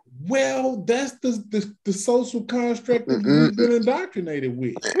 Well, that's the social construct that we've been indoctrinated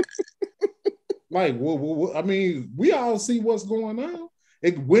with. Like, we all see what's going on.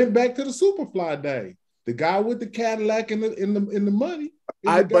 It went back to the Superfly day. The guy with the Cadillac and the money.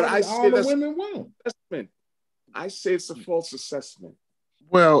 All the women want. I say it's a false assessment.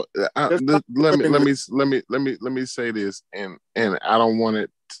 Well, let me say this, and I don't want it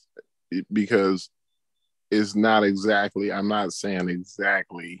because it's not exactly. I'm not saying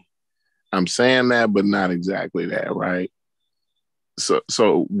exactly. I'm saying that, but not exactly that, right?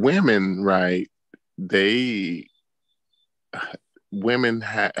 So women, right? Women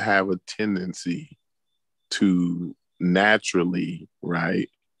have a tendency to naturally, right,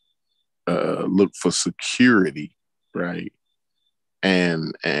 look for security, right,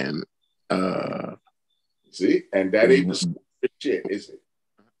 and see, and that ain't the shit, is it?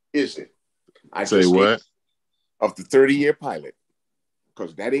 Is it? I say what? Of the 30-year pilot,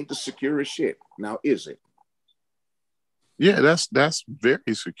 because that ain't the securest shit. Now, is it? Yeah, that's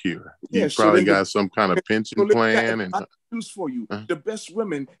very secure. You probably got some kind of pension plan. And news for you: the best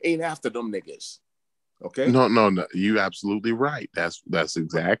women ain't after them niggas. Okay? No, you absolutely right. That's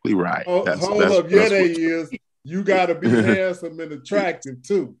exactly right. Hold up, they is. You gotta be handsome and attractive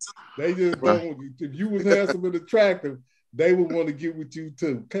too. They just don't. If you was handsome and attractive, they would want to get with you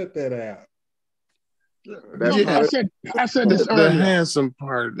too. Cut that out. I said this earlier. The handsome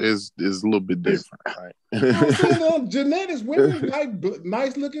part is a little bit different, right? Genetics, women like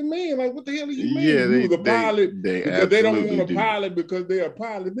nice looking men. Like, what the hell do you mean? Yeah, you was a pilot because they don't want a pilot because they're a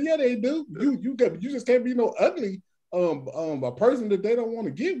pilot. But yeah, they do. You just can't be no ugly a person that they don't want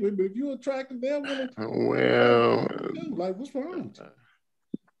to get with. But if you're attractive, they want to. Well, like, what's wrong?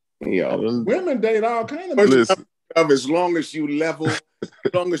 Yeah, women date all kind of. As long as you level,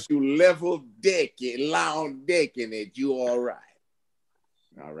 deck it, long decking it, you all right.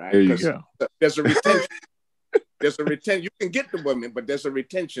 All right. There you go. There's a retention. There's a retention. You can get the women, but there's a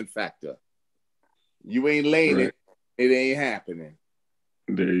retention factor. You ain't laying it, it ain't happening.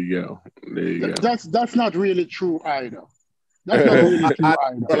 There you go. That's not really true either. That's not really true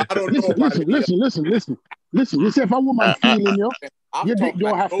either. Well, I don't know. Listen. You say if a woman feeling you, you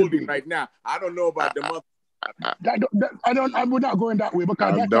don't have to be right now. I don't know about the mother. We're not going that way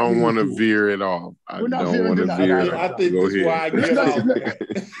because I don't want to veer it off. I think this is why I get off.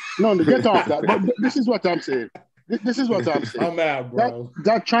 No, get off that. But this is what I'm saying. This is what I'm saying. I'm out, bro.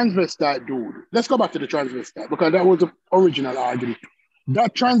 That transvestite dude. Let's go back to the transvestite because that was the original argument.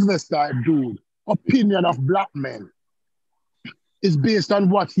 That transvestite dude opinion of black men is based on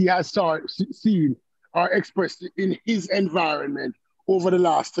what he has seen or expressed in his environment over the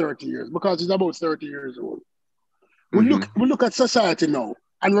last 30 years because he's about 30 years old. We look at society now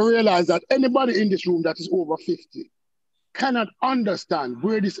and we realize that anybody in this room that is over 50 cannot understand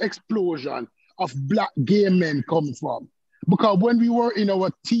where this explosion of black gay men come from. Because when we were in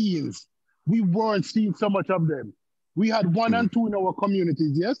our teens, we weren't seeing so much of them. We had 1 and 2 in our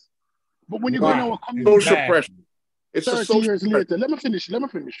communities, yes? But when you go in our community, social pressure. It's 30 years later. Let me finish.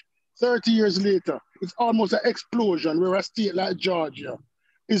 30 years later, it's almost an explosion where a state like Georgia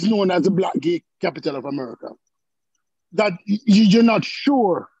is known as the black gay capital of America. That you're not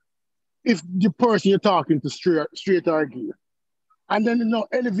sure if the person you're talking to straight or gay. And then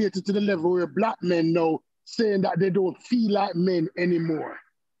elevated to the level where black men now saying that they don't feel like men anymore.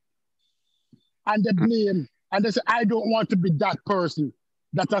 And they blame, and they say, I don't want to be that person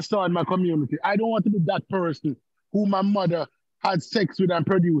that I saw in my community. I don't want to be that person who my mother had sex with and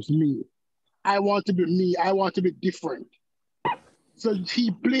produced me. I want to be me. I want to be different. So he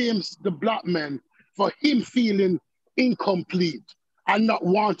blames the black man for him feeling incomplete and not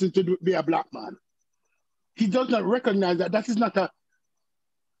wanting to be a black man. He does not recognize that that is not a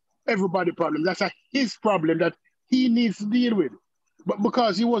everybody problem. That's his problem that he needs to deal with. But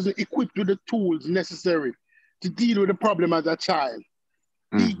because he wasn't equipped with the tools necessary to deal with the problem as a child,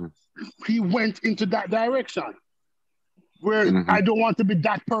 he went into that direction where I don't want to be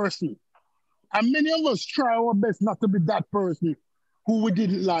that person. And many of us try our best not to be that person who we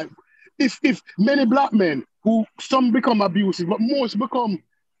didn't like. If many black men, who some become abusive, but most become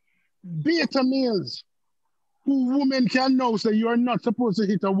beta males, who women can know say you are not supposed to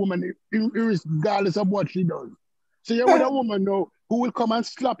hit a woman regardless of what she does. So you're with a woman now who will come and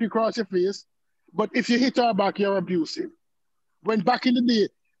slap you across your face, but if you hit her back, you're abusive. When back in the day,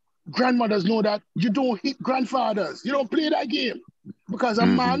 grandmothers know that you don't hit grandfathers. You don't play that game because a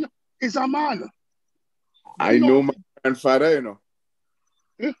man is a man. I know my grandfather, you know.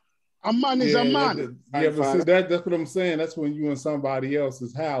 A man is a man. But see, that's what I'm saying. That's when you in somebody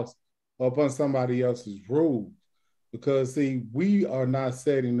else's house or up on somebody else's rule. Because, see, we are not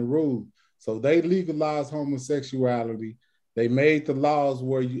setting the rules. So they legalized homosexuality. They made the laws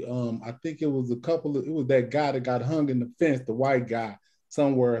where you, I think it was it was that guy that got hung in the fence, the white guy,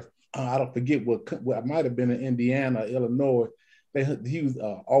 somewhere. I don't forget what it might have been in Indiana, Illinois. He was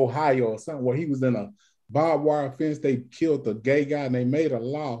Ohio or somewhere. He was in a barbed wire fence. They killed the gay guy and they made a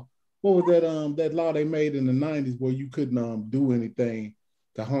law. What was that law they made in the 90s where you couldn't do anything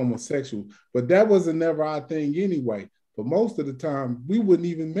to homosexual? But that wasn't never our thing anyway. But most of the time, we wouldn't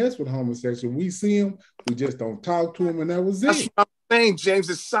even mess with homosexual. We see them, we just don't talk to them, and that was it. That's what I'm saying, James.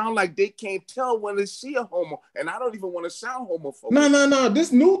 It sounds like they can't tell when they see a homo, and I don't even want to sound homophobic. No.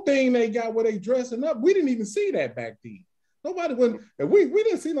 This new thing they got where they dressing up, we didn't even see that back then. Nobody went. We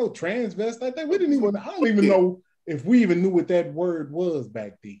didn't see no transvestite. I don't even know if we even knew what that word was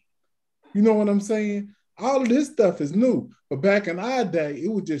back then. You know what I'm saying? All of this stuff is new. But back in our day,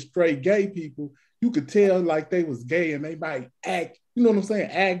 it was just straight gay people. You could tell like they was gay and they might act, you know what I'm saying,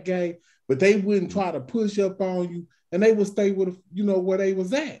 act gay, but they wouldn't try to push up on you and they would stay with, where they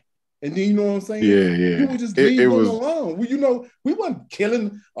was at. And then, you know what I'm saying? Yeah. You would just leave them alone. We wasn't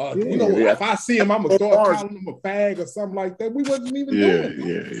killing, if I see him, I'm going to start calling him a fag or something like that. We wasn't even doing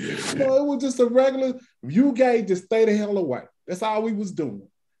it. It was just a regular, if you gay, just stay the hell away. That's all we was doing.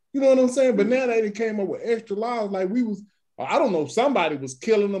 You know what I'm saying? But now they came up with extra laws like we was, I don't know, somebody was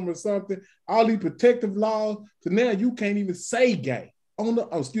killing them or something. All these protective laws. So now you can't even say gay.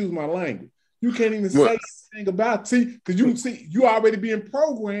 Excuse my language. You can't even say anything about because you already being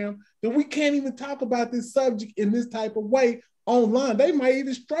programmed that we can't even talk about this subject in this type of way online. They might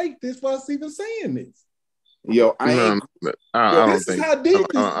even strike this for us even saying this. Yo, I don't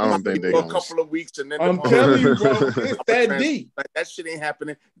think they a couple of weeks and then I'm telling you, bro, it's that deep. Like that shit ain't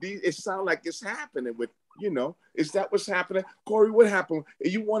happening. It sounds like it's happening with, is that what's happening? Corey, what happened?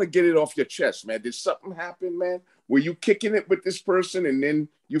 You want to get it off your chest, man. Did something happen, man? Were you kicking it with this person and then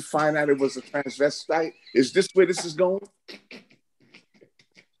you find out it was a transvestite? Is this where this is going?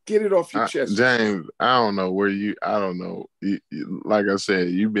 Get it off your chest, James. I don't know where I don't know. Like I said,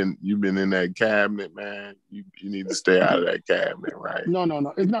 you've been in that cabinet, man. You need to stay out of that cabinet, right?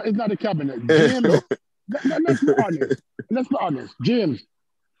 No. It's not a cabinet, James. Let's be honest, James.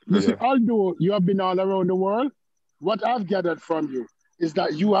 Listen, although you have been all around the world, what I've gathered from you is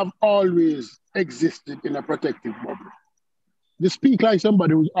that you have always existed in a protective bubble. You speak like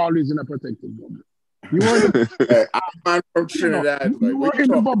somebody who's always in a protective bubble. You were I'm from Trinidad. You were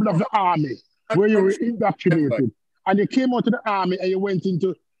in the bubble of the army where you were indoctrinated. And you came out of the army and you went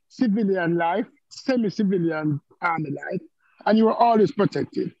into civilian life, semi-civilian army life, and you were always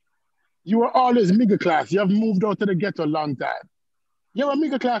protected. You were always middle class. You have moved out to the ghetto a long time. You're a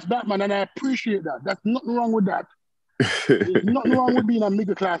middle class black man, and I appreciate that. There's nothing wrong with that. There's nothing wrong with being a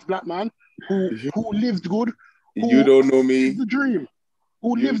middle class black man who lives good. You don't know me. The dream.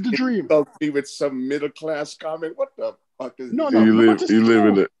 Who lives the dream? Help me with some middle class comment. What the? No, you live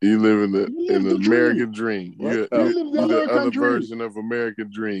in the American dream. You're the other version of American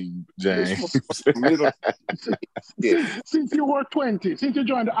dream, James. Since you were 20, since you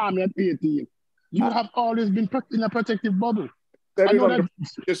joined the army at 18, you have always been in a protective bubble.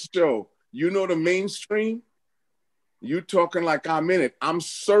 This show, you know the mainstream. You talking like I'm in it. I'm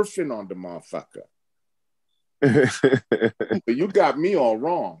surfing on the motherfucker. You got me all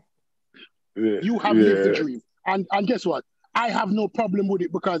wrong. You have lived the dream. And guess what? I have no problem with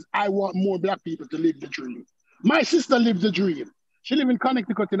it because I want more black people to live the dream. My sister lives the dream. She lives in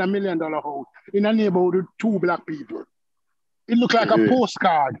Connecticut in $1 million house in a neighborhood with 2 black people. It looked like a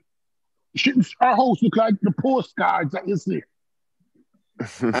postcard. Our house looked like the postcards that you see.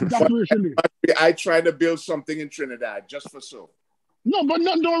 That's where she lives. I tried to build something in Trinidad just for so. No, but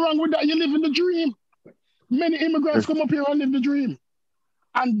nothing wrong with that. You live in the dream. Many immigrants come up here and live the dream.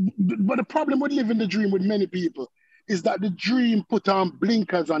 But the problem with living the dream with many people is that the dream put on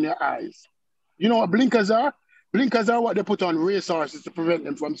blinkers on your eyes. You know what blinkers are? Blinkers are what they put on racehorses to prevent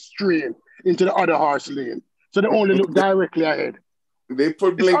them from straying into the other horse lane. So they only look directly ahead. They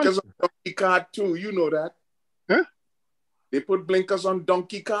put blinkers on donkey cart too. You know that. Huh? They put blinkers on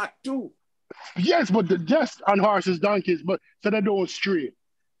donkey cart too. Yes, but just on horses, donkeys, but so they don't stray.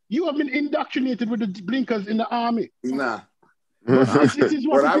 You have been indoctrinated with the blinkers in the army. Nah. This is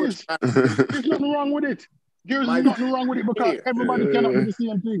what it is. There's nothing wrong with it. There's nothing wrong with it because everybody cannot do the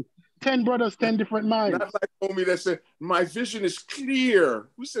same thing. 10 brothers, 10 different minds. Not like homie that said, my vision is clear.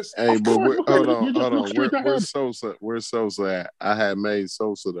 Who says, hey, but hold on. Where's Sosa? Where's Sosa at? I had made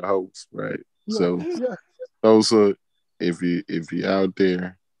Sosa the host, right? Sosa, if you out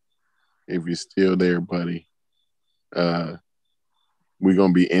there, if you're still there, buddy, we're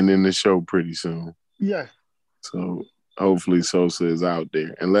gonna be ending the show pretty soon. Yeah. So hopefully Sosa is out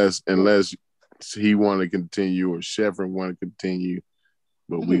there. Unless he want to continue or Chevron want to continue.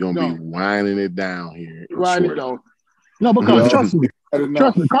 But we're going to be winding it down here. Winding it down. No, because trust me,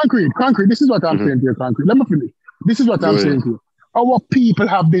 concrete. This is what I'm saying to you, concrete. Let me finish. This is what I'm saying to you. Our people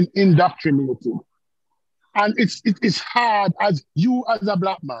have been indoctrinated. And it's hard as you as a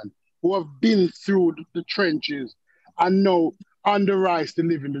black man who have been through the trenches and know on the rise to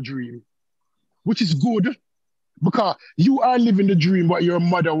live in the dream, which is good because you are living the dream what your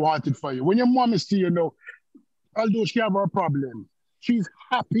mother wanted for you. When your mom is still, although she have her problem, she's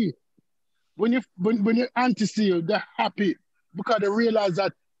happy. When your auntie see you, they're happy because they realize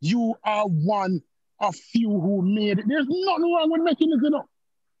that you are one of few who made it. There's nothing wrong with making it,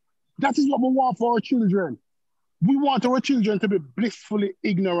 That is what we want for our children. We want our children to be blissfully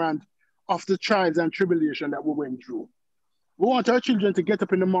ignorant of the trials and tribulation that we went through. We want our children to get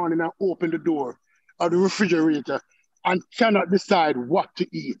up in the morning and open the door of the refrigerator and cannot decide what to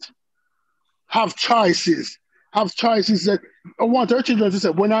eat. Have choices that I want our children to say,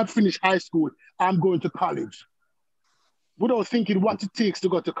 when I finish high school, I'm going to college. Without thinking what it takes to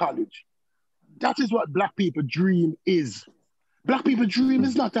go to college. That is what black people dream is. Black people dream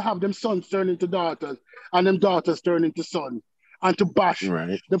is not to have them sons turn into daughters and them daughters turn into sons and to bash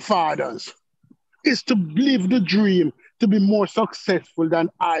the fathers. It's to live the dream to be more successful than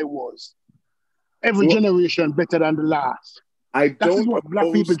I was. Every generation better than the last. That is what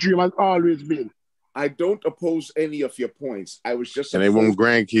black people dream has always been. I don't oppose any of your points. I was just and they want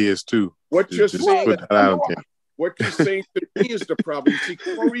grandkids too. What you're saying to me is the problem. See,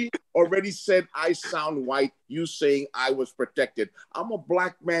 Corey already said I sound white. You saying I was protected. I'm a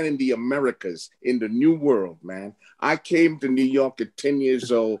black man in the Americas, in the New World, man. I came to New York at 10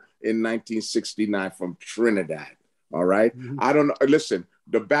 years old in 1969 from Trinidad. All right. I don't know. Listen,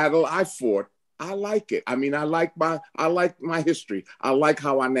 the battle I fought, I like it. I mean, I like my history. I like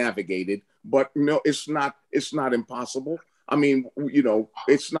how I navigated. But no, it's not impossible. I mean,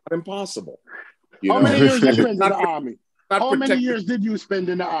 it's not impossible. How many years did you spend in the army? How many years did you spend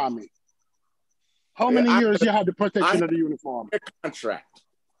in the army? How many years you had the protection of the uniform? Contract.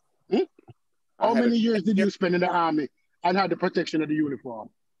 How many years did you spend in the army and had the protection of the uniform?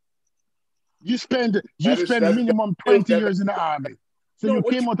 You spend minimum 20 years in the army. So you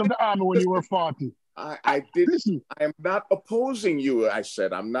came out of the army when you were 40. I did. Listen, I am not opposing you. I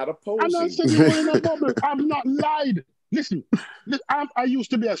said I'm not opposing. I'm not saying you were in a bubble. I'm not lied. Listen, I used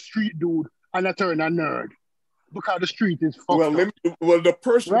to be a street dude and I turned a nerd because the street is fucked up. The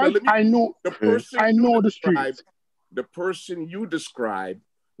person. Right? I know the street. The person you describe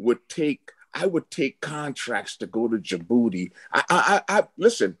would take. I would take contracts to go to Djibouti. I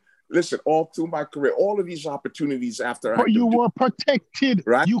listen. All through my career, all of these opportunities But you were protected.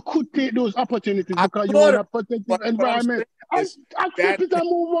 Right? You could take those opportunities because you were in a protected environment. I flip it and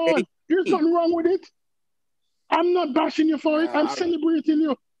move on. There's nothing wrong with it. I'm not bashing you for it. I'm celebrating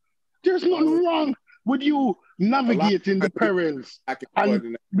you. There's nothing wrong with you navigating the perils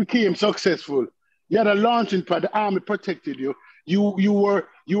and became successful. You had a launching pad. The army protected you. You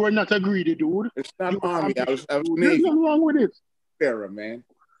were not a greedy dude. It's not army. I was There's Navy. nothing wrong with it. Sarah, man.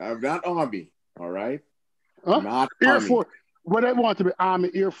 I'm not army. All right. Huh? Not Air army. Force. What I want to be Army,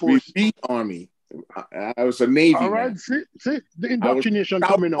 Air Force. We beat Army. I was a Navy all right, man. See the indoctrination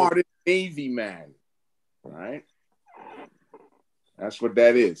coming out. Navy man. All right. That's what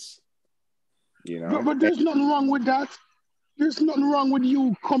that is. You know. But there's nothing wrong with that. There's nothing wrong with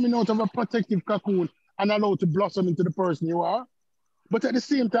you coming out of a protective cocoon and allowed to blossom into the person you are. But at the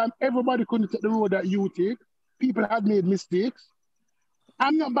same time, everybody couldn't take the road that you take. People had made mistakes.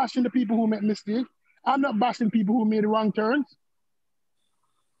 I'm not bashing the people who made mistakes. I'm not bashing people who made wrong turns.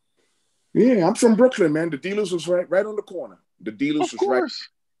 Yeah, I'm from Brooklyn, man. The dealers was right on the corner. The dealers was right.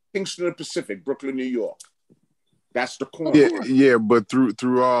 Kingston and Pacific, Brooklyn, New York. That's the corner. Yeah, but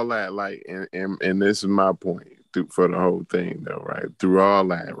through all that, like, and this is my point for the whole thing, though, right? Through all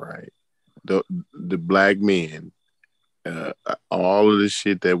that, right? The black men, all of the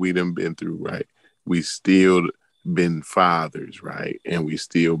shit that we done been through, right? We still been fathers, right? And we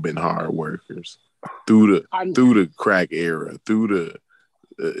still been hard workers through the crack era, through the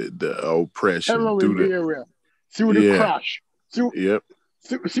oppression, through the crash, through the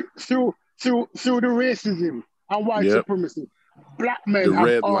racism and white supremacy. Black men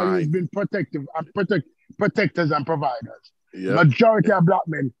have always been protectors and providers. Majority of black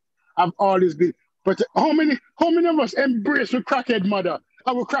men have always been. But how many of us embrace a crackhead mother,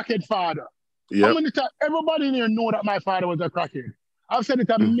 our crackhead father? How many times? Everybody in here know that my father was a crackhead. I've said it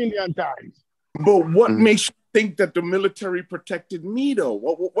a million times. But what makes you think that the military protected me, though?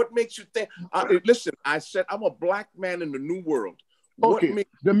 What makes you think? Listen, I said I'm a black man in the new world. Okay,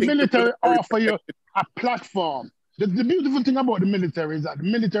 the military offer you a platform. The beautiful thing about the military is that the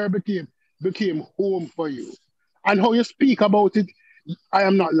military became home for you. And how you speak about it, I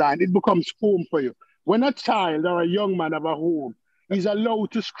am not lying, it becomes home for you. When a child or a young man have a home, he's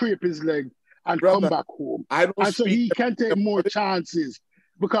allowed to scrape his leg and come back home. And so he can take more chances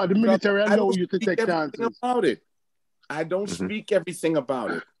because the military allows you to take chances. About it. I don't speak everything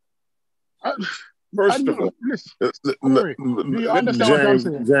about it. First of all, Corey, do you understand what I'm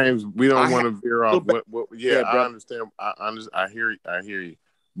saying? James, we don't want to veer off. I understand. I hear you.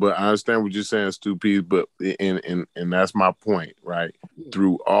 But I understand what you're saying, Stu P. But and that's my point, right?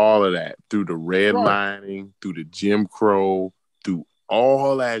 Through all of that, through the redlining, through the Jim Crow, through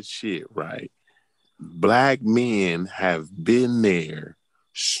all that shit, right? Black men have been there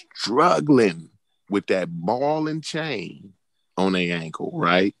struggling with that ball and chain on their ankle,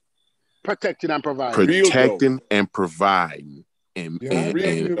 right? Protecting and providing. And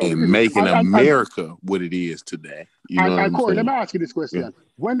making America what it is today. You know Corey, let me ask you this question. Yeah.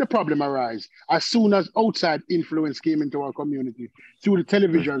 When the problem arises, as soon as outside influence came into our community through the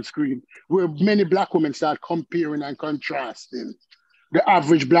television screen, where many black women start comparing and contrasting the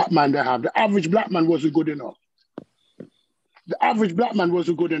average black man they have. The average black man wasn't good enough. The average black man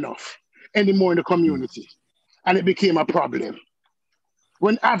wasn't good enough anymore in the community. And it became a problem.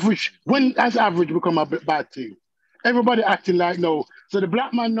 When average become a bad thing, everybody acting like no. So the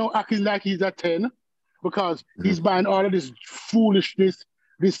black man now acting like he's a 10 because he's buying all of this foolishness,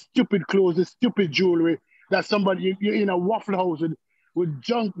 this stupid clothes, this stupid jewelry that somebody, you're in a Waffle House with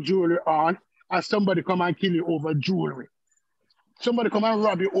junk jewelry on, and somebody come and kill you over jewelry. Somebody come and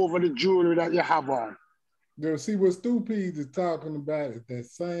rob you over the jewelry that you have on. You see what Stu Pease is talking about is that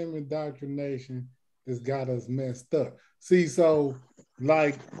same indoctrination that's got us messed up. See, so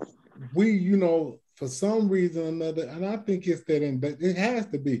like we, for some reason or another, and I think it's that it has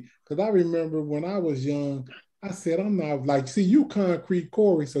to be, because I remember when I was young, I said, I'm not like, see, you concrete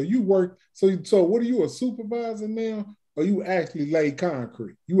Corey, so you work, so what are you, a supervisor now? Or you actually lay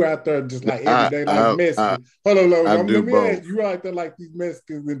concrete? You out there just like every day like Mexicans. Hold on, let me ask you, out there like these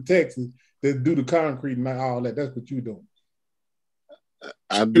Mexicans in Texas that do the concrete and all that. That's what you doing.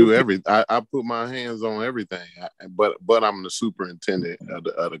 I do everything. I put my hands on everything. But I'm the superintendent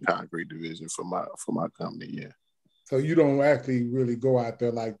of the concrete division for my company. Yeah. So you don't actually really go out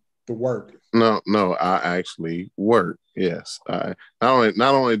there like the work. No, I actually work. Yes. Not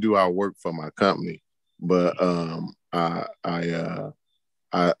only do I work for my company, but I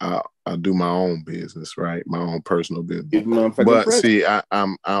do my own business, right? My own personal business. But see, I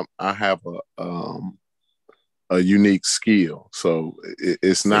have a unique skill, so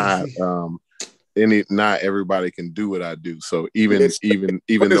it's not not everybody can do what I do. So even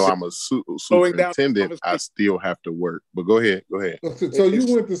though I'm a superintendent, I still have to work. But go ahead. So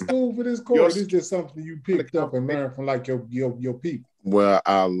you went to school for this course? It's just something you picked up and learned from like your people. Well,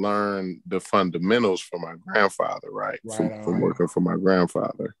 I learned the fundamentals from my grandfather, right? From working for my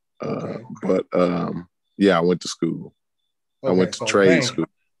grandfather. But I went to school. I went to trade school.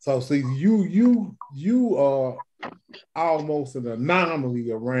 So see, you are almost an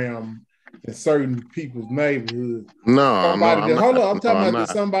anomaly around in certain people's neighborhoods. I'm talking about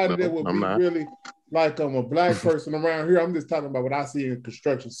somebody that would be really like a black person around here. I'm just talking about what I see in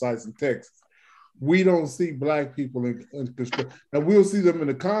construction sites in Texas. We don't see black people in construction. Now we'll see them in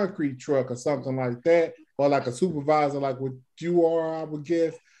a concrete truck or something like that, or like a supervisor, like what you are, I would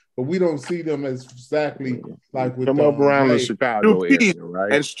guess. But we don't see them as exactly like with come up around the Chicago area,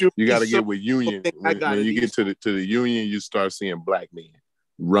 right? And you got to get with Union. When you get to the Union, you start seeing black men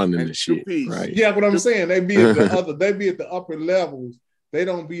running the shit, right? Yeah, but I'm saying they be at the upper levels. They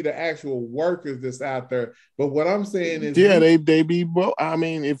don't be the actual workers that's out there. But what I'm saying is, they be both. I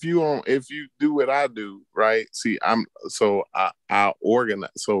mean, if you do what I do, right? See, I organize.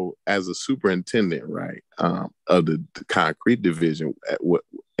 So as a superintendent, right, of the concrete division,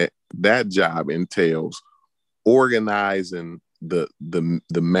 that job entails organizing the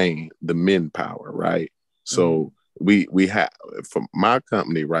manpower, right? So we have, for my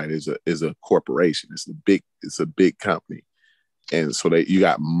company, right, is a corporation. It's a big company. And so you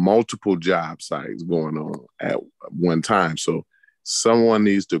got multiple job sites going on at one time. So someone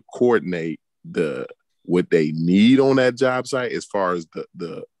needs to coordinate what they need on that job site as far as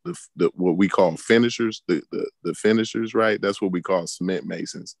the what we call finishers, the finishers, right? That's what we call cement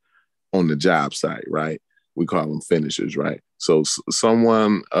masons on the job site, right? We call them finishers, right? So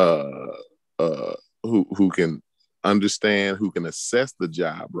someone who can understand, who can assess the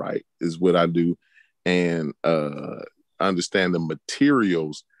job, right, is what I do, and understand the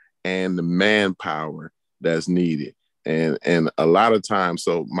materials and the manpower that's needed. And a lot of times,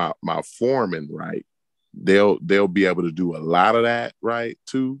 so my foreman, right, they'll be able to do a lot of that, right,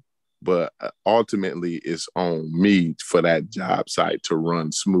 too. But ultimately, it's on me for that job site to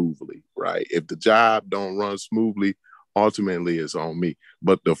run smoothly, right? If the job don't run smoothly, ultimately it's on me.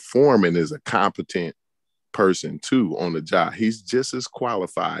 But the foreman is a competent person too on the job. He's just as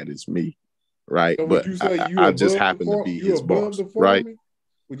qualified as me, right? So but I just happen to be his boss, right?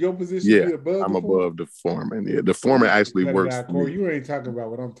 With your position, I'm above the foreman. Yeah, the foreman actually works for me. You ain't talking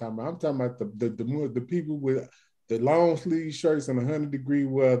about what I'm talking about. I'm talking about the people with the long sleeve shirts in 100-degree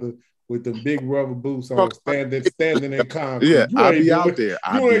weather with the big rubber boots on, standing in concrete. Yeah, I'll be out there.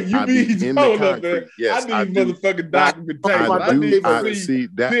 I'll be in the concrete. Yes, I need motherfucking documentation.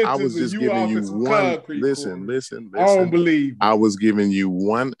 I was just giving you one. Listen. I don't believe. I was giving you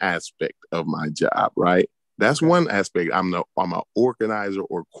one aspect of my job, right? That's one aspect. I'm an organizer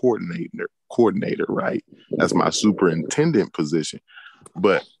or coordinator, right? That's my superintendent position.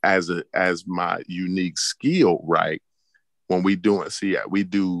 But as my unique skill, right? When we do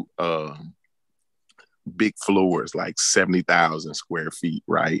big floors, like 70,000 square feet,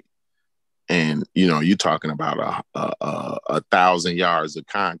 right? And you're talking about 1,000 yards of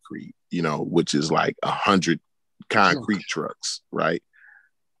concrete, which is like 100 concrete trucks, right?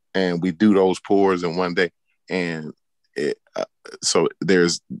 And we do those pours in one day, and so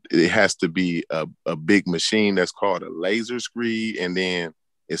it has to be a big machine that's called a laser screed, and then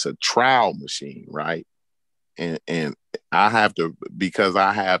it's a trowel machine, right? And I have to, because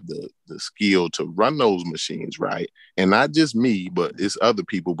I have the skill to run those machines, right? And not just me, but it's other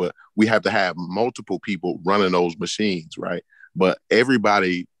people, but we have to have multiple people running those machines, right? But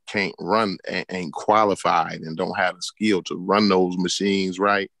everybody can't run, ain't qualified and don't have the skill to run those machines,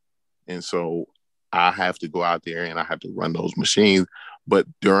 right? And so I have to go out there and I have to run those machines. But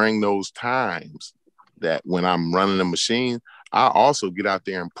during those times that when I'm running the machine, I also get out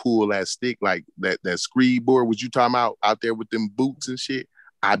there and pull that stick, like that screed board, what you talking about out there with them boots and shit.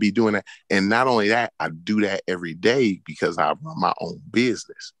 I be doing that. And not only that, I do that every day because I run my own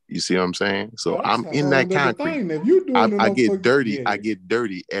business. You see what I'm saying? So I'm in that concrete. I get dirty. Yeah. I get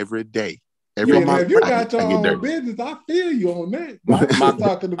dirty every day. If you got your own business, I feel you on that. I'm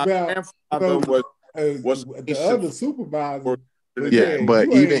talking about the other supervisor. Yeah, but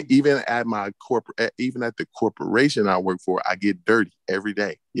even at my even at the corporation I work for, I get dirty every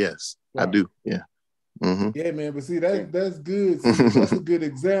day. Yes, right. I do. Yeah. Mm-hmm. Yeah, man. But see, that's good. See, that's a good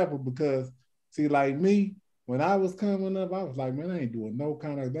example because, see, like me, when I was coming up, I was like, man, I ain't doing no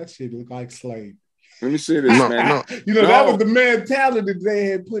kind of that shit. Look like slave. Let me say this, man. That was the mentality they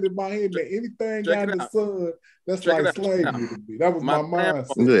had put in my head, that anything down the sun, that's like slavery to me. That was my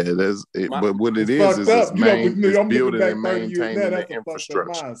mindset. Yeah, that's it. But what it is it's building and maintaining the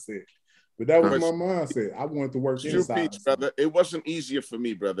infrastructure. But that was my mindset. I wanted to work inside. Brother. It wasn't easier for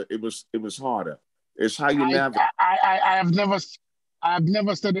me, brother. It was harder. It's how you navigate. I have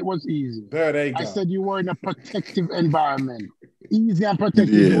never said it was easy. There they go. I said you were in a protective environment. Easy and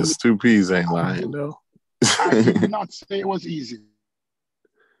protective. Yeah, Stu Peas ain't lying though. I did not say it was easy.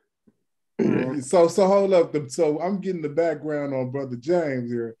 So hold up. So I'm getting the background on Brother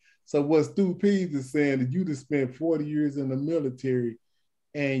James here. So what Stu Peas is saying that you just spent 40 years in the military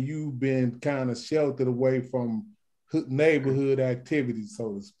and you've been kind of sheltered away from neighborhood activities,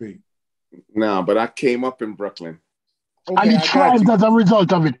 so to speak. No, but I came up in Brooklyn. Okay, and he thrived as a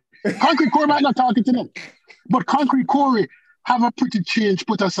result of it. Concrete Quarry might not talk to them, but Concrete Quarry have a pretty change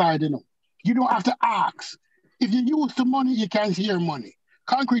put aside, You don't have to ask. If you use the money, you can't hear money.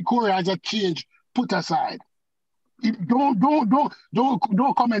 Concrete Quarry has a change put aside. Don't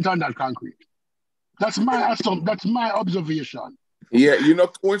comment on that, Concrete. That's my observation. Yeah,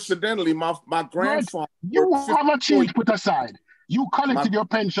 coincidentally, my grandfather. You have a change put aside. You collected your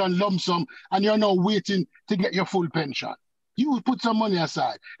pension lump sum, and you're now waiting to get your full pension. You put some money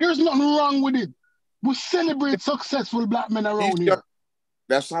aside. There's nothing wrong with it. We celebrate successful black men around here.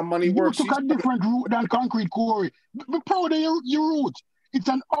 That's how money works. You took a different route than Concrete Quarry. Be proud of your route. It's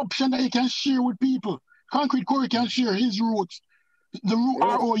an option that you can share with people. Concrete Quarry can share his routes. The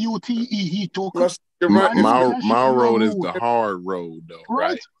route ROUTE he took. Plus, my road is the hard road, though,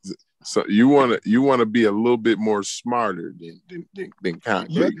 right? So you wanna be a little bit more smarter than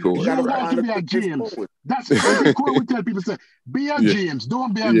Concrete Quarry. You want to be a James. That's Concrete Quarry would tell people, say, be a James,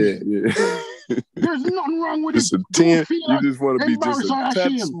 don't be a me. There's nothing wrong with it. You just want to be just a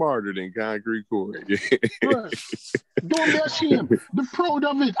touch smarter than Concrete Quarry. Don't be ashamed. Be proud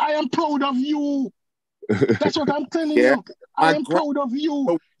of it. I am proud of you. That's what I'm telling you. I am proud of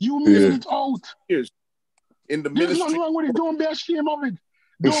you. You made it out. In the There's nothing wrong with it. Don't be ashamed of it.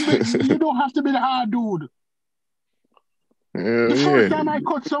 You don't have to be the hard dude. The first time I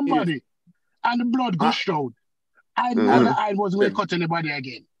cut somebody and the blood gushed out, I wasn't cut anybody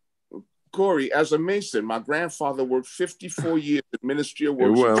again. Corey, as a Mason, my grandfather worked 54 years in Ministry of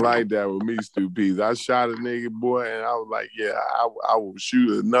Works. It wasn't like that with me, Stu Peas. I shot a nigga, boy, and I was like, yeah, I will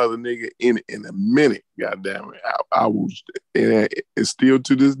shoot another nigga in a minute. God damn it. I will, and it's still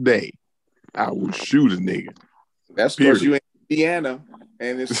to this day, I will shoot a nigga. That's because you in Indiana,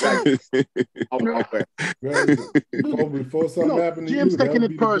 and it's like, before something happened to James taking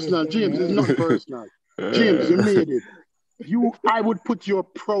it personal. James, it's not personal. James, you made it. I would put you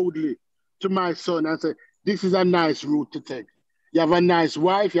proudly to my son and say, this is a nice route to take. You have a nice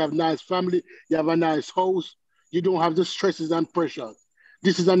wife, you have a nice family, you have a nice house, you don't have the stresses and pressure.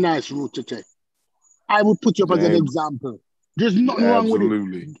 This is a nice route to take. I would put you up as an example. There's nothing wrong with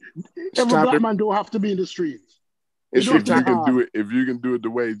it. Every black man don't have to be in the streets. If you can do it the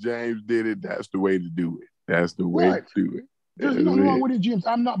way James did it, that's the way to do it. That's the way to do it. There's nothing wrong with it, James.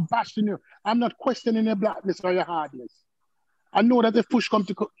 I'm not bashing you. I'm not questioning your blackness or your hardness. I know that if push comes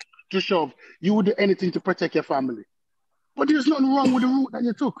to shove, you would do anything to protect your family. But there's nothing wrong with the route that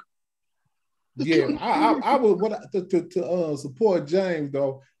you took. I would to support James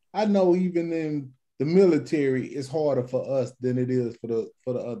though. I know even in the military, it's harder for us than it is for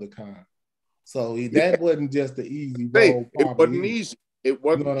the other kind. So that wasn't just the easy road. It wasn't easy. It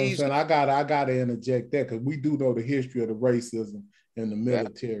wasn't easy. I gotta interject that because we do know the history of the racism in the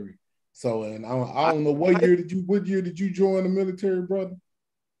military. So, and I don't know what year did you join the military, brother?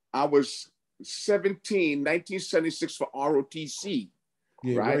 I was 1976 for ROTC.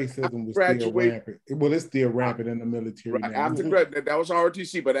 Yeah, right? Racism was still rampant. Well, it's still rampant in the military now. After that was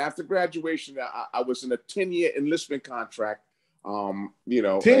ROTC, but after graduation, I was in a 10-year enlistment contract. 10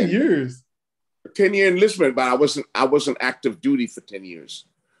 years. 10-year enlistment, but I wasn't active duty for 10 years.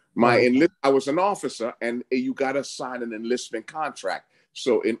 I was an officer, and you got to sign an enlistment contract.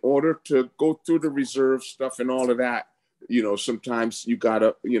 So in order to go through the reserve stuff and all of that, sometimes you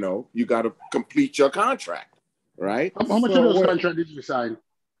gotta complete your contract, right? How much of those contracts did you sign?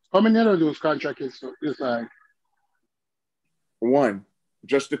 How many of those contracts you signed? One,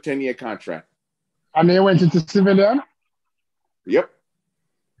 just a 10-year contract. And they went into civilian? Yep.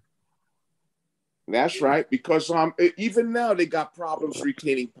 That's right, because even now they got problems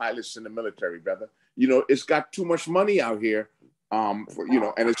retaining pilots in the military, brother. It's got too much money out here, and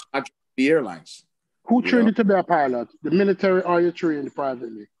it's not just the airlines. Who trained you to be a pilot? The military or you trained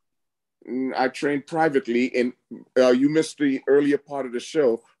privately? I trained privately, and you missed the earlier part of the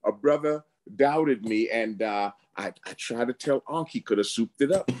show. A brother doubted me, and I tried to tell Unc he could have souped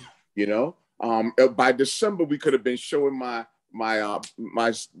it up, you know. By December, we could have been showing my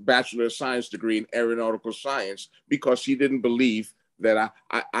Bachelor of Science degree in aeronautical science, because he didn't believe that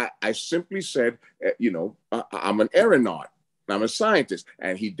I simply said, you know, I'm an aeronaut, I'm a scientist,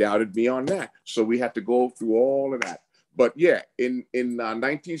 and he doubted me on that. So we had to go through all of that. But yeah, in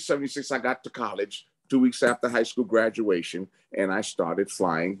 1976, I got to college 2 weeks after high school graduation, and I started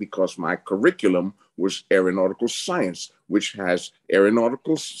flying because my curriculum was aeronautical science, which has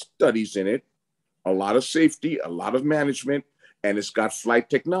aeronautical studies in it, a lot of safety, a lot of management, and it's got flight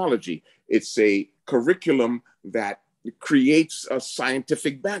technology. It's a curriculum that creates a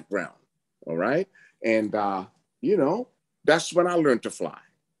scientific background, all right? And, you know, that's when I learned to fly.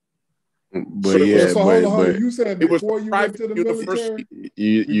 But you said before you went to the military,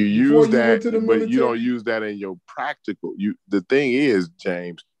 you use that, but you don't use that in your practical. The thing is,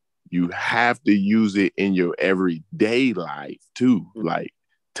 James, you have to use it in your everyday life too. Like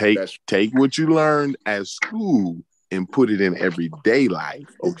take what you learned at school and put it in everyday life.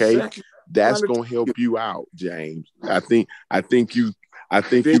 Okay, exactly. That's gonna help you out, James. I think you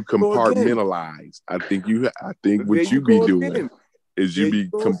compartmentalize. I think what you be doing is you be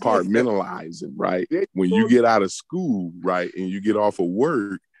compartmentalizing, right? When you get out of school, right, and you get off of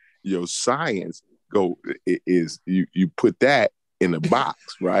work, your science is you put that in a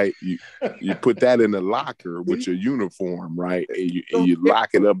box, right? You put that in the locker with your uniform, right? And you lock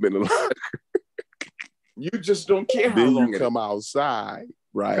it up in the locker. You just don't care how then long you come outside,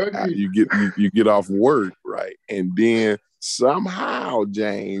 right? You get off work, right? And then somehow,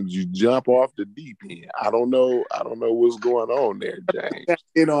 James, you jump off the deep end. I don't know what's going on there, James.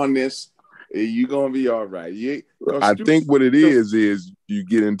 In on this, you're gonna be all right. I think what it is you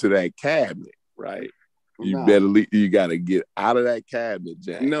get into that cabinet, right? You gotta get out of that cabinet,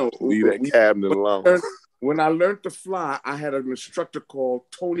 James. No, leave that cabinet alone. When I learned to fly, I had an instructor called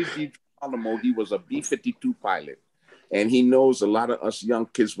Tony D. Alamo. He was a B-52 pilot, and he knows a lot of us young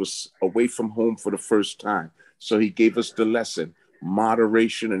kids was away from home for the first time. So he gave us the lesson,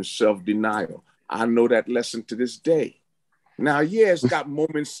 moderation and self-denial. I know that lesson to this day. Now, yeah, it's got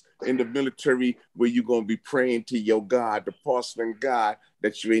moments in the military where you're going to be praying to your God, the porcelain God,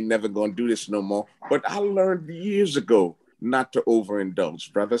 that you ain't never going to do this no more. But I learned years ago not to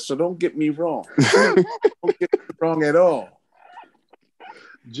overindulge, brother. So don't get me wrong. Don't get me wrong at all.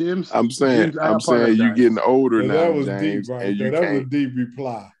 James, I'm saying you're getting older now, that was James. Deep, right? That was a deep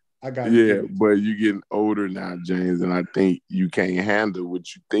reply. I got but you're getting older now, James, and I think you can't handle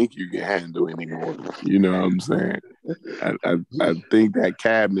what you think you can handle anymore. You know what I'm saying? I think that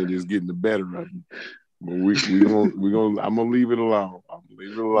cabinet is getting the better of you. But I'm gonna leave it alone.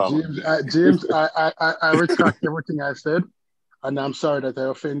 James, I retract everything I said, and I'm sorry that I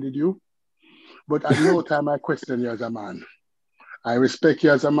offended you. But at no time I question you as a man. I respect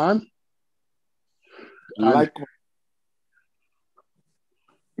you as a man.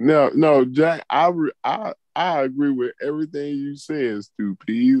 No, Jack. I agree with everything you said, Stu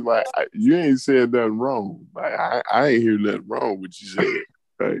P. Like you ain't said nothing wrong. Like I ain't hear nothing wrong with you said.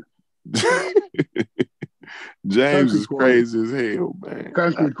 Right? James is crazy as hell, man.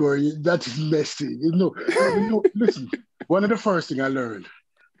 Concrete Corey, that's messy. You know. Listen. One of the first things I learned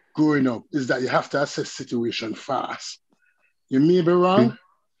growing up is that you have to assess situation fast. You may be wrong,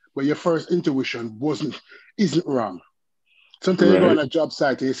 but your first intuition isn't wrong. Sometimes you go on a job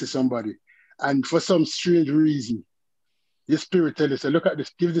site and you see somebody, and for some strange reason, your spirit tells you, say, look at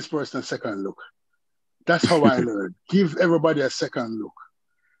this, give this person a second look. That's how I learned. Give everybody a second look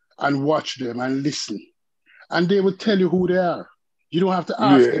and watch them and listen. And they will tell you who they are. You don't have to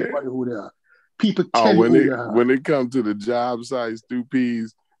ask anybody who they are. People tell you who they are. When it comes to the job sites, Stu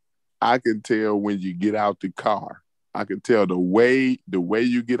P's, I can tell when you get out the car. I can tell the way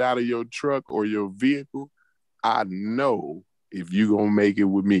you get out of your truck or your vehicle. I know if you're gonna make it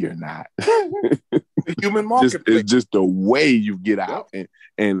with me or not. The human marketplace. It's just the way you get out.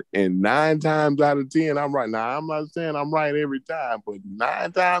 And 9 times out of 10, I'm right. Now I'm not saying I'm right every time, but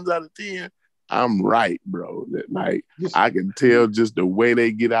 9 times out of 10, I'm right, bro. Like I can tell just the way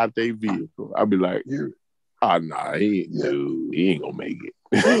they get out their vehicle. I'll be like, oh no, he ain't gonna make it.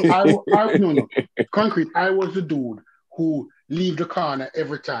 No. Concrete, I was the dude who leave the corner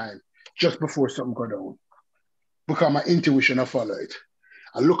every time just before something go down. Because my intuition, I follow it.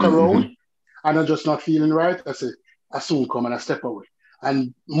 I look around and I'm just not feeling right. I say, I soon come and I step away.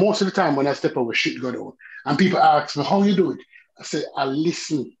 And most of the time when I step away, shit go down. And people ask me, how you do it? I say, I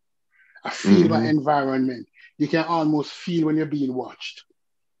listen. I feel my environment. You can almost feel when you're being watched.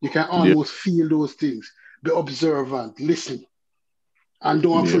 You can almost feel those things. Be observant, listen. and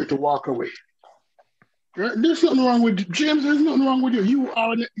don't afraid to walk away. There's nothing wrong with James. There's nothing wrong with you.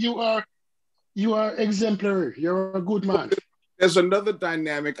 You are exemplary. You're a good man. There's another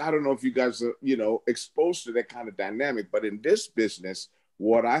dynamic. I don't know if you guys are, exposed to that kind of dynamic, but in this business,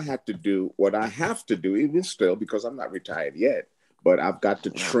 what I have to do, even still, because I'm not retired yet, but I've got to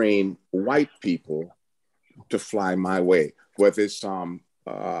train white people to fly my way, whether it's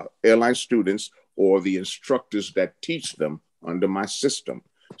airline students or the instructors that teach them under my system.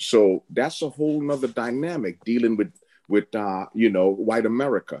 So that's a whole nother dynamic dealing with white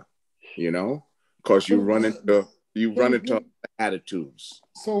America, because you run into attitudes.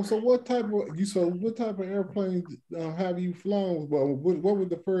 So what type of airplanes have you flown? Well, what was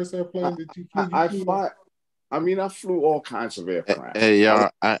the first airplane that you flew? I flew all kinds of aircraft. Hey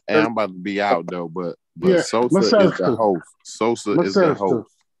y'all, I am about to be out though, but Sosa is the host. Sosa is the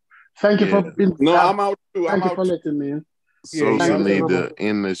host. Thank you for being. No, I'm out too. Thank you for letting me in. Sosa need to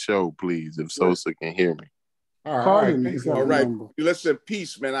end the show, please, if Sosa can hear me. All right. Listen,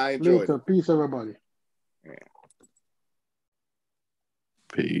 peace, man. I enjoyed it. Peace, everybody. Yeah.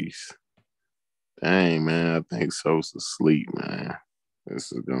 Peace. Dang, man. I think Sosa's asleep, man.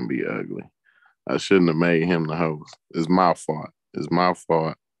 This is going to be ugly. I shouldn't have made him the host. It's my fault.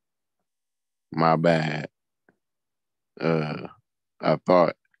 My bad. I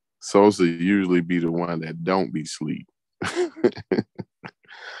thought Sosa usually be the one that don't be sleep.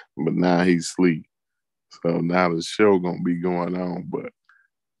 But now he's asleep. So now the show going to be going on. But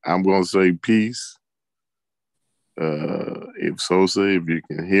I'm going to say peace. If you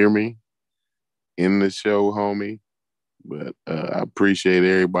can hear me in the show, homie. But I appreciate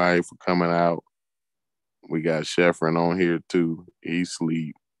everybody for coming out. We got Sheffrin on here too. He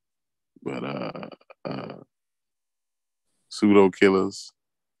sleep. But Pseudo Killers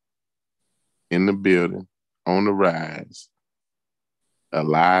in the building, on the rise. A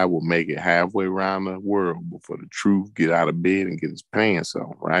lie will make it halfway around the world before the truth get out of bed and get his pants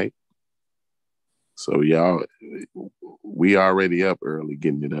on, right? So y'all, we already up early,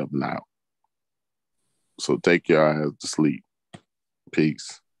 getting it up now. So take your ass to sleep.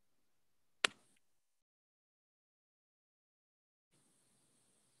 Peace.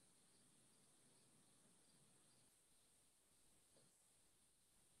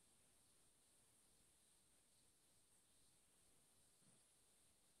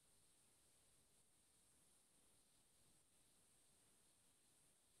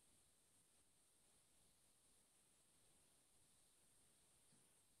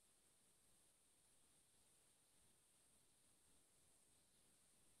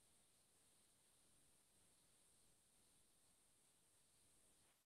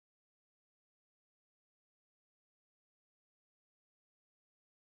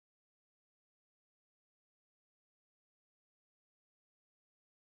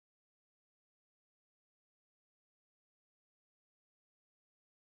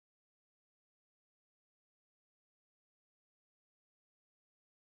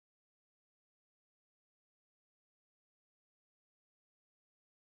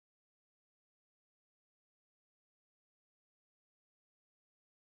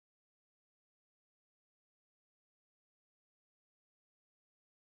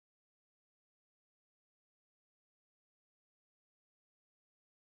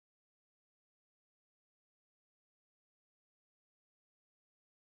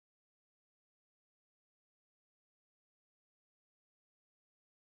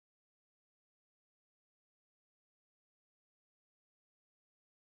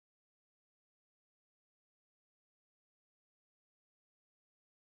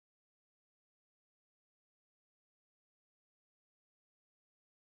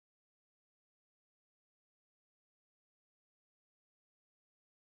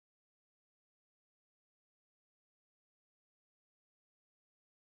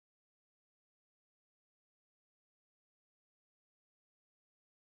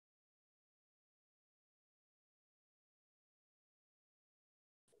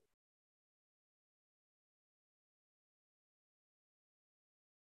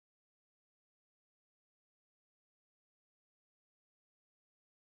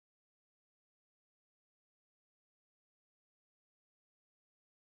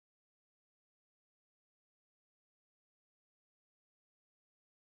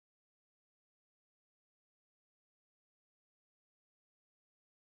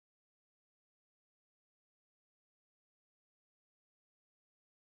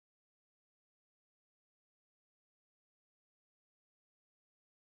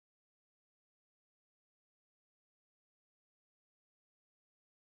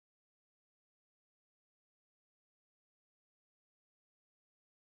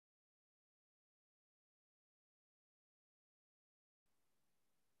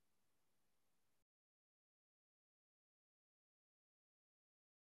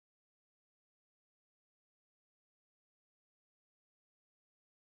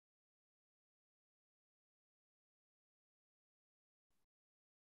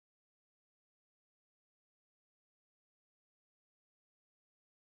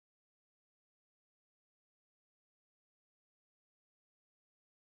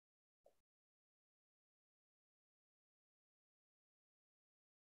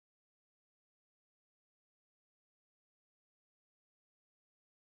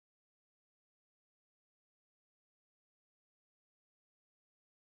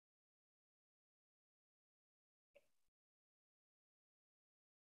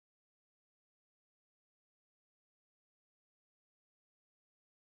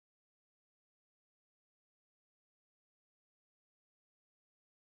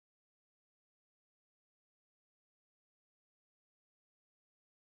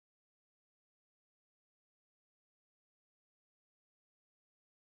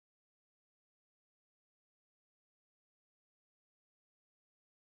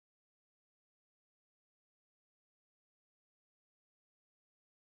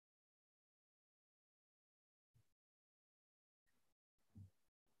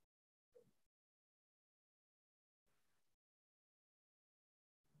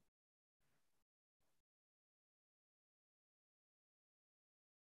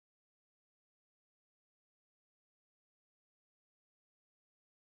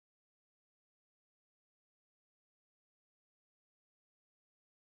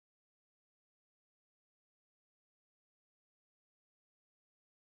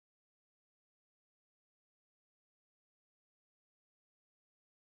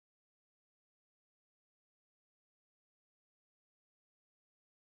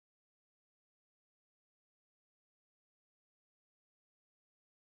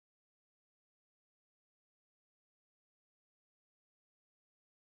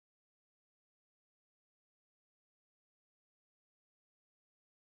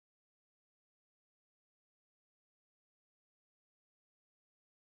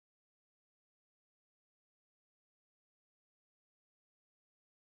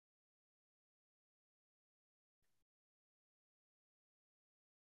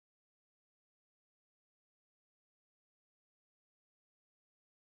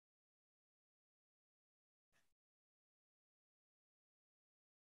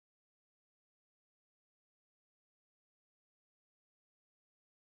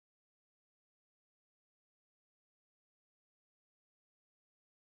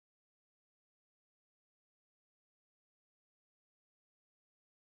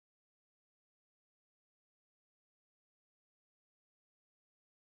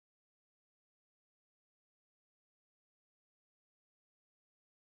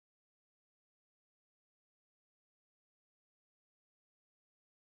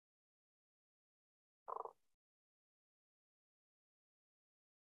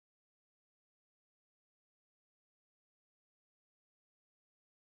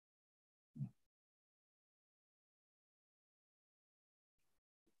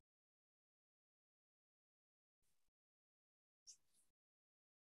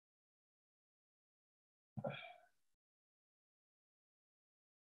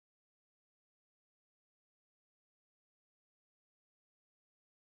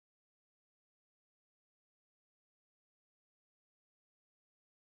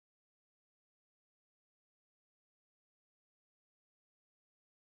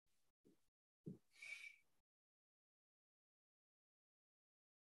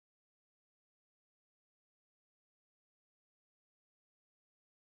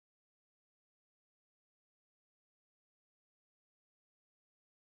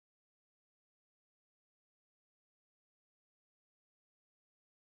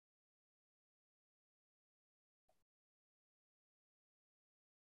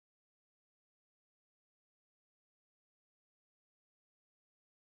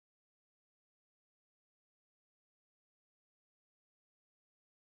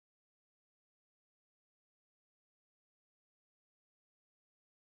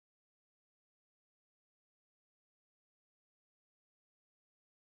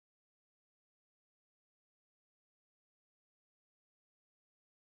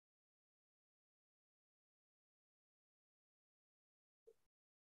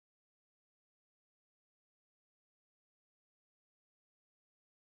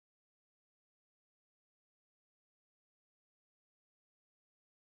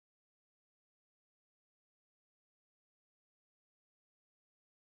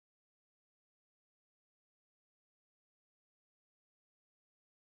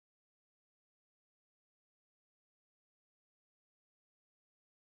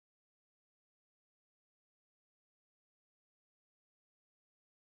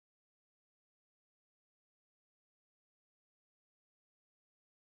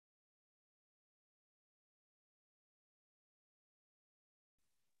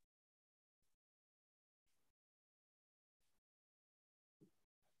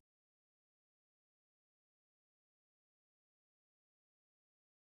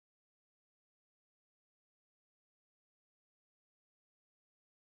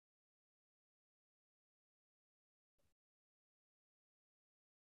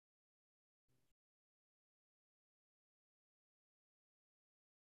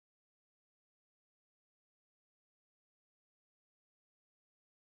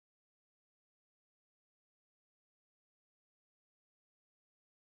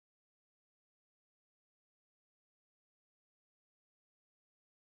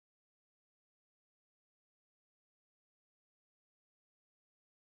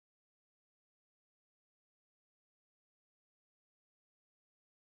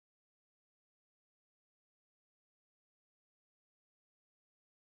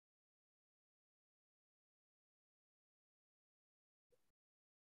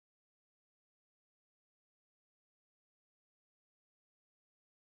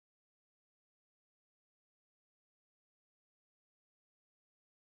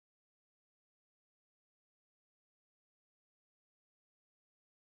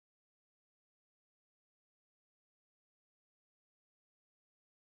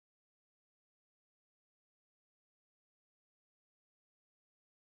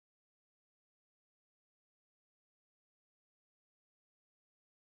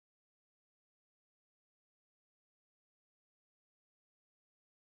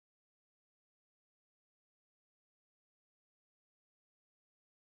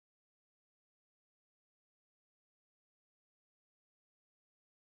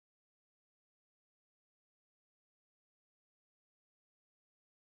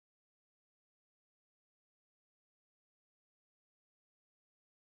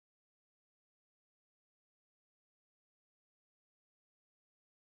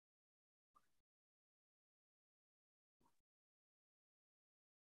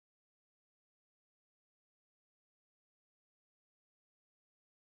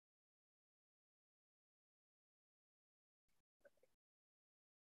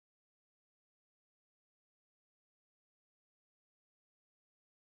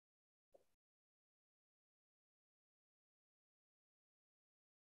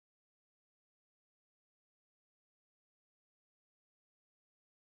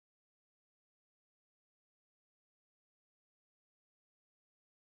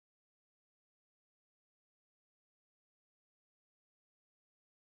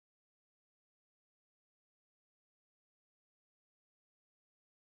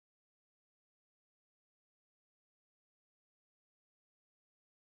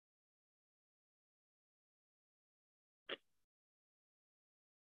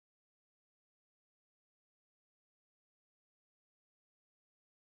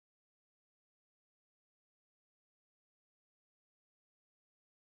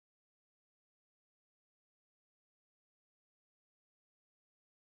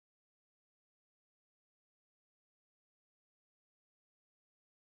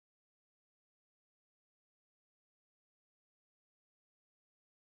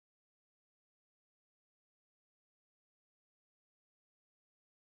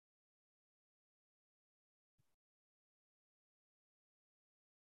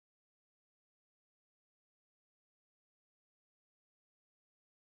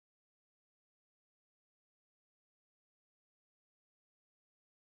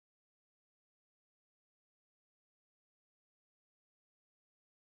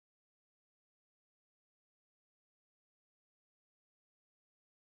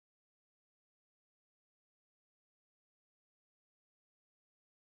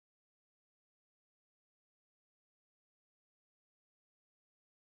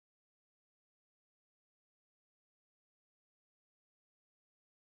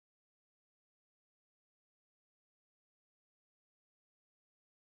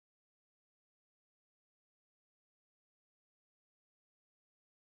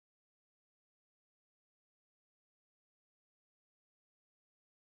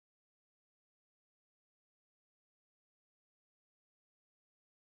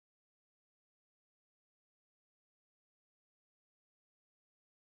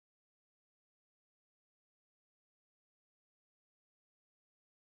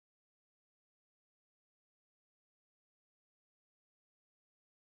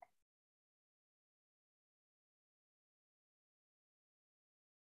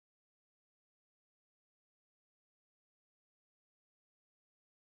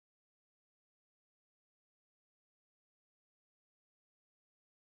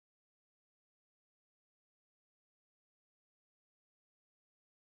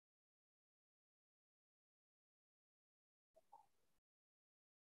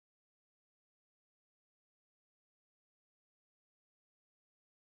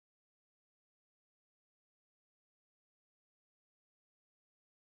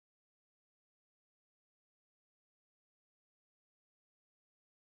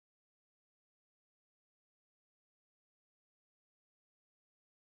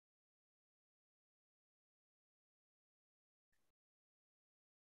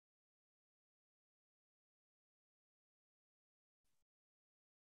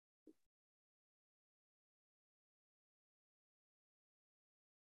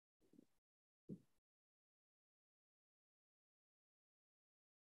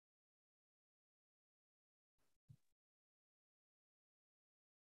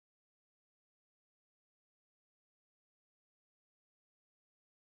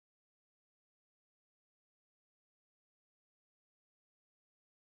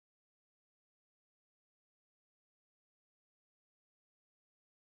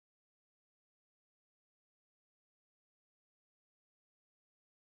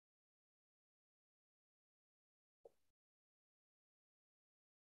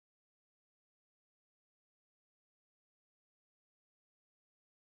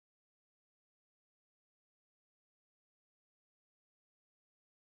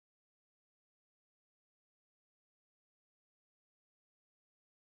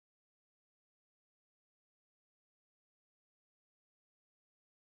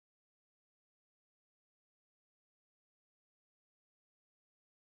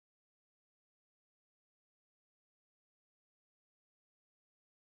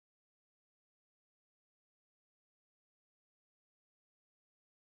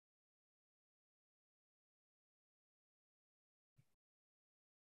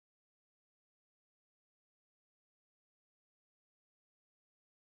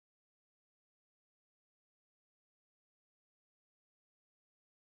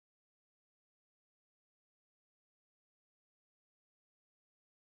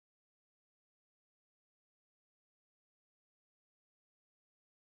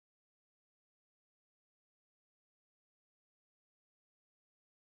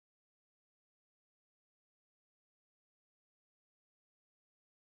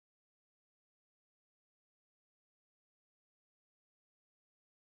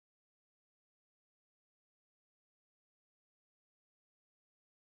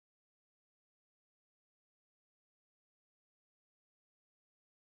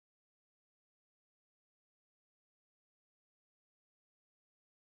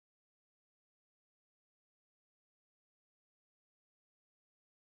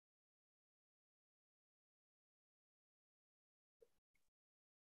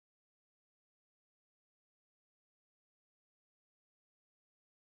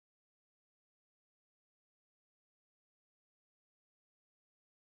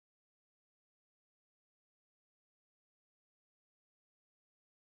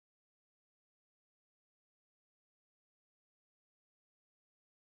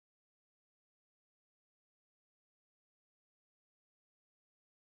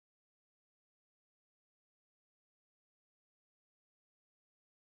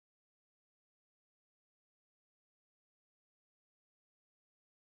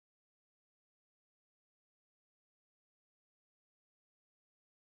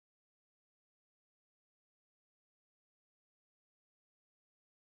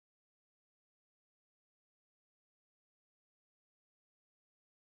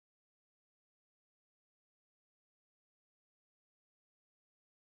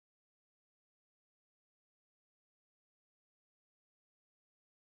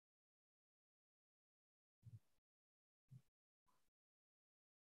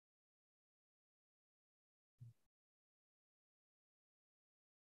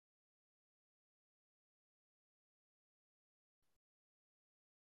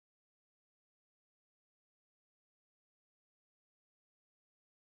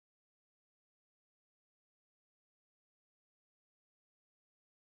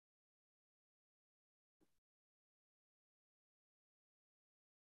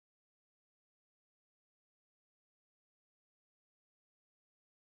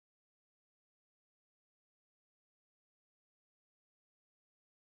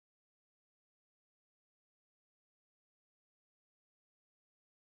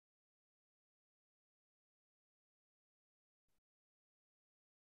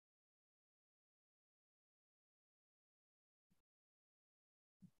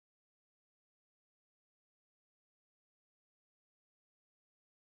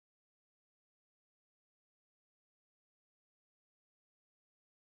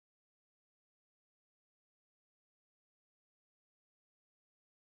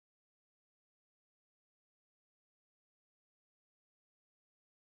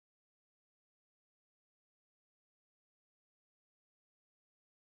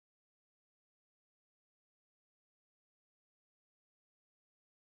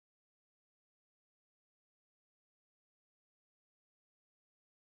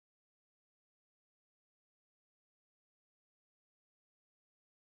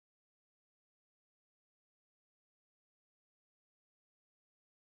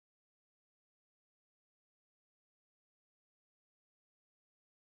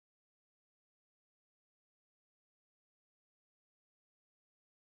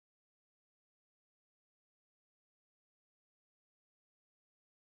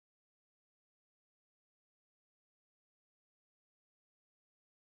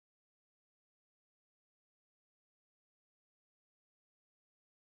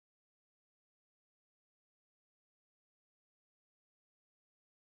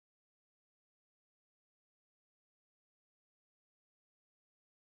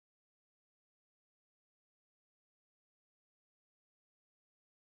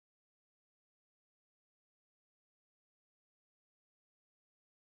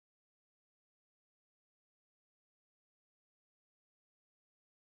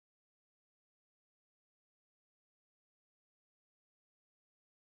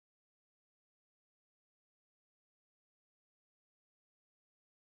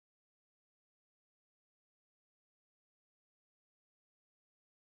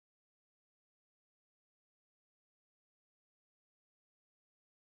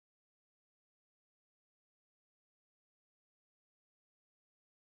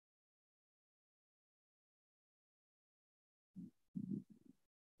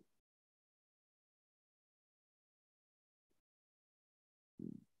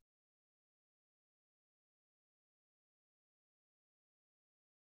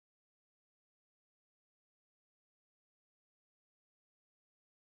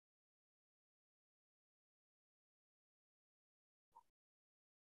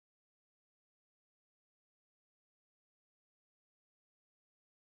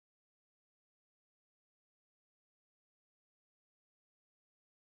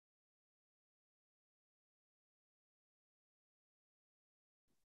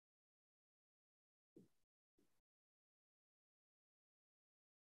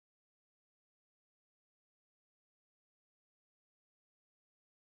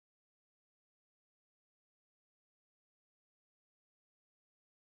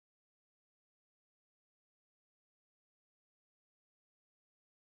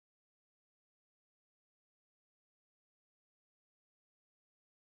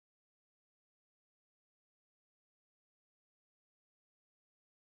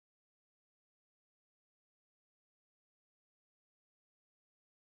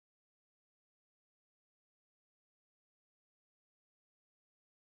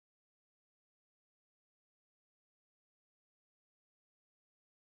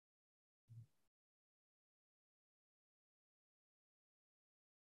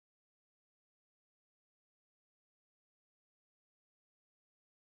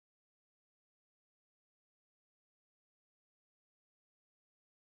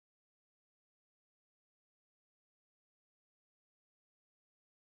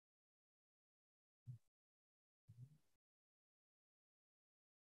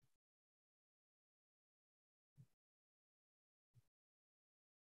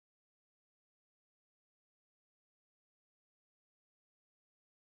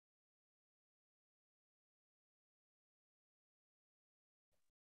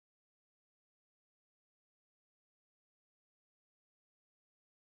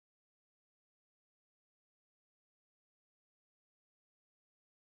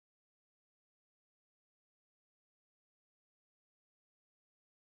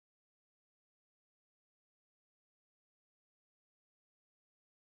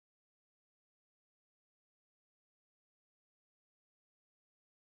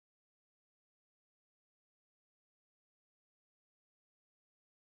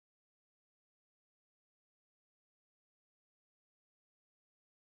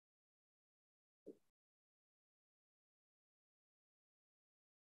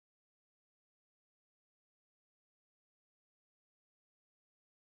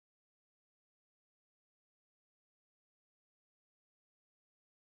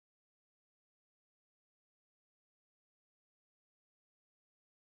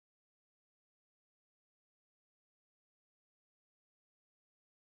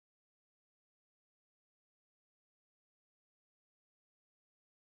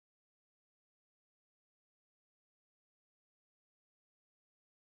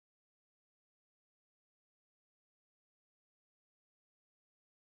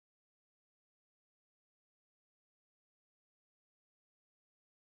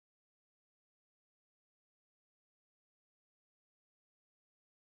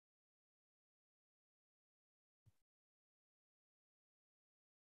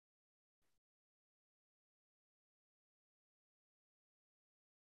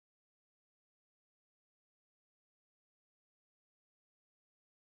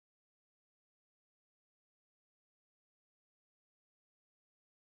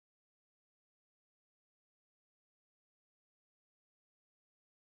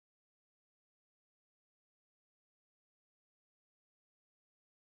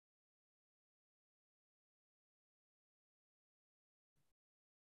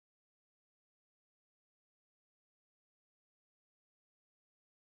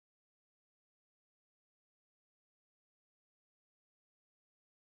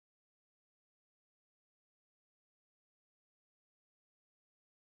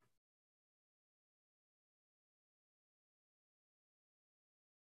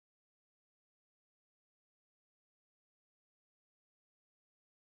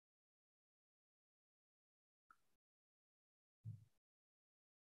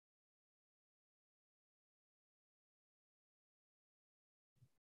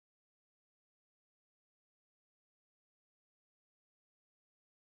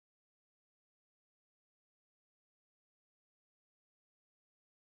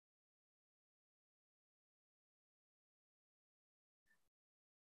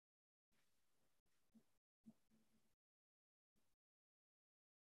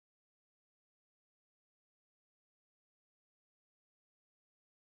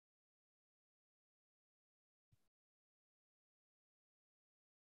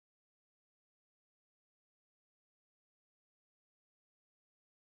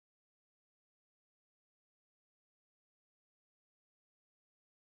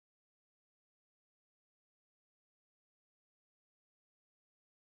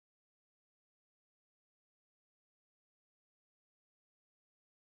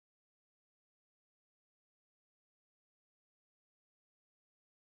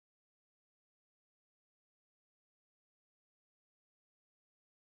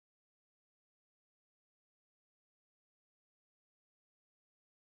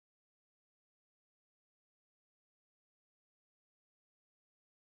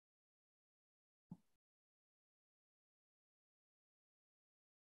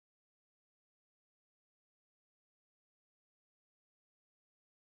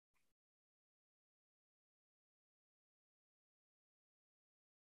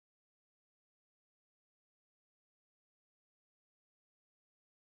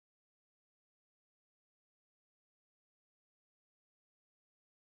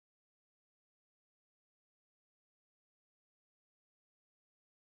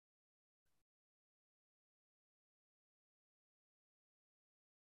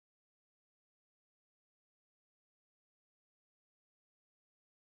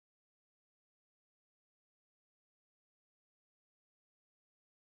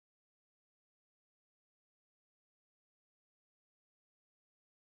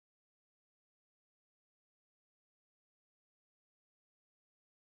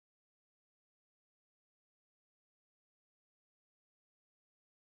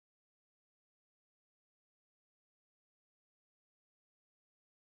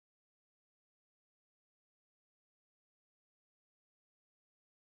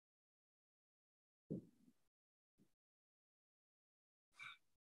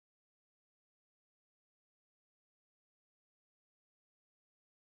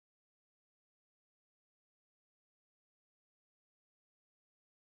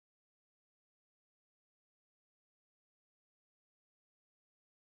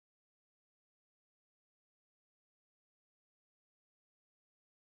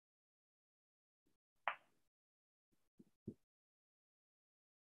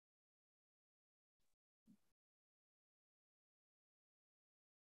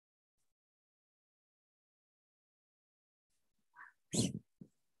 Peace.